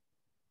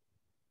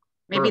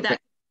 Maybe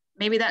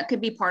that could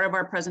be part of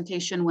our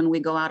presentation when we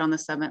go out on the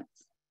 7th,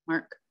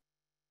 Mark.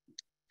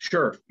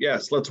 Sure.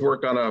 Yes. Let's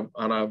work on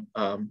a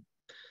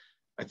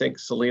I think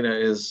Selena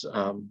is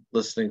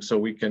listening, so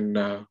we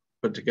can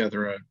put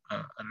together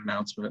an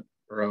announcement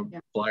or a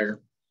flyer,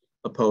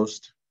 a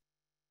post.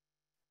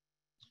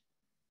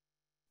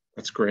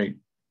 That's great.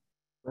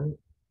 Right.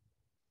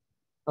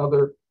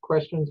 Other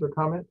questions or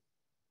comments?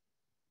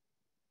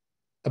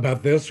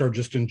 About this or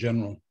just in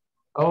general?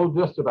 Oh,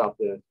 just about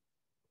this.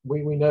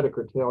 We know to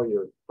curtail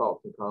your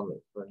thoughts and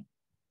comments,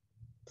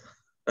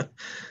 right?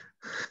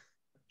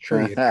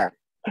 Sure,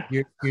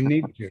 you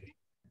need to.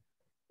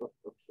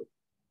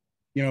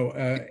 You know,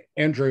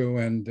 Andrew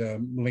and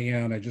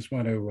Leanne, I just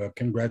want to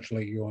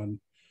congratulate you on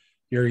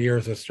your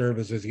years of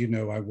service. As you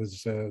know, I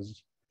was a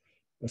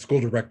school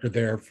director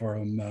there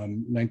from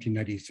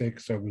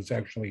 1996. I was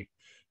actually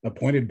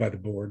appointed by the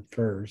board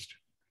first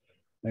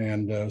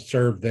and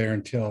served there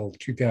until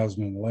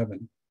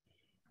 2011.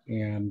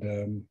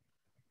 And,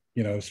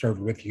 you know, served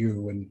with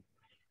you and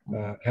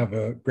have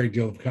a great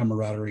deal of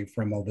camaraderie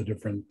from all the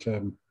different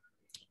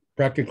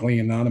practically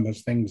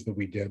anonymous things that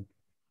we did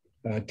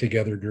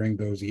together during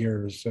those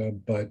years.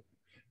 But,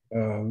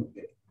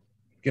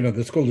 you know,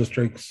 the school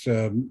districts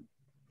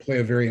play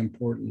a very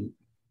important,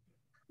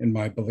 in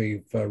my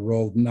belief,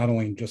 role, not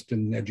only just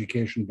in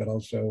education, but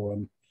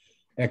also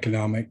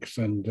economics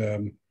and,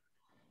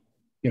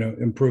 you know,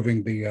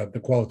 improving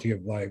the quality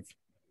of life.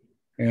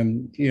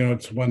 And, you know,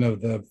 it's one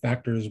of the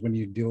factors when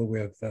you deal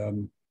with,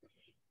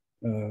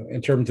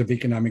 in terms of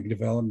economic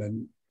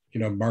development, you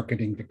know,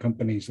 marketing to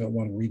companies that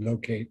want to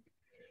relocate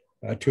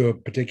to a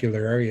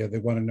particular area. They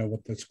want to know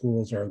what the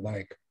schools are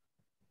like.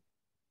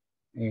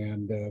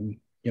 And,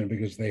 you know,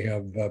 because they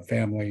have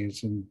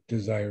families and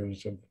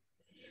desires of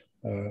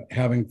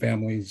having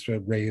families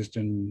raised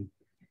in,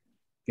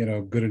 you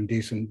know, good and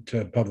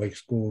decent public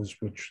schools,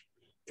 which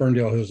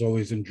Ferndale has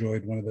always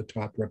enjoyed one of the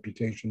top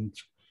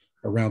reputations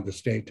around the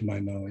state, to my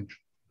knowledge.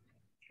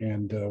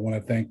 And I want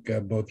to thank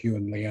both you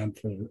and Leanne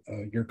for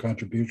your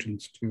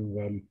contributions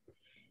to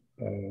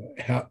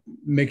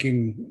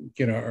making,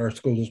 you know, our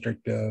school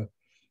district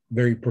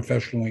very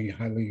professionally,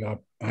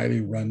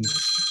 highly run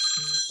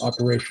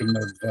operation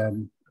of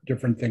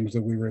different things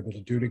that we were able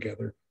to do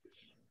together,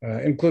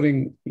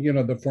 including, you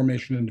know, the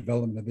formation and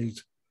development of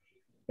these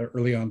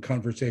early on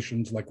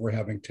conversations like we're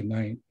having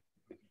tonight.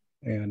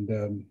 And,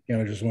 you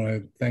know, I just want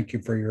to thank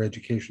you for your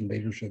education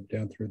leadership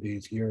down through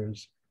these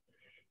years.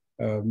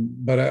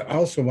 But I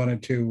also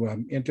wanted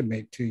to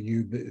intimate to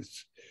you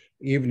this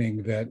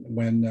evening that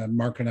when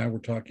Mark and I were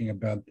talking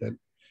about that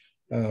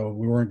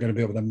we weren't going to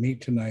be able to meet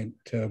tonight,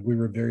 we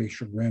were very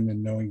chagrined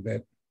in knowing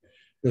that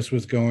this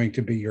was going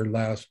to be your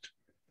last,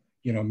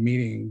 you know,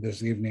 meeting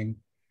this evening.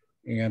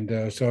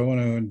 And so I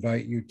want to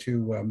invite you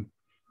to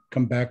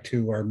come back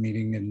to our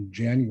meeting in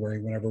January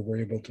whenever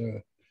we're able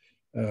to,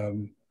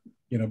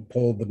 you know,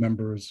 poll the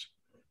members,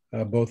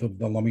 both of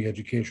the Lummi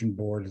Education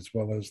Board as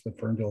well as the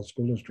Ferndale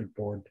School District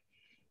Board,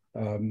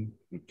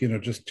 you know,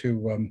 just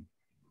to,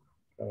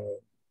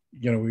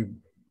 you know, we've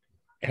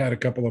had a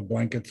couple of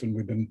blankets and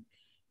we've been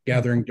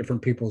gathering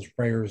different people's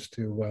prayers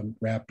to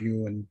wrap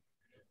you and,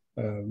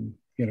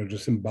 you know,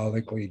 just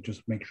symbolically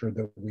just make sure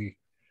that we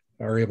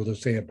are able to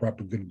say a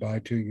proper goodbye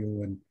to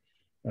you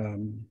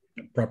and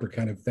proper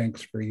kind of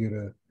thanks for you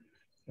to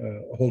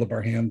hold up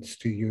our hands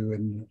to you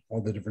and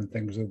all the different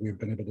things that we've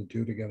been able to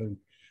do together.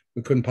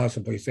 We couldn't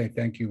possibly say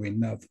thank you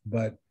enough,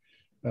 but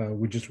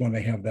we just want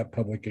to have that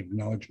public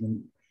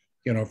acknowledgement,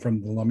 you know,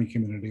 from the Lummi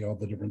community, all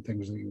the different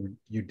things that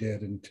you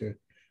did, and to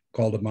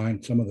call to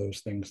mind some of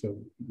those things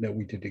that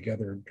we did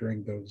together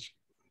during those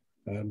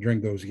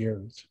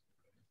years.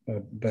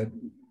 But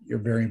you're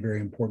very, very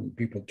important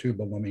people to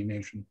the Lummi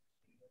Nation.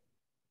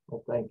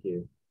 Well, thank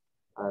you.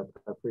 I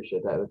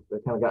appreciate that.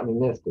 It kind of got me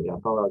misty. I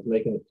thought I was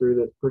making it through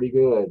this pretty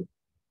good,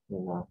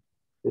 and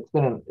it's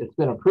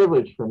been a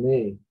privilege for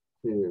me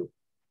to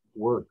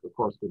work, of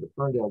course, with the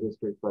Ferndale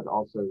district, but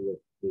also with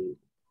the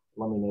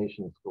Lummi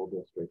Nation School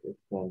District.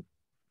 It's been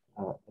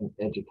an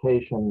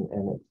education,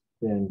 and it's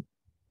been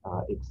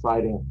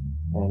exciting,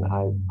 and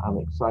I'm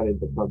excited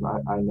because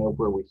I know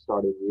where we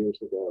started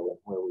years ago and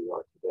where we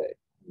are today.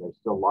 And there's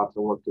still lots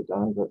of work to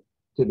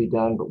be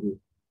done, but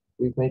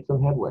we've made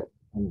some headway,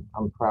 and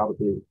I'm proud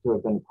to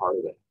have been part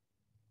of it.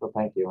 So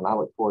thank you, and I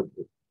look forward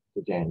to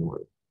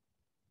January.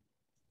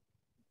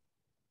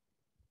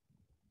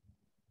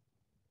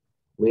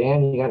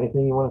 Leanne, you got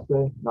anything you want to say?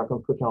 I'm not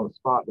going to put you on the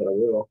spot, but I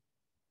will.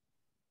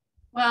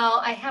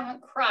 Well, I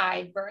haven't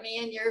cried, Bernie,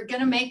 and you're going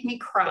to make me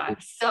cry.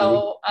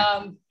 So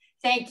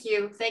thank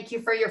you. Thank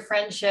you for your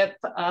friendship.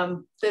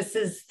 This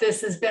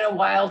has been a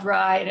wild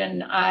ride,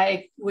 and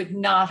I would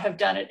not have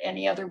done it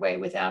any other way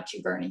without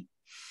you, Bernie.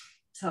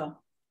 So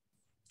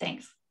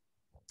thanks.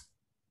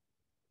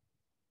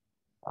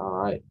 All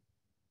right.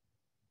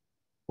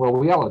 Well,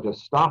 we ought to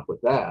just stop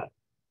with that,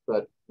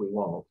 but we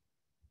won't.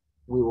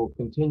 We will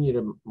continue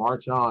to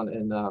march on,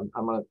 and I'm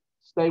going to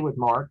stay with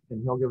Mark,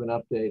 and he'll give an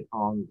update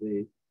on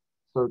the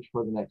search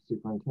for the next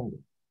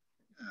superintendent.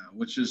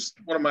 Which is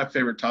one of my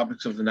favorite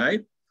topics of the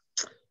night.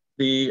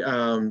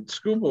 The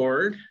school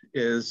board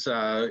is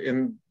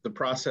in the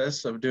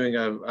process of doing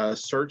a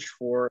search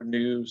for a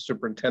new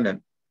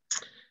superintendent,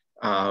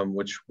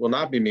 which will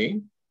not be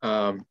me.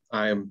 I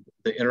am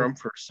the interim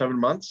for 7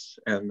 months,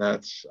 and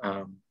that's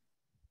it.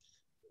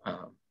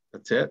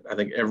 I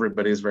think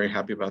everybody is very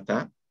happy about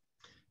that.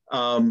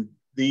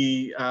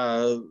 They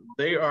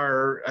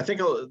are, I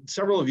think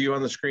several of you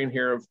on the screen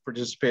here have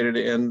participated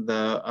in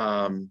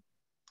the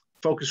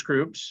focus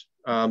groups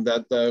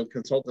that the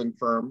consultant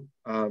firm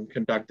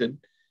conducted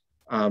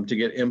to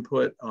get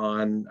input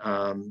on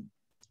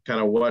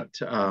kind of what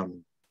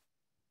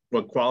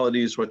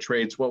qualities, what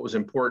traits, what was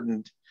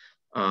important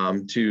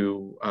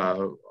to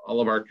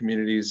all of our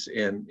communities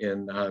in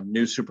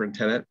new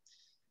superintendent.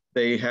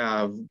 They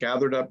have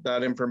gathered up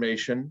that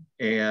information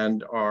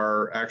and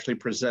are actually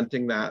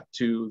presenting that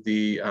to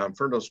the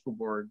Ferndale School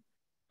Board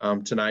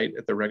tonight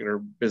at the regular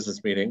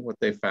business meeting, what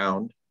they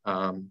found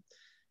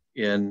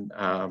in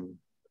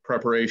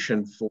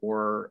preparation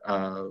for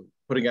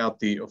putting out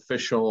the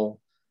official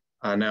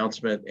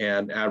announcement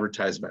and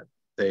advertisement.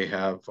 They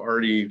have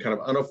already kind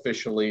of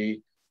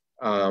unofficially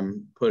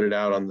put it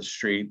out on the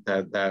street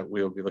that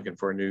we'll be looking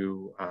for a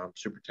new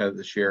superintendent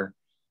this year.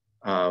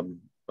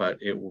 But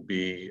it will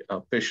be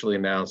officially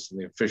announced, and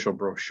the official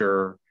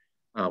brochure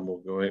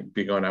will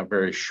be going out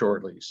very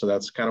shortly. So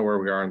that's kind of where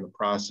we are in the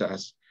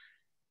process.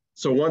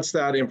 So once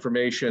that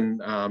information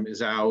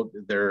is out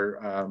there,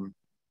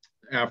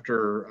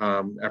 after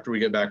we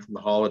get back from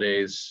the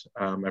holidays,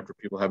 after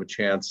people have a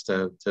chance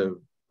to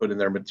put in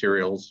their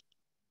materials,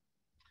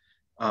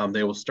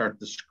 they will start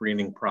the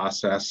screening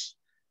process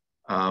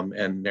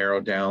and narrow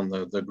down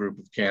the group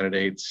of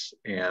candidates,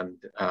 and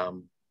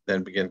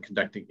then begin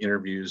conducting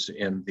interviews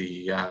in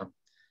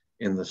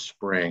the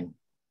spring,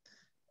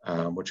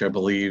 which I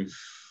believe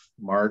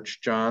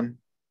March, John?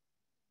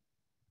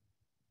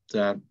 Is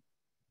that?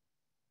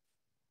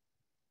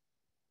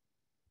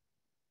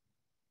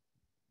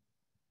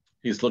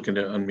 He's looking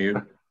to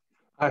unmute.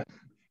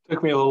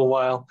 Took me a little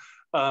while.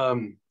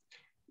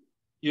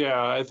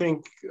 Yeah, I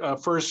think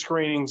first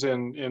screenings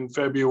in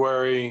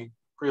February,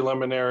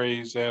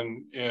 preliminaries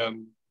in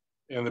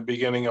the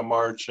beginning of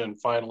March, and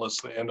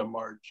finalists the end of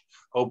March,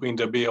 hoping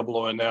to be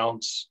able to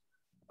announce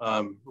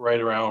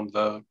right around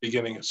the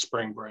beginning of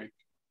spring break.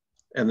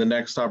 And the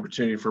next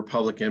opportunity for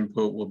public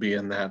input will be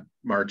in that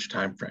March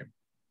timeframe,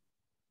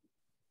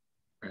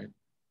 right?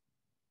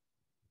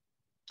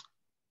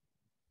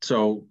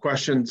 So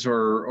questions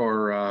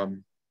or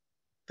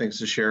things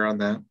to share on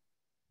that?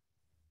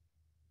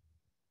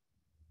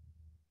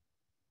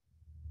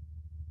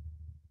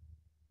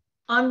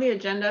 On the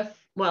agenda,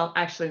 well,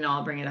 actually, no,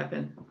 I'll bring it up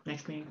in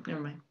next meeting.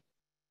 Never mind.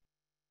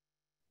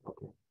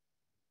 Okay.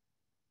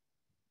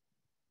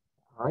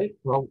 All right.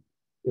 Well,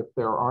 if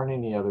there aren't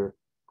any other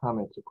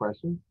comments or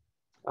questions,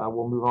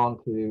 we'll move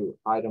on to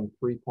item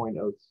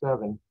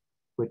 3.07,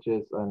 which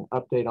is an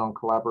update on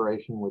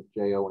collaboration with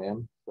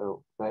JOM.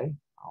 So, Faye,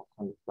 I'll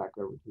turn this back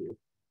over to you.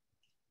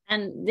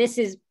 And this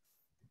is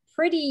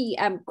pretty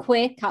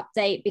quick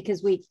update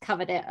because we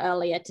covered it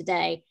earlier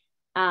today.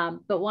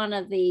 But one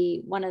of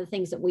the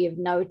things that we have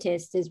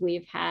noticed is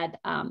we've had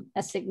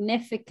a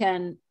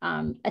significant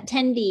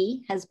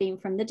attendee has been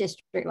from the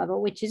district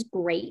level, which is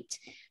great.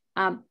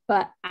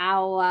 But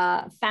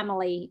our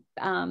family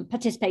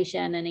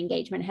participation and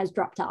engagement has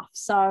dropped off.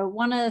 So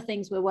one of the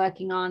things we're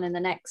working on in the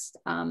next,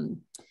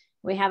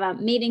 we have a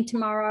meeting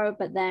tomorrow,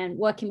 but then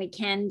working with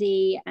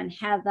Candy and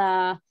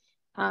Heather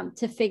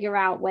to figure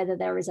out whether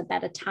there is a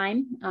better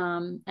time,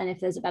 and if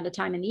there's a better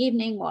time in the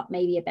evening, what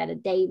maybe a better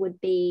day would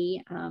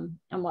be, and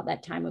what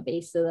that time would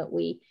be, so that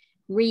we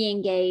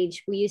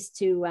re-engage. We used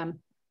to,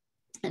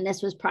 and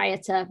this was prior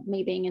to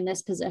me being in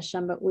this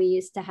position, but we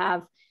used to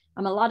have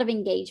a lot of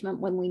engagement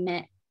when we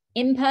met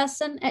in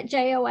person at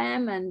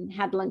JOM and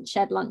had lunch,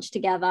 shared lunch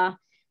together,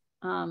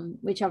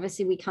 which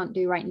obviously we can't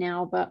do right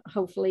now, but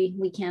hopefully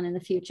we can in the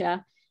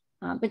future.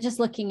 But just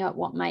looking at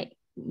what might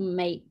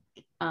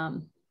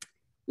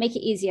make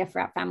it easier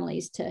for our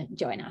families to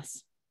join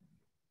us.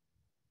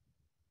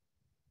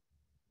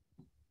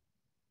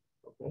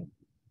 Okay.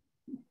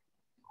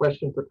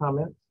 Questions or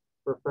comments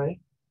for Faye?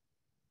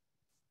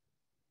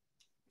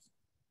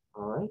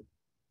 All right.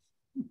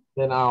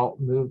 Then I'll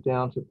move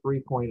down to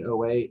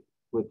 3.08,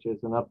 which is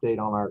an update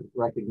on our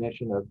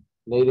recognition of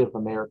Native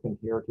American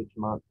Heritage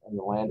Month and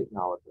the land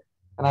acknowledgement.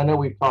 And I know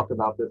we've talked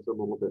about this a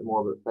little bit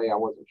more, but Faye, I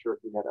wasn't sure if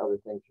you had other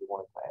things you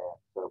wanted to add.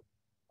 So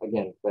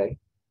again, Faye.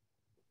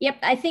 Yep,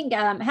 I think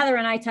Heather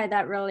and I tied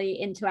that really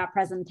into our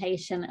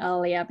presentation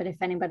earlier, but if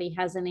anybody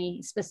has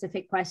any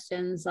specific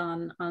questions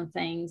on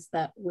things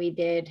that we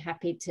did,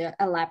 happy to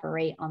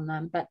elaborate on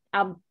them. But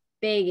our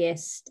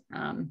biggest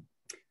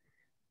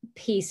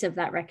piece of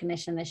that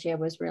recognition this year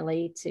was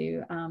really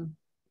to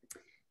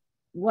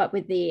work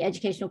with the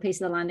educational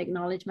piece of the land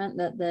acknowledgement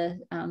that the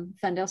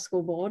Ferndale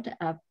School Board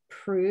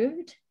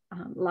approved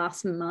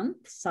last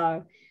month.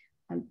 So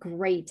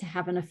great to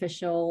have an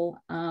official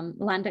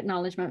land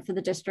acknowledgement for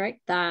the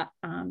district that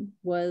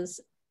was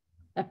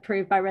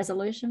approved by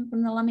resolution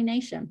from the Lummi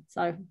Nation.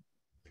 So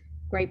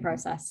great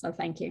process. So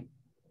thank you.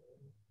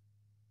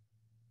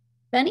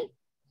 Benny?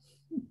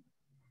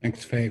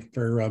 Thanks, Faye,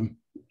 for,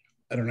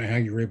 I don't know how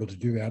you were able to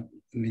do that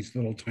in these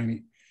little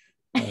tiny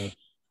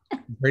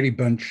Brady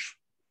Bunch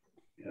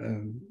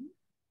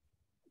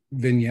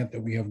vignette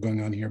that we have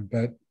going on here.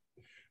 But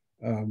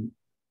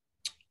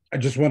I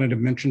just wanted to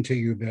mention to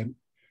you that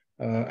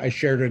I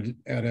shared it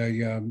at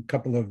a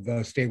couple of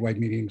statewide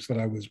meetings that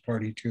I was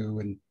party to,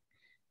 and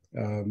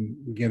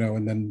you know,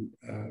 and then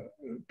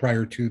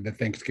prior to the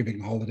Thanksgiving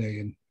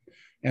holiday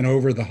and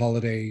over the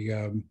holiday,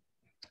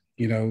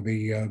 you know,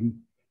 the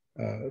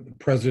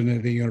president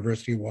of the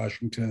University of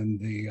Washington,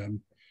 the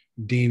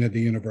dean of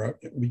the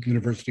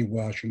University of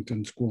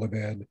Washington School of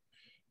Ed,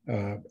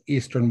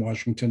 Eastern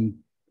Washington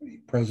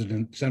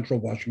president, Central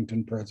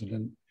Washington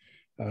president,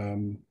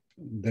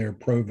 their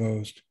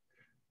provost,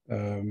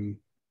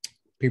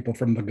 people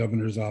from the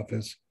governor's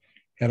office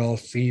had all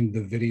seen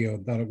the video,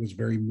 thought it was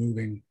very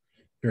moving,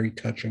 very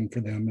touching for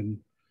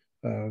them.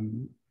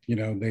 And, you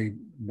know, they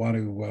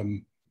wanted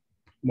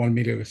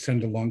me to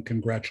send along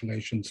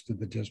congratulations to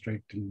the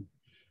district and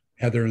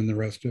Heather and the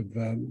rest of,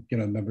 you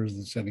know, members of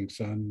the Setting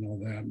Sun and all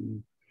that.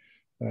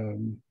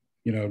 And,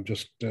 you know,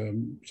 just,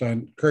 so I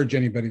encourage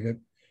anybody that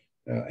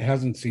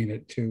hasn't seen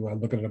it to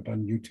look it up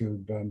on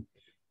YouTube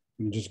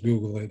and just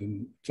Google it,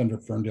 and it's under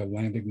Ferndale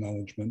Land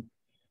Acknowledgement.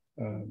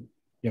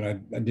 You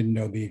know, I didn't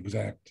know the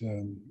exact,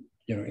 you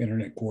know,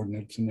 internet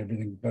coordinates and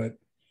everything, but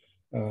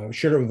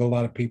shared it with a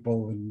lot of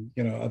people, and,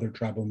 you know, other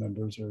tribal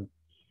members are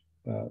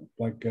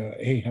like,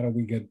 hey, how do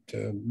we get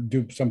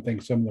do something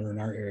similar in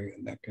our area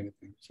and that kind of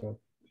thing. So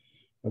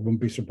I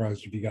wouldn't be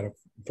surprised if you got a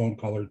phone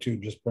call or two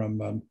just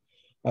from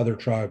other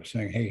tribes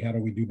saying, hey, how do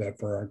we do that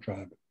for our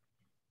tribe?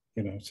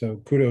 You know, so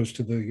kudos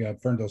to the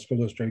Ferndale School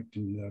District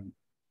and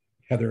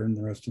Heather and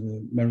the rest of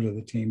the members of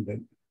the team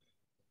that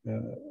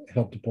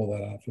helped to pull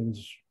that off. It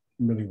was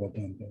really well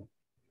done, though.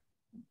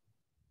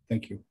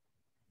 Thank you.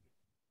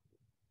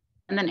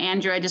 And then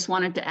Andrew, I just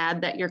wanted to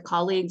add that your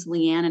colleagues,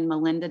 Leanne and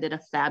Melinda, did a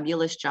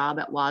fabulous job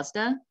at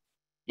WASDA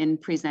in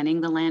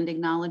presenting the land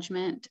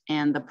acknowledgement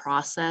and the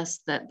process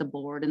that the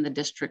board and the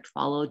district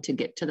followed to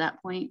get to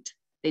that point.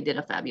 They did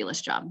a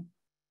fabulous job.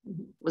 It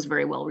was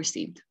very well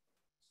received.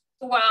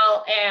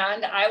 Well,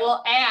 and I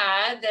will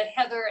add that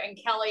Heather and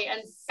Kelly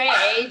and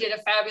Faye did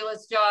a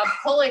fabulous job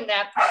pulling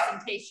that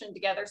presentation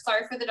together.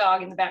 Sorry for the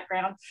dog in the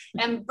background.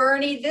 And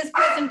Bernie, this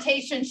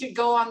presentation should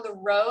go on the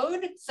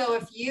road. So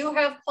if you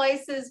have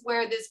places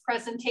where this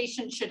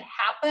presentation should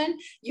happen,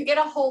 you get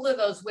a hold of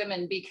those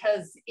women,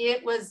 because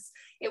it was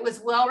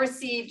well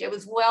received. It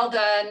was well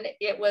done.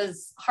 It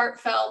was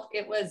heartfelt.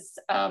 It was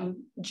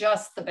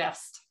just the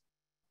best.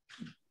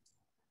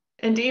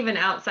 And even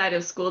outside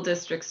of school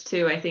districts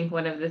too, I think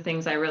one of the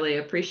things I really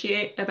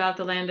appreciate about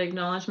the land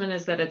acknowledgement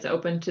is that it's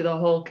open to the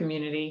whole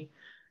community,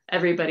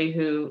 everybody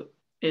who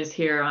is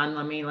here on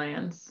Lummi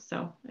lands.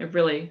 So I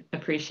really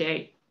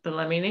appreciate the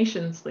Lummi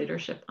Nation's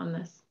leadership on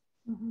this.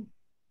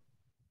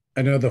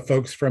 I know the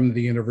folks from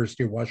the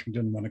University of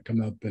Washington want to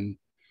come up and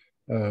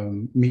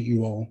meet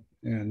you all.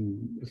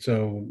 And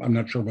so I'm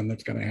not sure when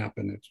that's going to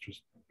happen. It's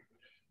just,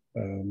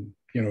 you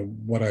know,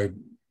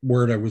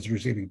 word I was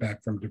receiving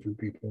back from different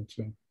people.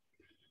 So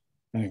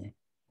anyway,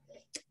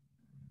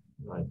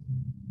 right.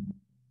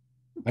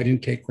 I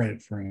didn't take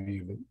credit for any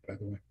of it, by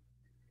the way.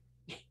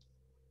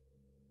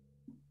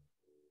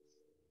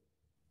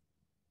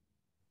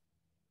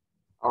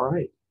 All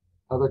right.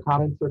 Other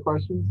comments or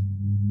questions?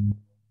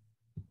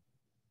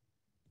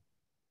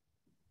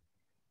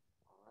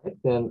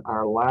 then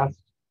our last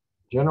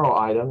general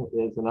item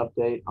is an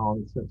update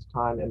on since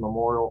time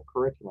immemorial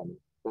curriculum.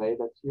 Faye,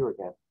 that's you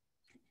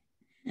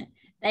again.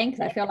 Thanks.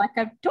 I feel like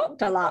I've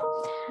talked a lot.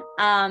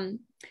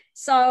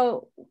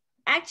 So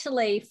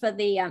actually for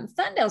the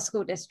Ferndale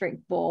School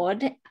District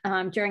Board,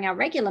 during our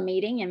regular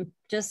meeting in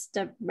just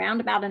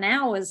around about an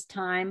hour's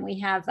time, we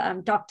have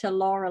Dr.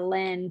 Laura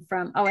Lynn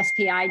from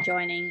OSPI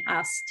joining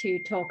us to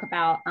talk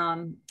about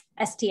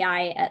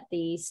STI at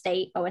the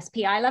state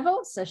OSPI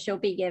level. So she'll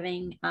be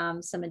giving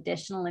some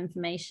additional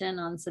information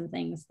on some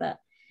things that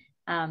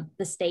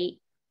the state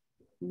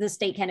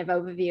kind of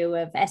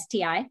overview of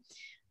STI.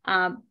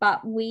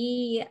 But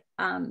we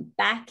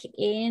back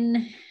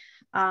in,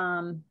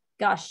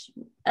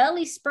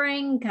 early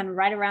spring, kind of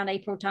right around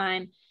April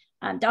time,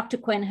 Dr.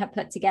 Quinn had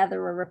put together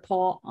a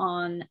report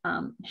on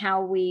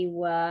how we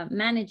were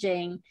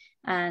managing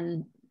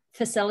and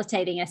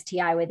facilitating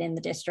STI within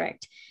the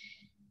district.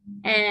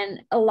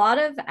 And a lot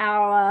of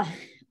our,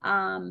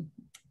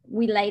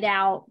 we laid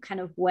out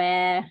kind of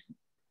where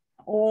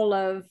all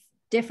of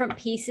different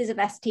pieces of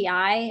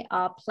STI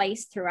are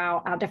placed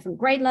throughout our different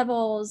grade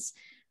levels.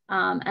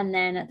 And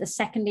then at the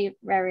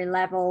secondary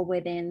level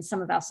within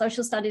some of our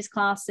social studies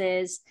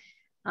classes,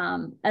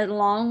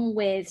 along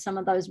with some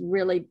of those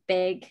really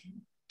big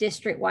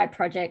district-wide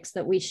projects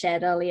that we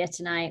shared earlier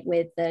tonight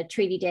with the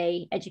Treaty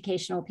Day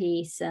educational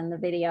piece and the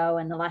video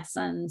and the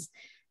lessons.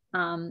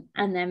 And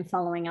then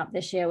following up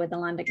this year with the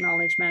land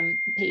acknowledgement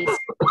piece,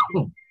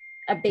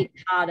 a big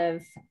part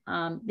of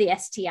the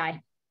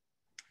STI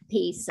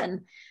piece.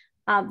 And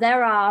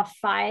there are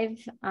 5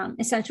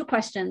 essential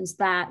questions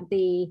that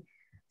the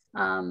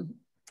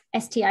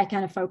STI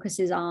kind of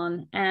focuses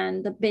on.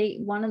 And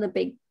one of the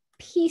big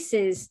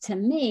pieces to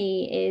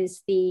me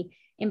is the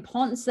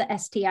importance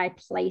that STI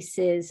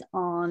places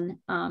on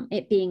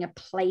it being a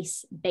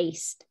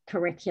place-based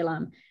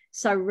curriculum.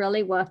 So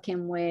really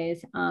working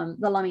with the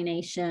Lummi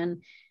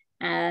Nation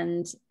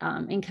and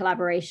in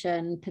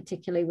collaboration,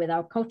 particularly with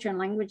our Culture and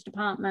Language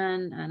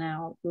Department and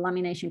our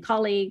Lummi Nation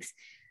colleagues,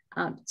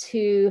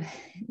 to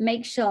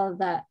make sure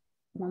that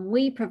when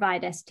we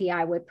provide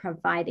STI, we're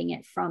providing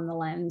it from the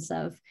lens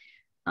of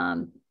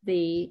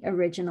the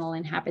original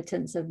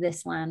inhabitants of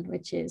this land,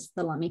 which is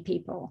the Lummi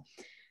people.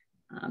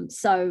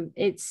 So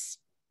it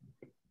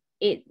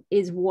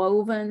is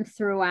woven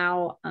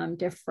throughout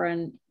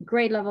different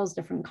grade levels,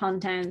 different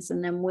contents,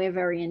 and then we're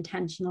very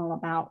intentional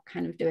about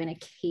kind of doing a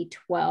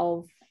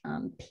K-12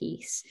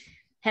 piece.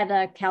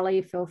 Heather,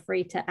 Kelly, feel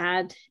free to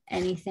add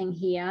anything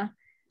here.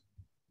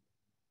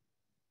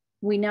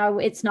 We know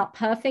it's not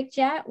perfect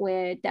yet.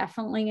 We're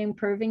definitely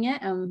improving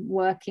it and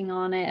working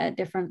on it at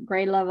different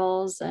grade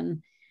levels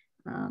and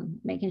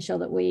making sure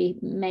that we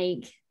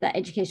make the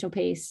educational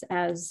piece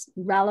as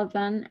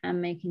relevant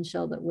and making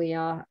sure that we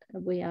are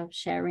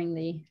sharing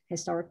the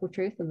historical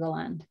truth of the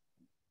land.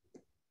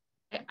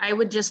 I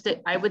would just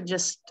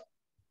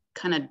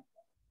kind of,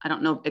 I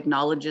don't know if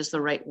acknowledge is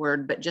the right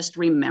word, but just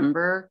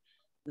remember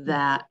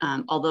that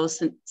although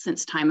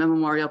since time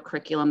immemorial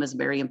curriculum is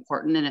very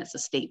important and it's a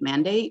state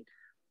mandate,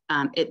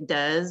 it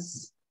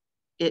does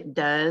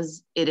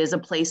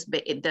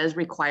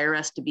require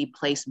us to be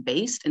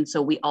place-based. And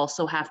so we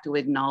also have to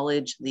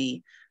acknowledge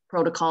the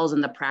protocols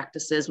and the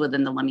practices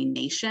within the Lummi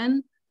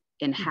Nation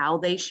and how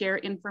they share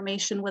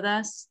information with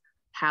us,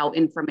 how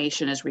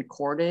information is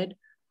recorded.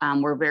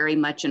 We're very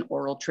much an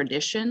oral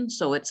tradition.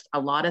 So it's a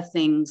lot of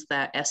things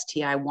that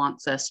STI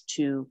wants us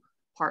to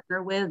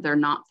partner with. They're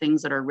not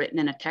things that are written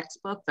in a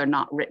textbook. They're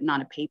not written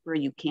on a paper.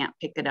 You can't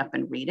pick it up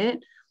and read it,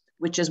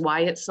 which is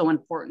why it's so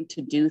important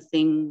to do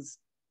things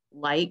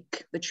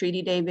like the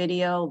Treaty Day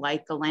video,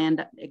 like the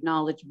land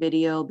acknowledged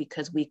video,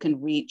 because we can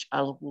reach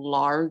a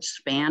large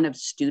span of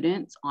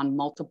students on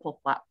multiple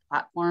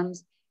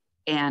platforms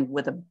and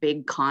with a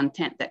big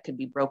content that could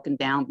be broken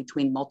down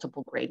between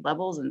multiple grade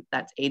levels, and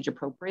that's age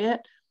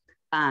appropriate.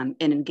 And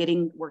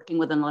in working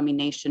with the Lummi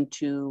Nation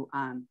to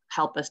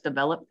help us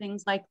develop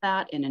things like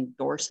that and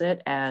endorse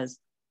it as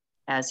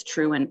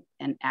true and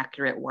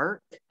accurate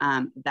work,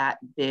 that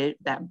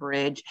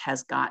bridge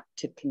has got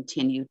to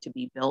continue to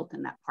be built,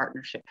 and that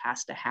partnership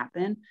has to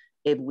happen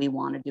if we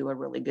want to do a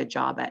really good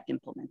job at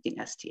implementing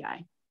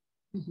STI.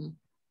 Mm-hmm.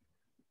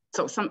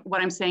 So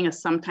what I'm saying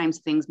is sometimes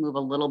things move a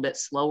little bit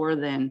slower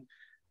than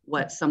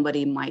what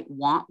somebody might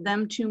want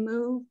them to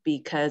move,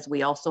 because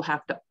we also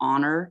have to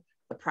honor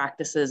the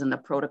practices and the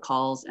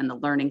protocols and the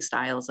learning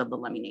styles of the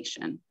Lummi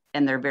Nation,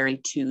 and they're very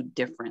two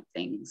different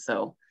things.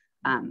 So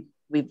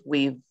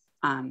we've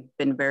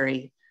been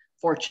very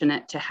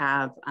fortunate to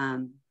have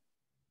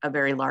a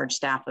very large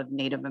staff of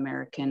Native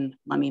American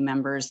Lummi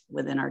members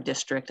within our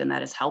district, and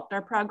that has helped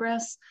our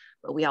progress.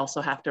 But we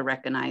also have to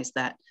recognize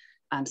that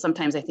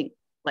sometimes I think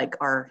like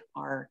our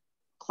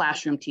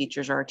classroom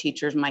teachers or our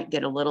teachers might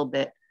get a little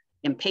bit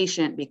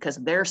impatient because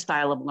their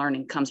style of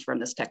learning comes from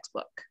this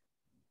textbook.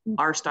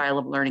 Our style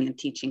of learning and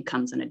teaching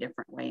comes in a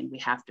different way, and we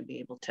have to be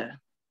able to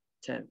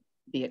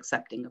be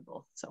accepting of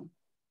both. So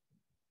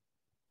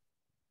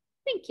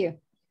thank you.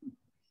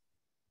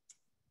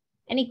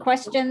 Any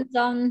questions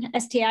on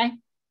STI?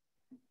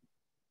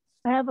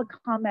 I have a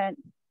comment.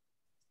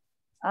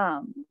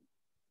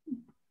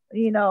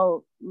 You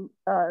know,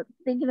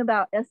 thinking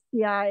about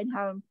STI and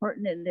how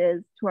important it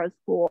is to our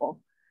school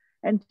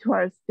and to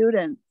our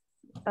students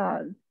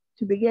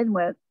to begin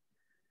with.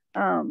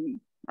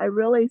 I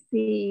really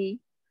see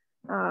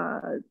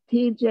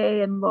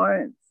TJ and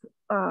Lawrence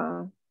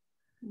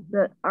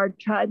that our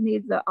tribe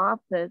needs an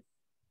office,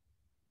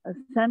 a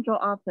central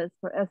office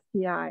for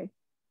STI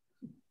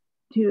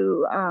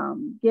to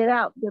get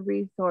out the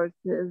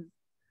resources,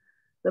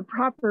 the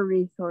proper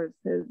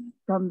resources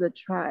from the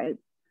tribe,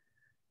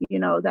 you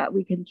know, that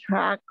we can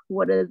track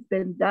what has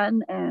been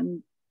done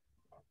and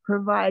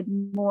provide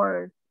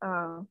more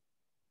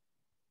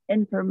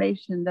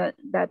information that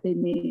they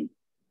need.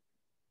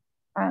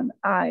 And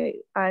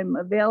I'm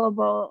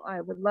available.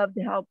 I would love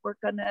to help work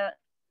on it.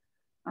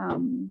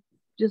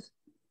 Just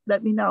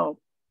let me know.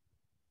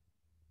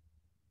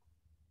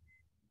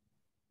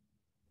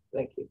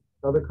 Thank you.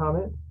 Other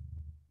comments?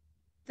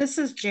 This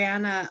is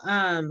Jana.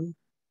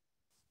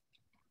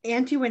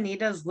 Auntie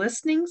Juanita's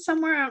listening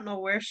somewhere. I don't know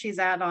where she's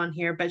at on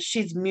here, but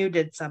she's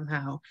muted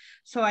somehow.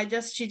 So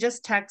she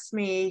just texted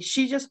me.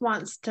 She just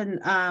wants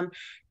to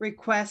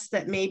request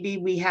that maybe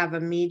we have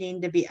a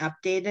meeting to be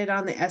updated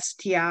on the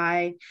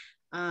STI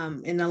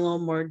in a little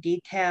more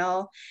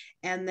detail.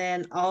 And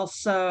then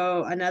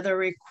also another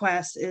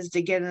request is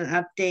to get an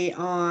update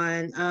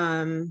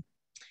on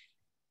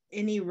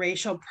any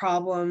racial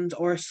problems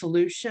or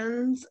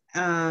solutions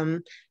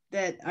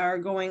that are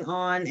going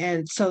on,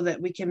 and so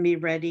that we can be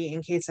ready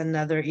in case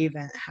another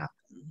event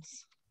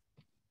happens.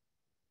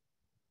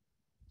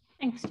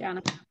 Thanks,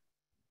 Jonathan.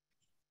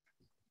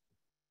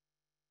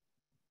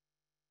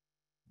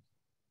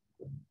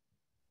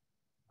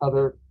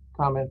 Other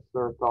comments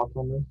or thoughts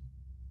on this?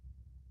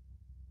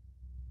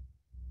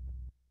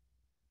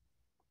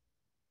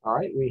 All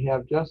right, we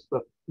have just a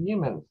few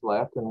minutes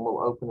left and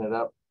we'll open it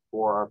up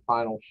for our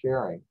final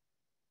sharing.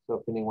 So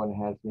if anyone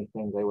has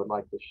anything they would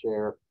like to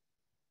share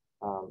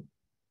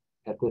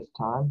at this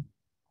time,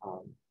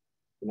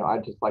 you know,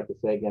 I'd just like to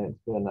say again, it's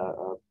been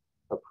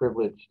a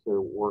privilege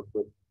to work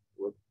with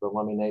the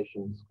Lummi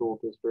Nation School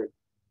District,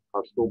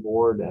 our school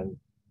board, and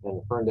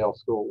the Ferndale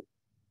School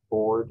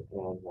Board.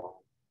 And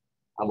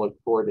I look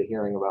forward to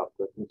hearing about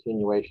the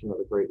continuation of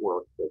the great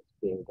work that's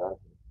being done.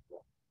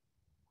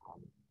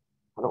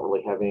 I don't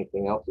really have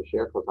anything else to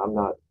share because I'm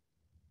not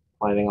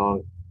planning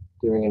on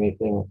doing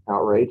anything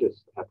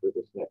outrageous after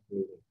this next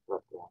meeting.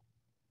 But,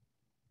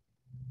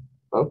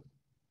 folks,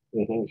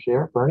 anything to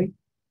share? Bernie?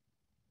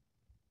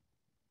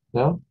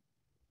 No?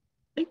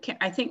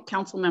 I think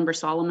Councilmember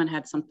Solomon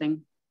had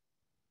something.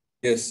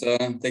 Yes,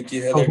 thank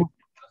you, Heather.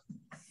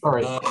 All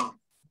right.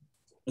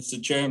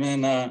 Mr.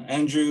 Chairman,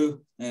 Andrew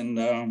and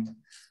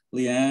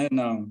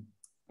Leanne,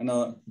 I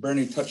know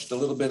Bernie touched a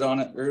little bit on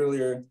it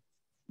earlier,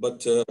 but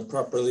to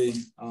properly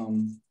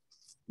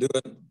do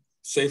it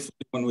safely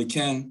when we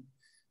can,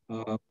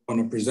 I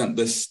want to present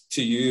this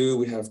to you.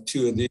 We have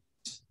two of these,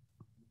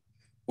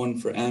 one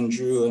for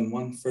Andrew and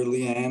one for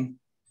Leanne.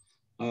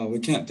 We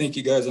can't thank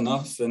you guys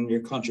enough and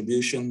your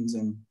contributions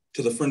and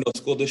to the Ferndale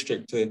School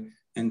District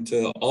and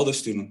to all the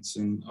students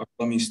and our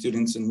Lummi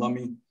students in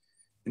Lummi.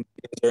 And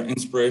you guys are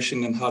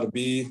inspiration in how to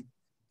be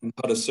and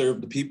how to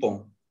serve the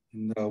people.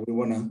 And we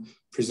want to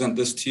present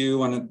this to you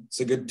when it's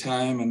a good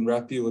time and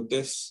wrap you with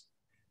this.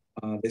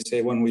 They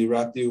say when we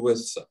wrap you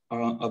with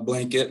a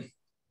blanket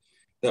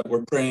that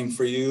we're praying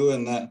for you,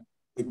 and that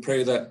we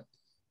pray that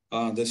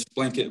this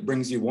blanket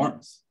brings you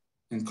warmth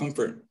and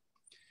comfort,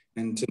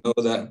 and to know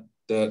that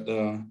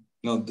you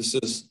know, this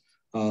is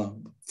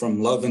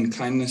from love and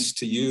kindness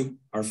to you,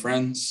 our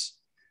friends,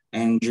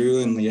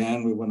 Andrew and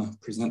Leanne. We want to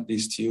present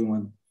these to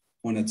you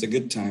when it's a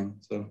good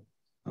time. So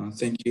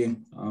thank you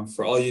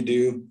for all you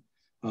do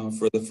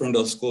for the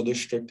Ferndale School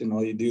District and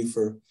all you do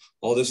for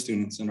all the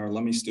students and our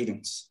Lummi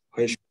students.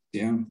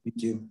 Yeah, thank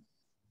you.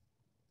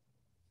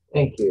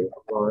 Thank you,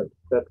 Lawrence.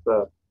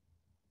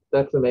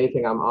 That's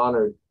amazing. I'm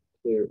honored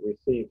to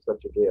receive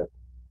such a gift.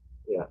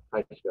 Yeah,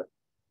 Aisha.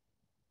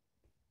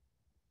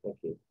 Thank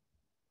you.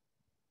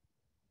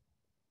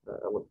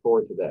 I look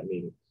forward to that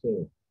meeting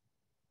soon.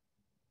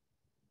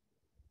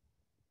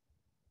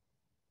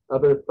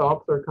 Other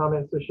thoughts or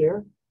comments to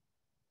share?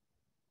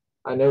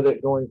 I know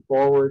that going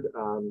forward,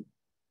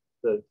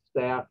 the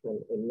staff and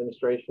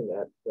administration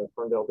at the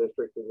Ferndale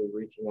District will be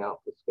reaching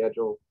out to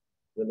schedule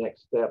the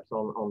next steps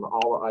on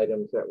all the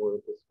items that were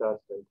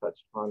discussed and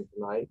touched on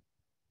tonight.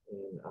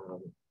 And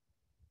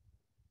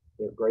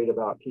they're great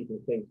about keeping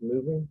things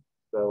moving.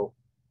 So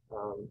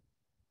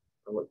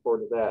I look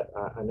forward to that.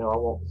 I know I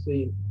won't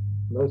see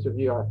most of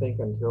you, I think,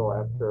 until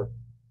after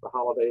the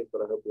holidays,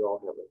 but I hope you all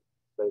have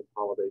a safe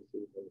holiday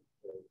season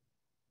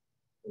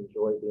and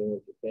enjoy being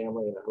with your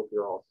family, and I hope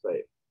you're all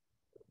safe.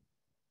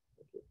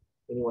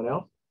 Anyone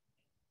else?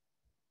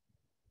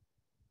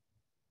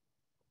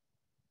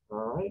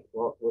 All right,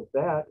 well, with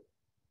that,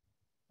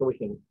 so we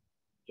can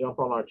jump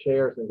on our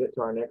chairs and get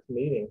to our next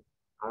meeting,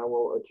 I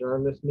will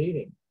adjourn this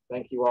meeting.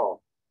 Thank you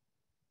all.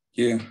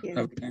 Yeah.